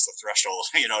past the threshold,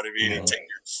 you know what I mean? Mm-hmm.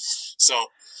 So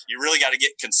you really got to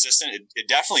get consistent. It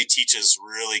definitely teaches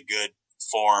really good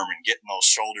form and getting those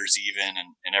shoulders even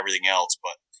and everything else.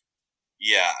 But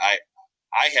yeah,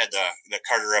 I had the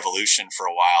Carter Evolution for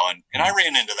a while, and I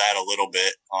ran into that a little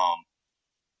bit.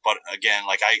 But again,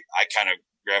 like I kind of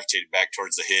gravitated back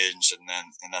towards the hinge and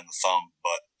then the thumb.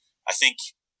 But I think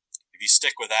if you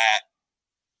stick with that,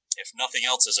 if nothing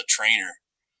else as a trainer,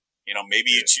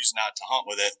 maybe you choose not to hunt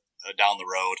with it down the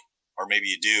road, or maybe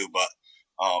you do, but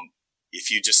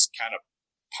if you just kind of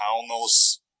pound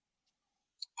those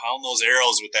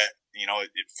arrows with that,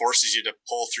 it forces you to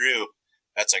pull through.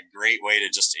 that's a great way to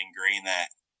just ingrain that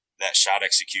shot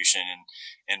execution.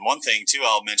 And one thing too,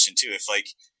 I'll mention too, if like,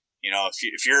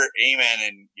 if you're aiming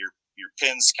and your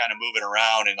pin's kind of moving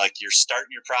around and like you're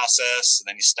starting your process and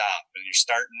then you stop and you're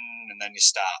starting and then you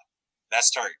stop,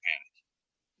 that's target panic.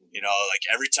 Like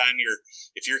every time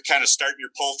if you're kind of starting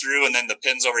your pull through and then the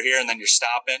pin's over here and then you're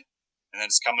stopping and then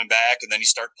it's coming back and then you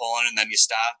start pulling and then you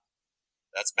stop,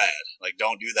 that's bad. Like,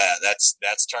 don't do that. That's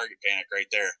target panic right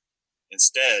there.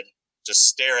 Instead, just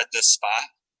stare at this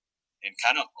spot and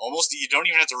kind of almost, you don't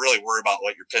even have to really worry about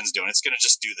what your pin's doing. It's going to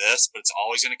just do this, but it's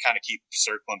always going to kind of keep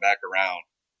circling back around.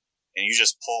 And you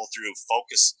just pull through,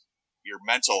 focus. Your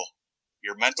mental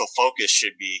focus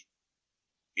should be,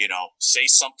 say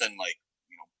something like,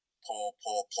 pull,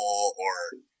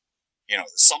 or,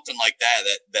 something like that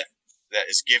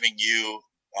is giving you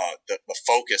the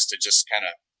focus to just kind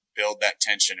of build that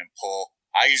tension and pull.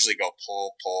 I usually go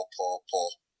pull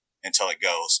until it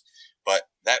goes. But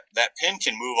that pin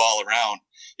can move all around.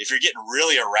 If you're getting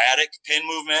really erratic pin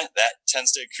movement, that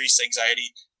tends to increase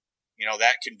anxiety.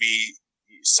 That can be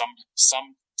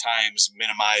sometimes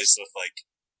minimized with like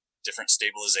different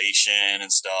stabilization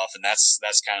and stuff. And that's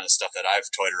kind of the stuff that I've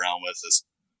toyed around with, is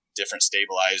different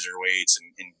stabilizer weights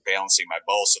and balancing my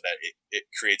bow so that it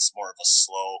creates more of a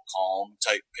slow, calm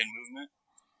type pin movement.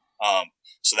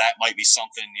 So that might be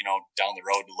something, down the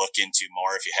road to look into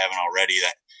more if you haven't already,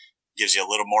 that gives you a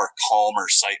little more calmer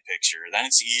sight picture. Then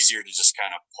it's easier to just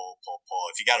kind of pull.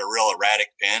 If you got a real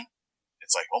erratic pin,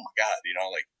 it's like, oh my God,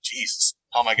 like, Jesus,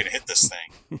 how am I going to hit this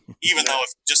thing? Even though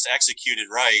if just executed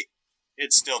right,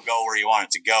 it'd still go where you want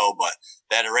it to go. But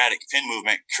that erratic pin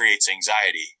movement creates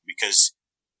anxiety because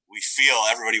we feel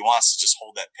everybody wants to just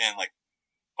hold that pin like,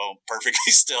 boom,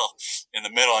 perfectly still in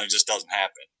the middle, and it just doesn't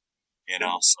happen,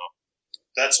 so.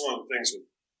 That's one of the things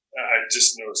I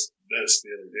just noticed this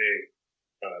the other day.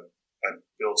 I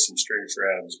built some strings for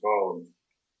Adam's bow and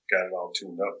got it all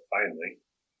tuned up finally.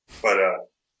 But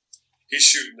he's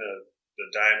shooting the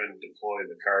Diamond Deploy,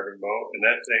 the carbon bow, and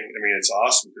that thing, I mean, it's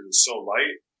awesome because it's so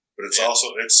light, but it's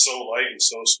so light and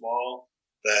so small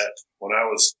that when I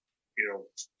was,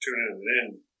 tuning it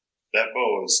in, that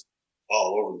bow is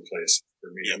all over the place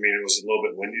for me. I mean, it was a little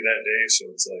bit windy that day, so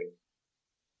it's like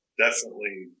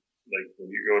definitely like when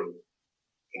you go to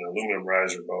an aluminum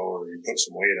riser bow or you put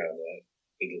some weight on that,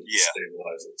 it'll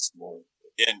stabilize it some more.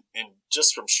 And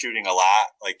just from shooting a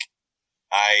lot, like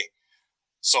I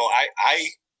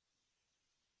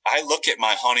look at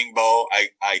my hunting bow,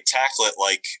 I tackle it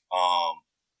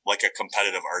like a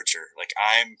competitive archer. Like,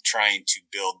 I'm trying to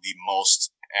build the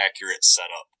most accurate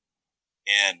setup.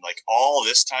 And like all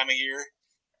this time of year,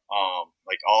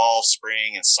 like all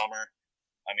spring and summer,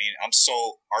 I mean, I'm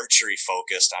so archery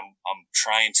focused. I'm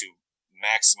trying to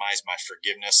maximize my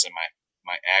forgiveness and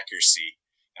my accuracy.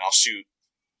 And I'll shoot,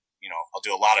 I'll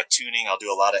do a lot of tuning. I'll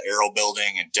do a lot of arrow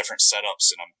building and different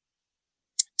setups. And I'm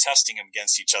testing them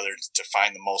against each other to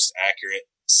find the most accurate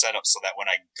setup so that when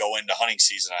I go into hunting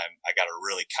season, I got a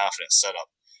really confident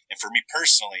setup. And for me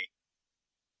personally,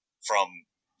 from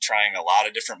trying a lot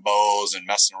of different bows and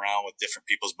messing around with different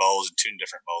people's bows and tuning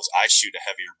different bows, I shoot a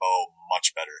heavier bow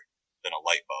much better than a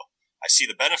light bow. I see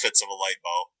the benefits of a light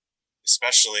bow,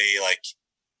 especially like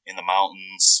in the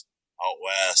mountains out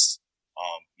west.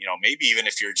 Maybe even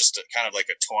if you're just kind of like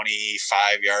a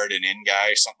 25 yard and in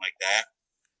guy or something like that.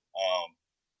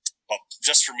 But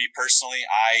just for me personally,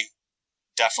 I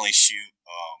definitely shoot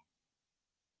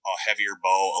a heavier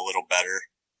bow a little better.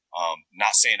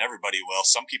 Not saying everybody will.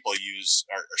 Some people use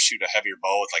or shoot a heavier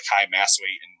bow with like high mass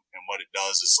weight, and what it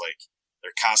does is like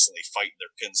they're constantly fighting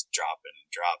their pins dropping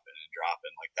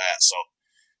like that. So,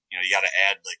 you got to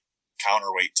add like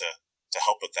counterweight to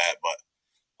help with that. But,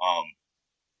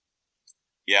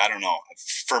 I don't know.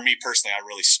 For me personally, I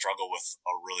really struggle with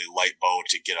a really light bow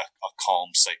to get a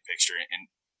calm sight picture.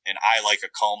 And I like a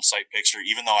calm sight picture,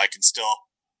 even though I can still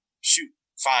shoot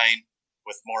fine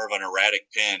with more of an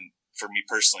erratic pin. For me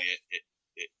personally,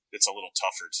 it's a little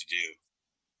tougher to do.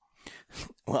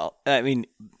 Well, I mean,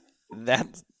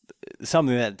 that's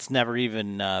something that's never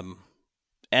even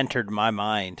entered my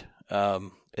mind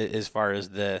as far as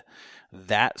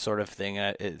that sort of thing.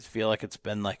 I feel like it's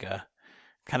been like a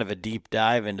kind of a deep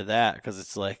dive into that, because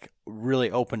it's like really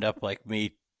opened up like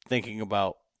me thinking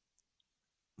about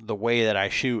the way that I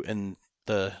shoot and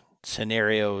the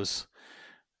scenarios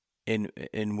in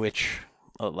which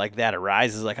like that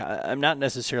arises. Like I'm not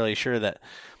necessarily sure that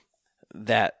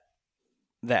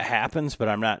happens, but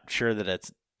I'm not sure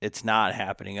that it's not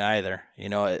happening either.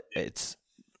 It's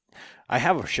I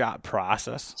have a shot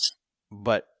process,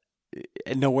 but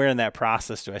nowhere in that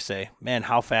process do I say, man,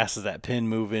 how fast is that pin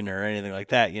moving or anything like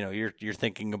that. You're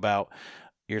thinking about,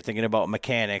 you're thinking about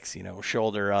mechanics,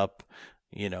 shoulder up,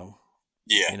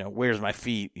 where's my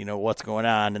feet, what's going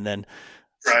on, and then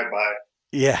drive by.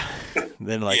 Yeah.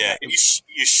 Then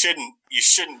you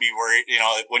shouldn't be worried.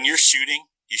 When you're shooting,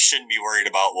 you shouldn't be worried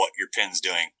about what your pin's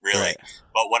doing, really. Right.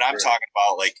 But what I'm talking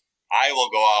about, like, I will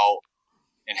go out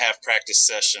and have practice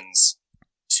sessions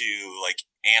to like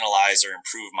analyze or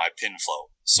improve my pin flow.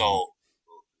 So,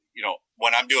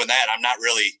 when I'm doing that, I'm not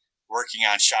really working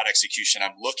on shot execution.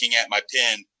 I'm looking at my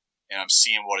pin and I'm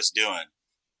seeing what it's doing.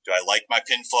 Do I like my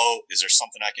pin flow? Is there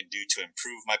something I can do to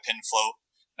improve my pin flow?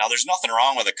 Now, there's nothing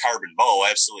wrong with a carbon bow.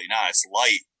 Absolutely not. It's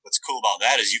light. What's cool about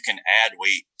that is you can add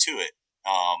weight to it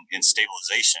in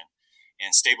stabilization.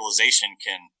 And stabilization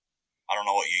can, I don't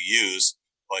know what you use,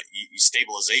 but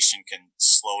stabilization can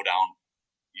slow down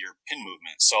your pin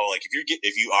movement. So, like,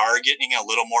 if you are getting a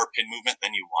little more pin movement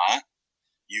than you want,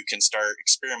 you can start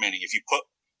experimenting. If you put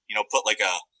like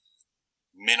a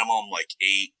minimum like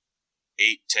 8,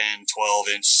 10,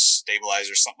 12-inch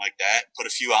stabilizer, something like that, put a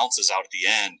few ounces out at the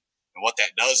end. And what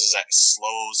that does is that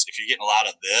slows, if you're getting a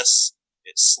lot of this,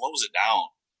 it slows it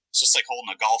down. It's just like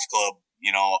holding a golf club,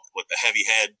 with the heavy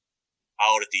head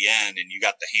out at the end, and you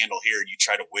got the handle here and you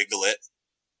try to wiggle it.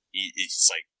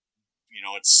 It's like,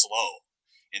 it's slow.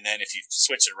 And then if you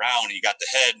switch it around and you got the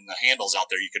head and the handles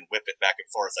out there, you can whip it back and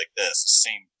forth like this. It's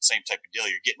the same type of deal.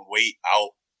 You're getting weight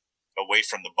out away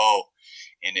from the bow,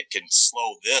 and it can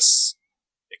slow this.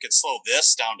 It can slow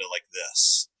this down to like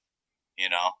this,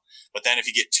 But then if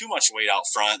you get too much weight out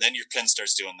front, then your pin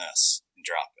starts doing this and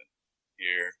dropping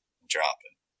here and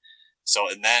dropping.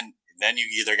 So, and then you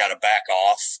either got to back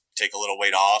off, take a little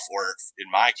weight off, or in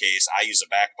my case, I use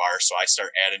a back bar. So I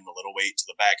start adding a little weight to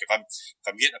the back. If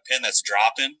I'm getting a pin that's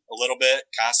dropping a little bit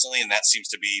constantly, and that seems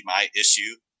to be my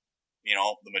issue,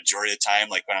 the majority of the time,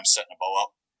 like when I'm setting a bow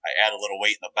up, I add a little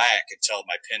weight in the back until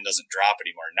my pin doesn't drop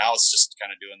anymore. Now it's just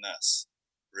kind of doing this.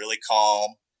 Really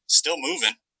calm, still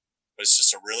moving, but it's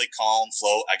just a really calm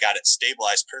flow. I got it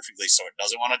stabilized perfectly so it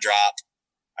doesn't want to drop.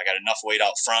 I got enough weight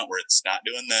out front where it's not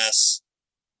doing this.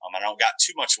 I don't got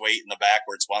too much weight in the back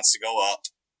where it wants to go up.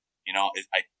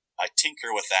 I tinker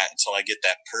with that until I get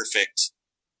that perfect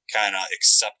kind of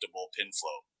acceptable pin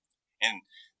flow. And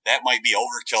that might be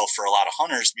overkill for a lot of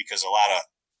hunters because a lot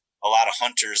of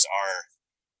hunters are,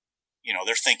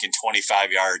 they're thinking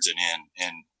 25 yards and in,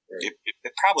 and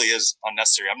it probably is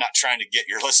unnecessary. I'm not trying to get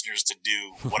your listeners to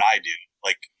do what I do.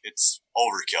 Like, it's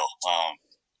overkill,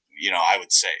 I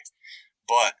would say.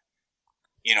 But,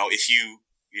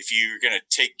 if you're going to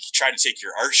try to take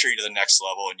your archery to the next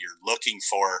level and you're looking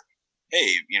for,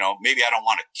 hey, maybe I don't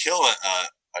want to kill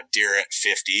a deer at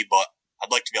 50, but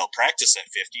I'd like to be able to practice at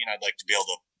 50 and I'd like to be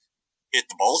able to hit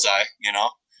the bullseye,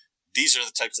 These are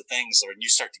the types of things when you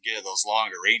start to get to those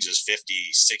longer ranges,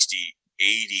 50, 60,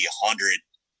 80, 100,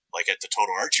 like at the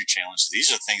Total Archery Challenge,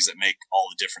 these are the things that make all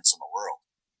the difference in the world.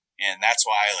 And that's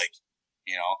why,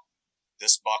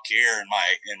 this buck here in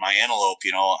my antelope,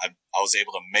 I was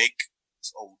able to make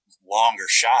a longer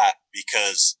shot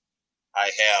because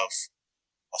I have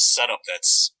a setup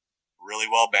that's really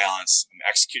well balanced. I'm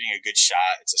executing a good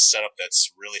shot. It's a setup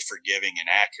that's really forgiving and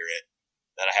accurate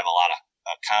that I have a lot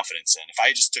of confidence in. If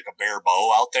I just took a bare bow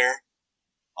out there,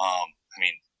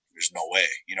 there's no way,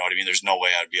 There's no way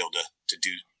I'd be able to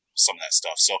do some of that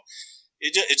stuff. So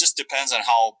it just depends on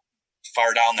how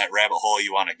far down that rabbit hole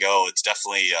you want to go. It's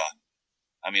definitely,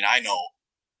 I know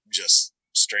just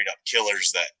straight up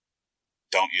killers that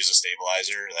don't use a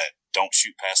stabilizer, that don't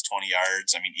shoot past 20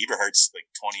 yards. Eberhardt's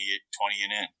like 20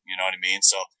 and in, you know what I mean?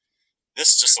 So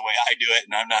this is just the way I do it,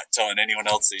 and I'm not telling anyone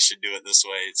else they should do it this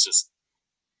way. It's just,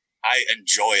 I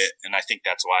enjoy it, and I think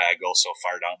that's why I go so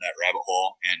far down that rabbit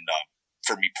hole. And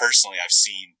for me personally, I've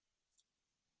seen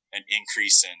an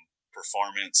increase in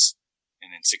performance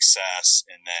and in success,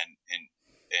 and then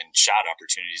in shot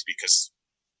opportunities because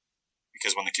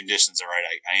when the conditions are right,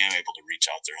 I am able to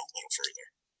reach out there a little further.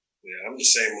 Yeah, I'm the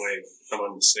same way. I'm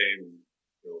on the same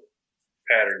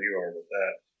pattern you are with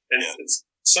that. And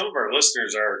some of our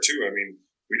listeners are too.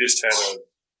 We just had a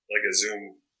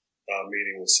Zoom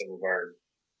meeting with some of our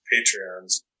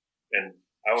Patreons, and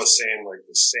I was saying like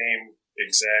the same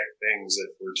exact things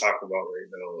that we're talking about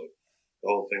right now, like the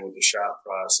whole thing with the shot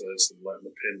process and letting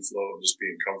the pin flow, just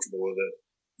being comfortable with it.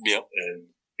 Yep. And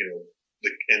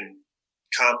and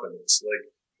confidence. Like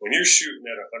when you're shooting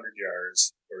at 100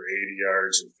 yards or 80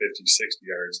 yards or 50, 60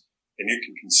 yards, and you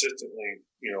can consistently,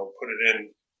 put it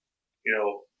in,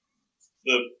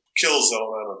 the kill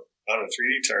zone on a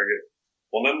 3D target.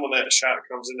 Well, then when that shot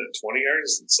comes in at 20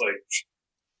 yards, it's like,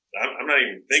 I'm not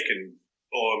even thinking,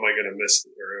 am I going to miss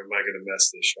it, or am I going to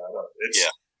mess this shot up?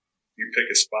 You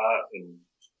pick a spot and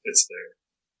it's there.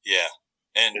 Yeah.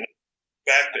 And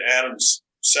back to Adam's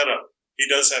setup, he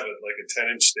does have like a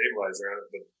 10-inch stabilizer on it,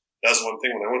 but that's one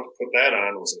thing when I went to put that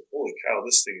on, I was like, holy cow,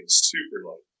 this thing is super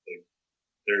light. Like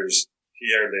he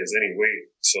hardly has any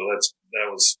weight. So that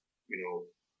was,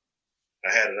 I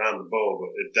had it on the bow,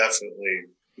 but it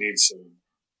definitely needs some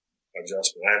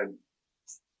adjustment.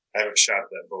 I haven't shot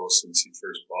that bow since he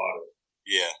first bought it.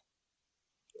 Yeah.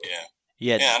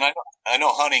 Yeah. And I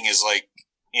know hunting is like,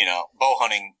 bow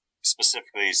hunting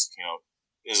specifically is,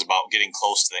 is about getting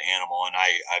close to the animal, and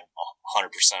I'm 100%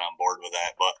 on board with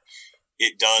that. But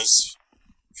it does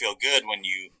feel good when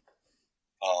you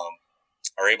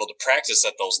are able to practice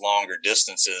at those longer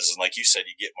distances, and like you said,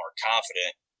 you get more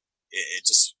confident. It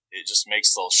just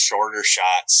makes those shorter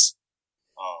shots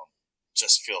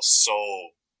just feel so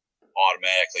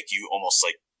automatic, like you almost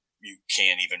like you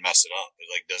can't even mess it up. It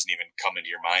like doesn't even come into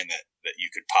your mind that you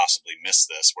could possibly miss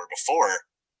this. Where before,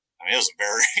 it was a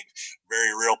very,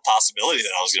 very real possibility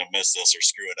that I was going to miss this or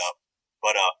screw it up.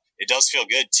 But it does feel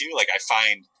good too. Like I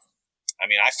find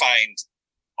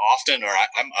often, or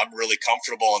I'm really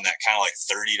comfortable in that kind of like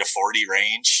 30 to 40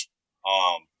 range.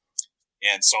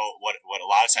 And so what a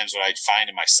lot of times what I find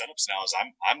in my setups now is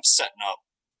I'm setting up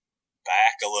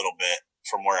back a little bit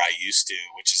from where I used to,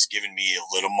 which is giving me a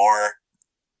little more,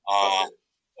 a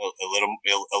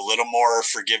little more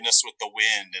forgiveness with the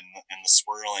wind and the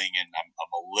swirling, and I'm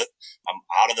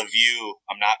out of the view.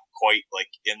 I'm not quite like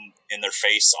in their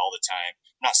face all the time.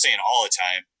 I'm not saying all the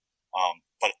time,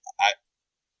 but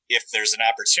if there's an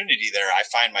opportunity there, I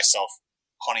find myself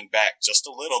hunting back just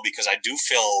a little because I do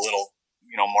feel a little,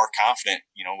 more confident,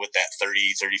 with that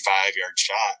 30, 35 yard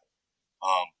shot.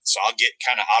 So I'll get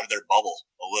kind of out of their bubble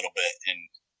a little bit and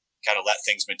kind of let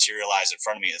things materialize in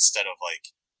front of me instead of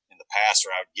like in the past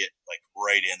where I would get like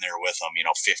right in there with them, 15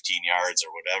 yards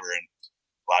or whatever. And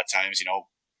a lot of times,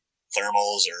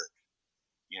 thermals or,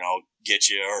 get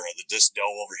you, or this doe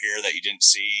over here that you didn't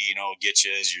see, get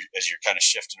you as you're kind of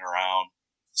shifting around.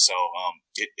 So,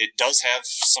 it does have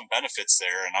some benefits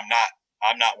there, and I'm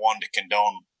not one to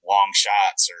condone long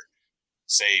shots or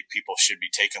say people should be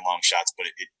taking long shots, but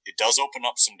it does open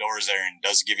up some doors there and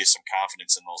does give you some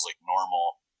confidence in those like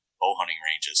normal bow hunting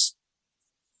ranges.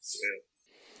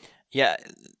 Yeah.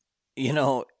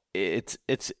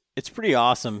 It's pretty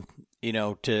awesome,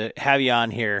 to have you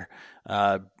on here,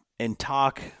 and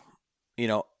talk,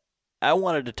 I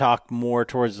wanted to talk more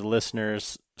towards the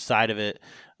listeners' side of it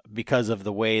because of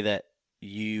the way that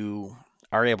you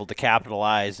are able to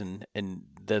capitalize and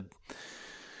the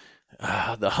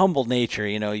humble nature.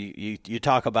 You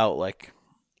talk about like,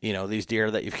 these deer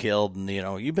that you've killed, and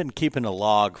you've been keeping a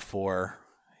log for,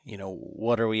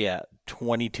 what are we at,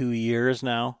 22 years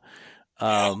now?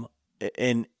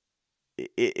 And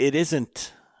it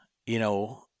isn't,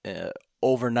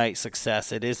 overnight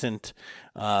success. It isn't,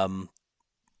 Dan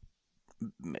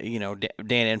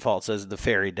Infalt says the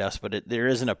fairy dust, but there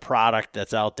isn't a product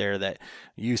that's out there that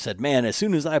you said, man, as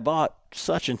soon as I bought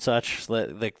such and such,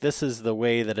 like this is the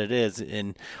way that it is.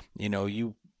 And,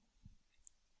 you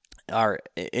are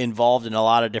involved in a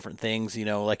lot of different things.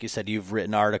 Like you said, you've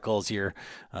written articles, you're,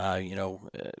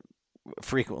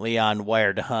 frequently on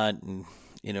Wired to Hunt and,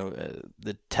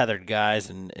 the Tethered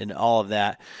Guys and all of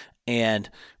that. And,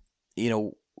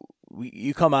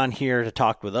 you come on here to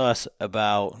talk with us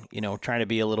about, trying to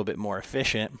be a little bit more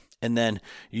efficient. And then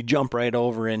you jump right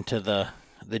over into the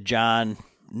John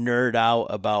nerd out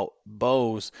about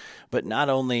bows, but not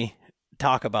only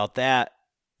talk about that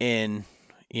in,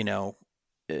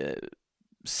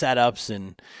 setups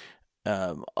and,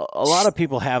 a lot of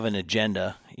people have an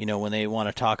agenda, when they want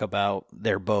to talk about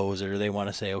their bows, or they want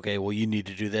to say, okay, well, you need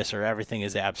to do this, or everything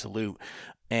is absolute.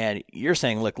 And you're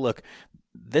saying, look,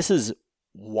 this is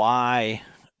why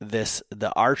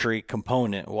the archery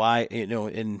component, why,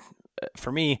 and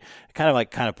for me, kind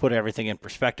of put everything in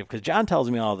perspective, because John tells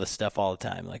me all this stuff all the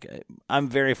time. Like, I'm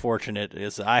very fortunate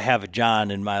is I have a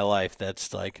John in my life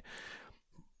that's like,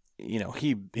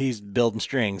 he's building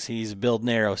strings, he's building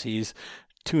arrows, he's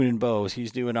tuning bows,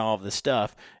 he's doing all of this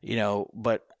stuff,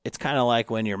 but it's kind of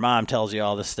like when your mom tells you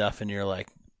all this stuff and you're like,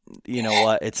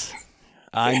 what,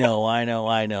 I know,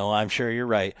 I'm sure you're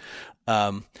right.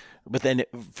 But then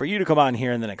for you to come on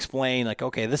here and then explain like,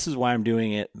 okay, this is why I'm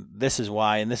doing it, this is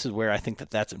why, and this is where I think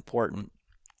that's important.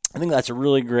 I think that's a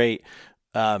really great,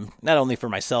 not only for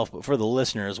myself, but for the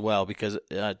listener as well, because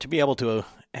to be able to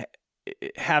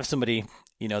have somebody,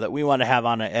 that we want to have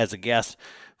on as a guest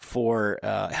for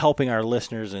helping our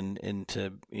listeners and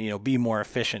to, be more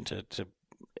efficient, to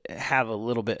have a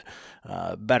little bit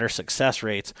better success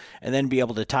rates, and then be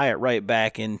able to tie it right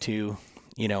back into,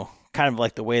 kind of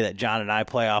like the way that John and I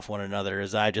play off one another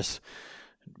is I just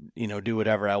do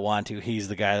whatever I want to. He's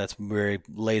the guy that's very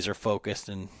laser focused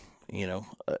and,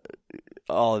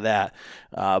 all of that.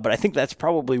 But I think that's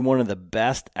probably one of the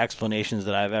best explanations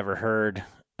that I've ever heard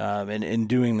in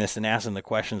doing this and asking the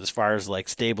questions as far as like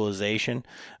stabilization.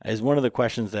 Is one of the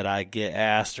questions that I get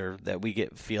asked or that we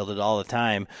get fielded all the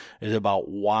time is about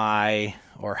why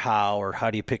or how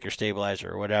do you pick your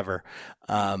stabilizer or whatever.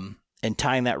 And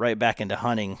tying that right back into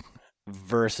hunting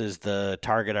versus the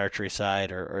target archery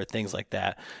side or things like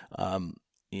that,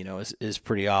 is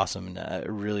pretty awesome. And I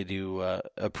really do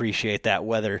appreciate that,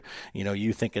 whether,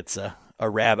 you think it's a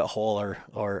rabbit hole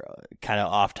or kind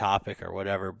of off topic or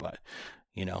whatever. But,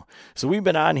 so we've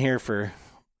been on here for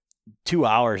 2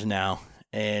 hours now,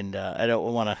 and I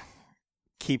don't want to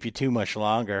keep you too much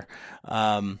longer.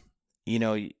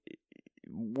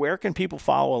 Where can people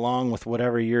follow along with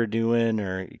whatever you're doing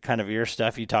or kind of your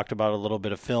stuff? You talked about a little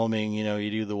bit of filming,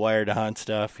 you do the Wired to Hunt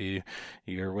stuff,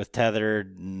 you're with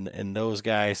Tethered and those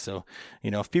guys. So,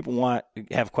 if people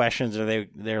have questions or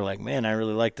they're like, man, I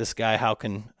really like this guy. How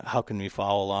can we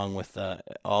follow along with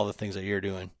all the things that you're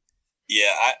doing?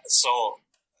 Yeah. So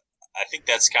I think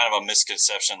that's kind of a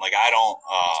misconception. Like I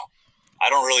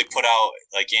don't really put out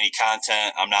like any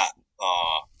content. I'm not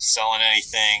selling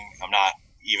anything. I'm not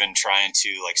even trying to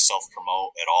like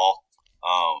self-promote at all.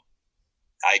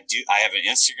 I have an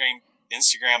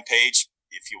Instagram page.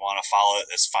 If you want to follow it,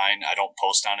 that's fine. I don't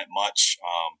post on it much.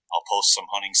 I'll post some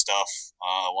hunting stuff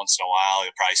once in a while.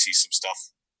 You'll probably see some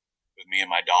stuff with me and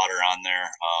my daughter on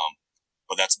there.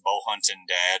 But that's Bow Hunting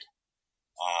Dad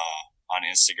on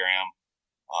Instagram.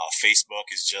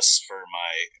 Facebook is just for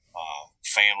my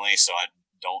family, so I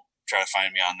don't try to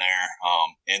find me on there.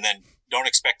 And then don't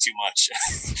expect too much.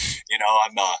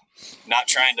 I'm not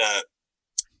trying to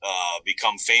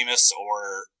become famous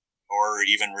or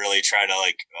even really try to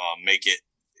like make it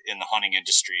in the hunting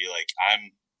industry. Like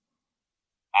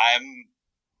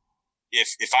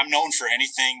if I'm known for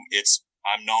anything,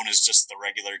 I'm known as just the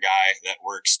regular guy that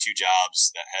works 2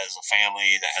 jobs, that has a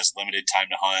family, that has limited time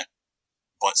to hunt,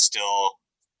 but still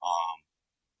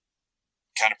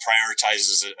kind of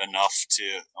prioritizes it enough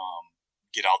to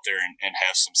get out there and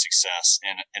have some success.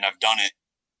 And I've done it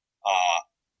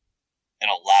in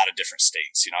a lot of different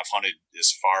states. I've hunted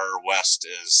as far west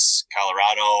as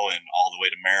Colorado and all the way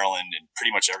to Maryland and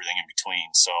pretty much everything in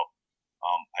between. So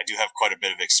I do have quite a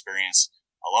bit of experience.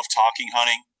 I love talking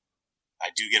hunting. I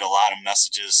do get a lot of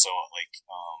messages, so like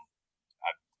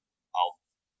I'll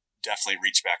definitely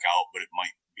reach back out, but it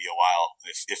might be a while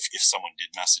if someone did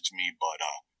message me. But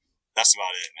that's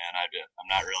about it, man. I'm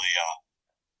not really.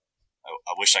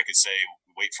 I wish I could say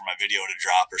wait for my video to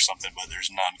drop or something, but there's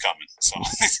none coming. So.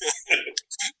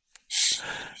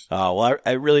 Well,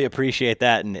 I really appreciate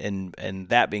that. And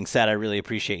that being said, I really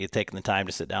appreciate you taking the time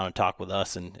to sit down and talk with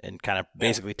us and kind of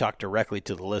basically talk directly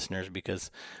to the listeners because,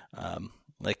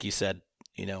 like you said,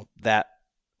 that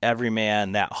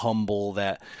everyman, that humble,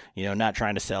 that, not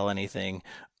trying to sell anything,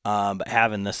 but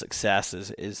having the success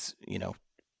is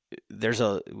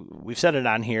we've said it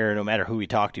on here, no matter who we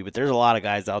talk to, but there's a lot of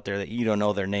guys out there that you don't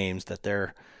know their names, that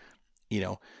they're,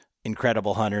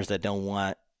 incredible hunters that don't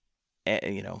want,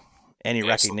 any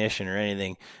recognition or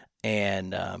anything.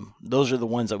 And those are the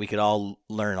ones that we could all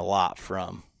learn a lot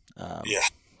from.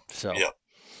 So yeah,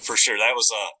 for sure. That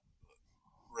was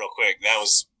real quick. That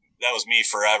was me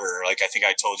forever. Like I think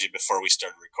I told you before we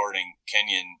started recording,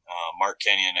 Mark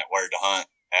Kenyon at Wired to Hunt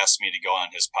asked me to go on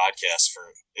his podcast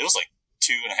it was like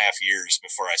 2.5 years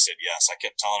before I said yes. I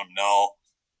kept telling him no.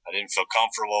 I didn't feel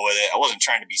comfortable with it. I wasn't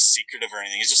trying to be secretive or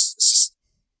anything. It's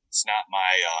not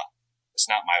my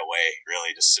way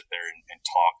really to sit there and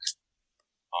talk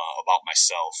about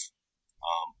myself.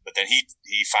 But then he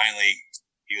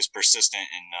was persistent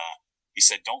and he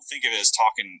said, don't think of it as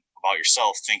talking about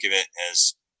yourself. Think of it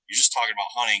as you're just talking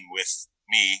about hunting with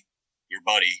me, your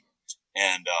buddy,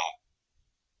 and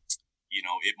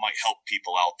it might help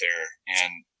people out there.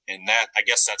 And that, I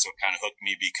guess that's what kind of hooked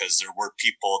me, because there were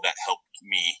people that helped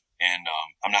me. And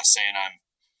I'm not saying I'm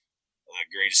the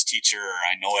greatest teacher or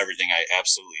I know everything. I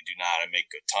absolutely do not. I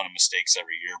make a ton of mistakes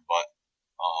every year, but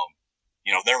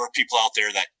there were people out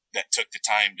there that took the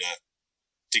time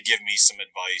to give me some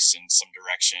advice and some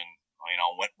direction,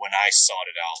 when I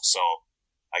sought it out. So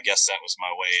I guess that was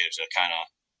my way to kind of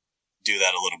do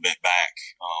that a little bit back.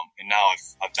 And now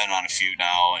I've been on a few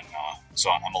now, and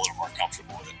so I'm a little more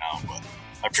comfortable with it now, but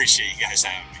I appreciate you guys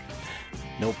having me.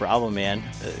 No problem, man.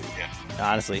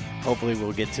 Honestly, hopefully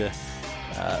we'll get to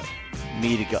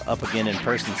meet up again in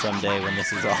person someday when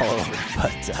this is all over.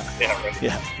 But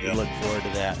we look forward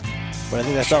to that. But I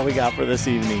think that's all we got for this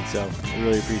evening, so I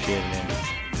really appreciate it, Andy.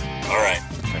 All right.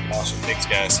 Awesome. Thanks,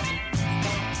 guys.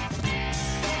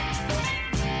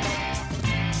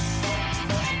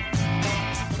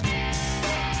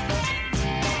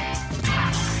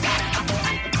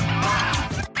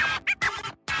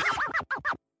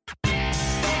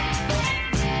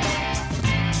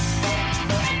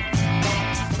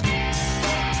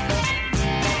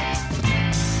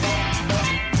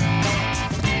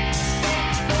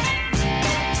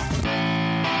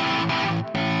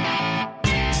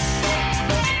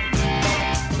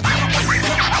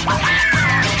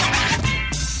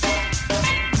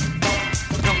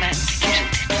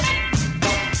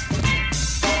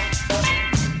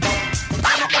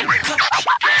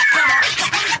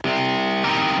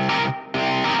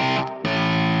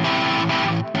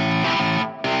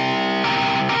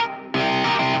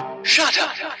 Shut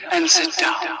up and sit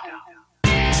down.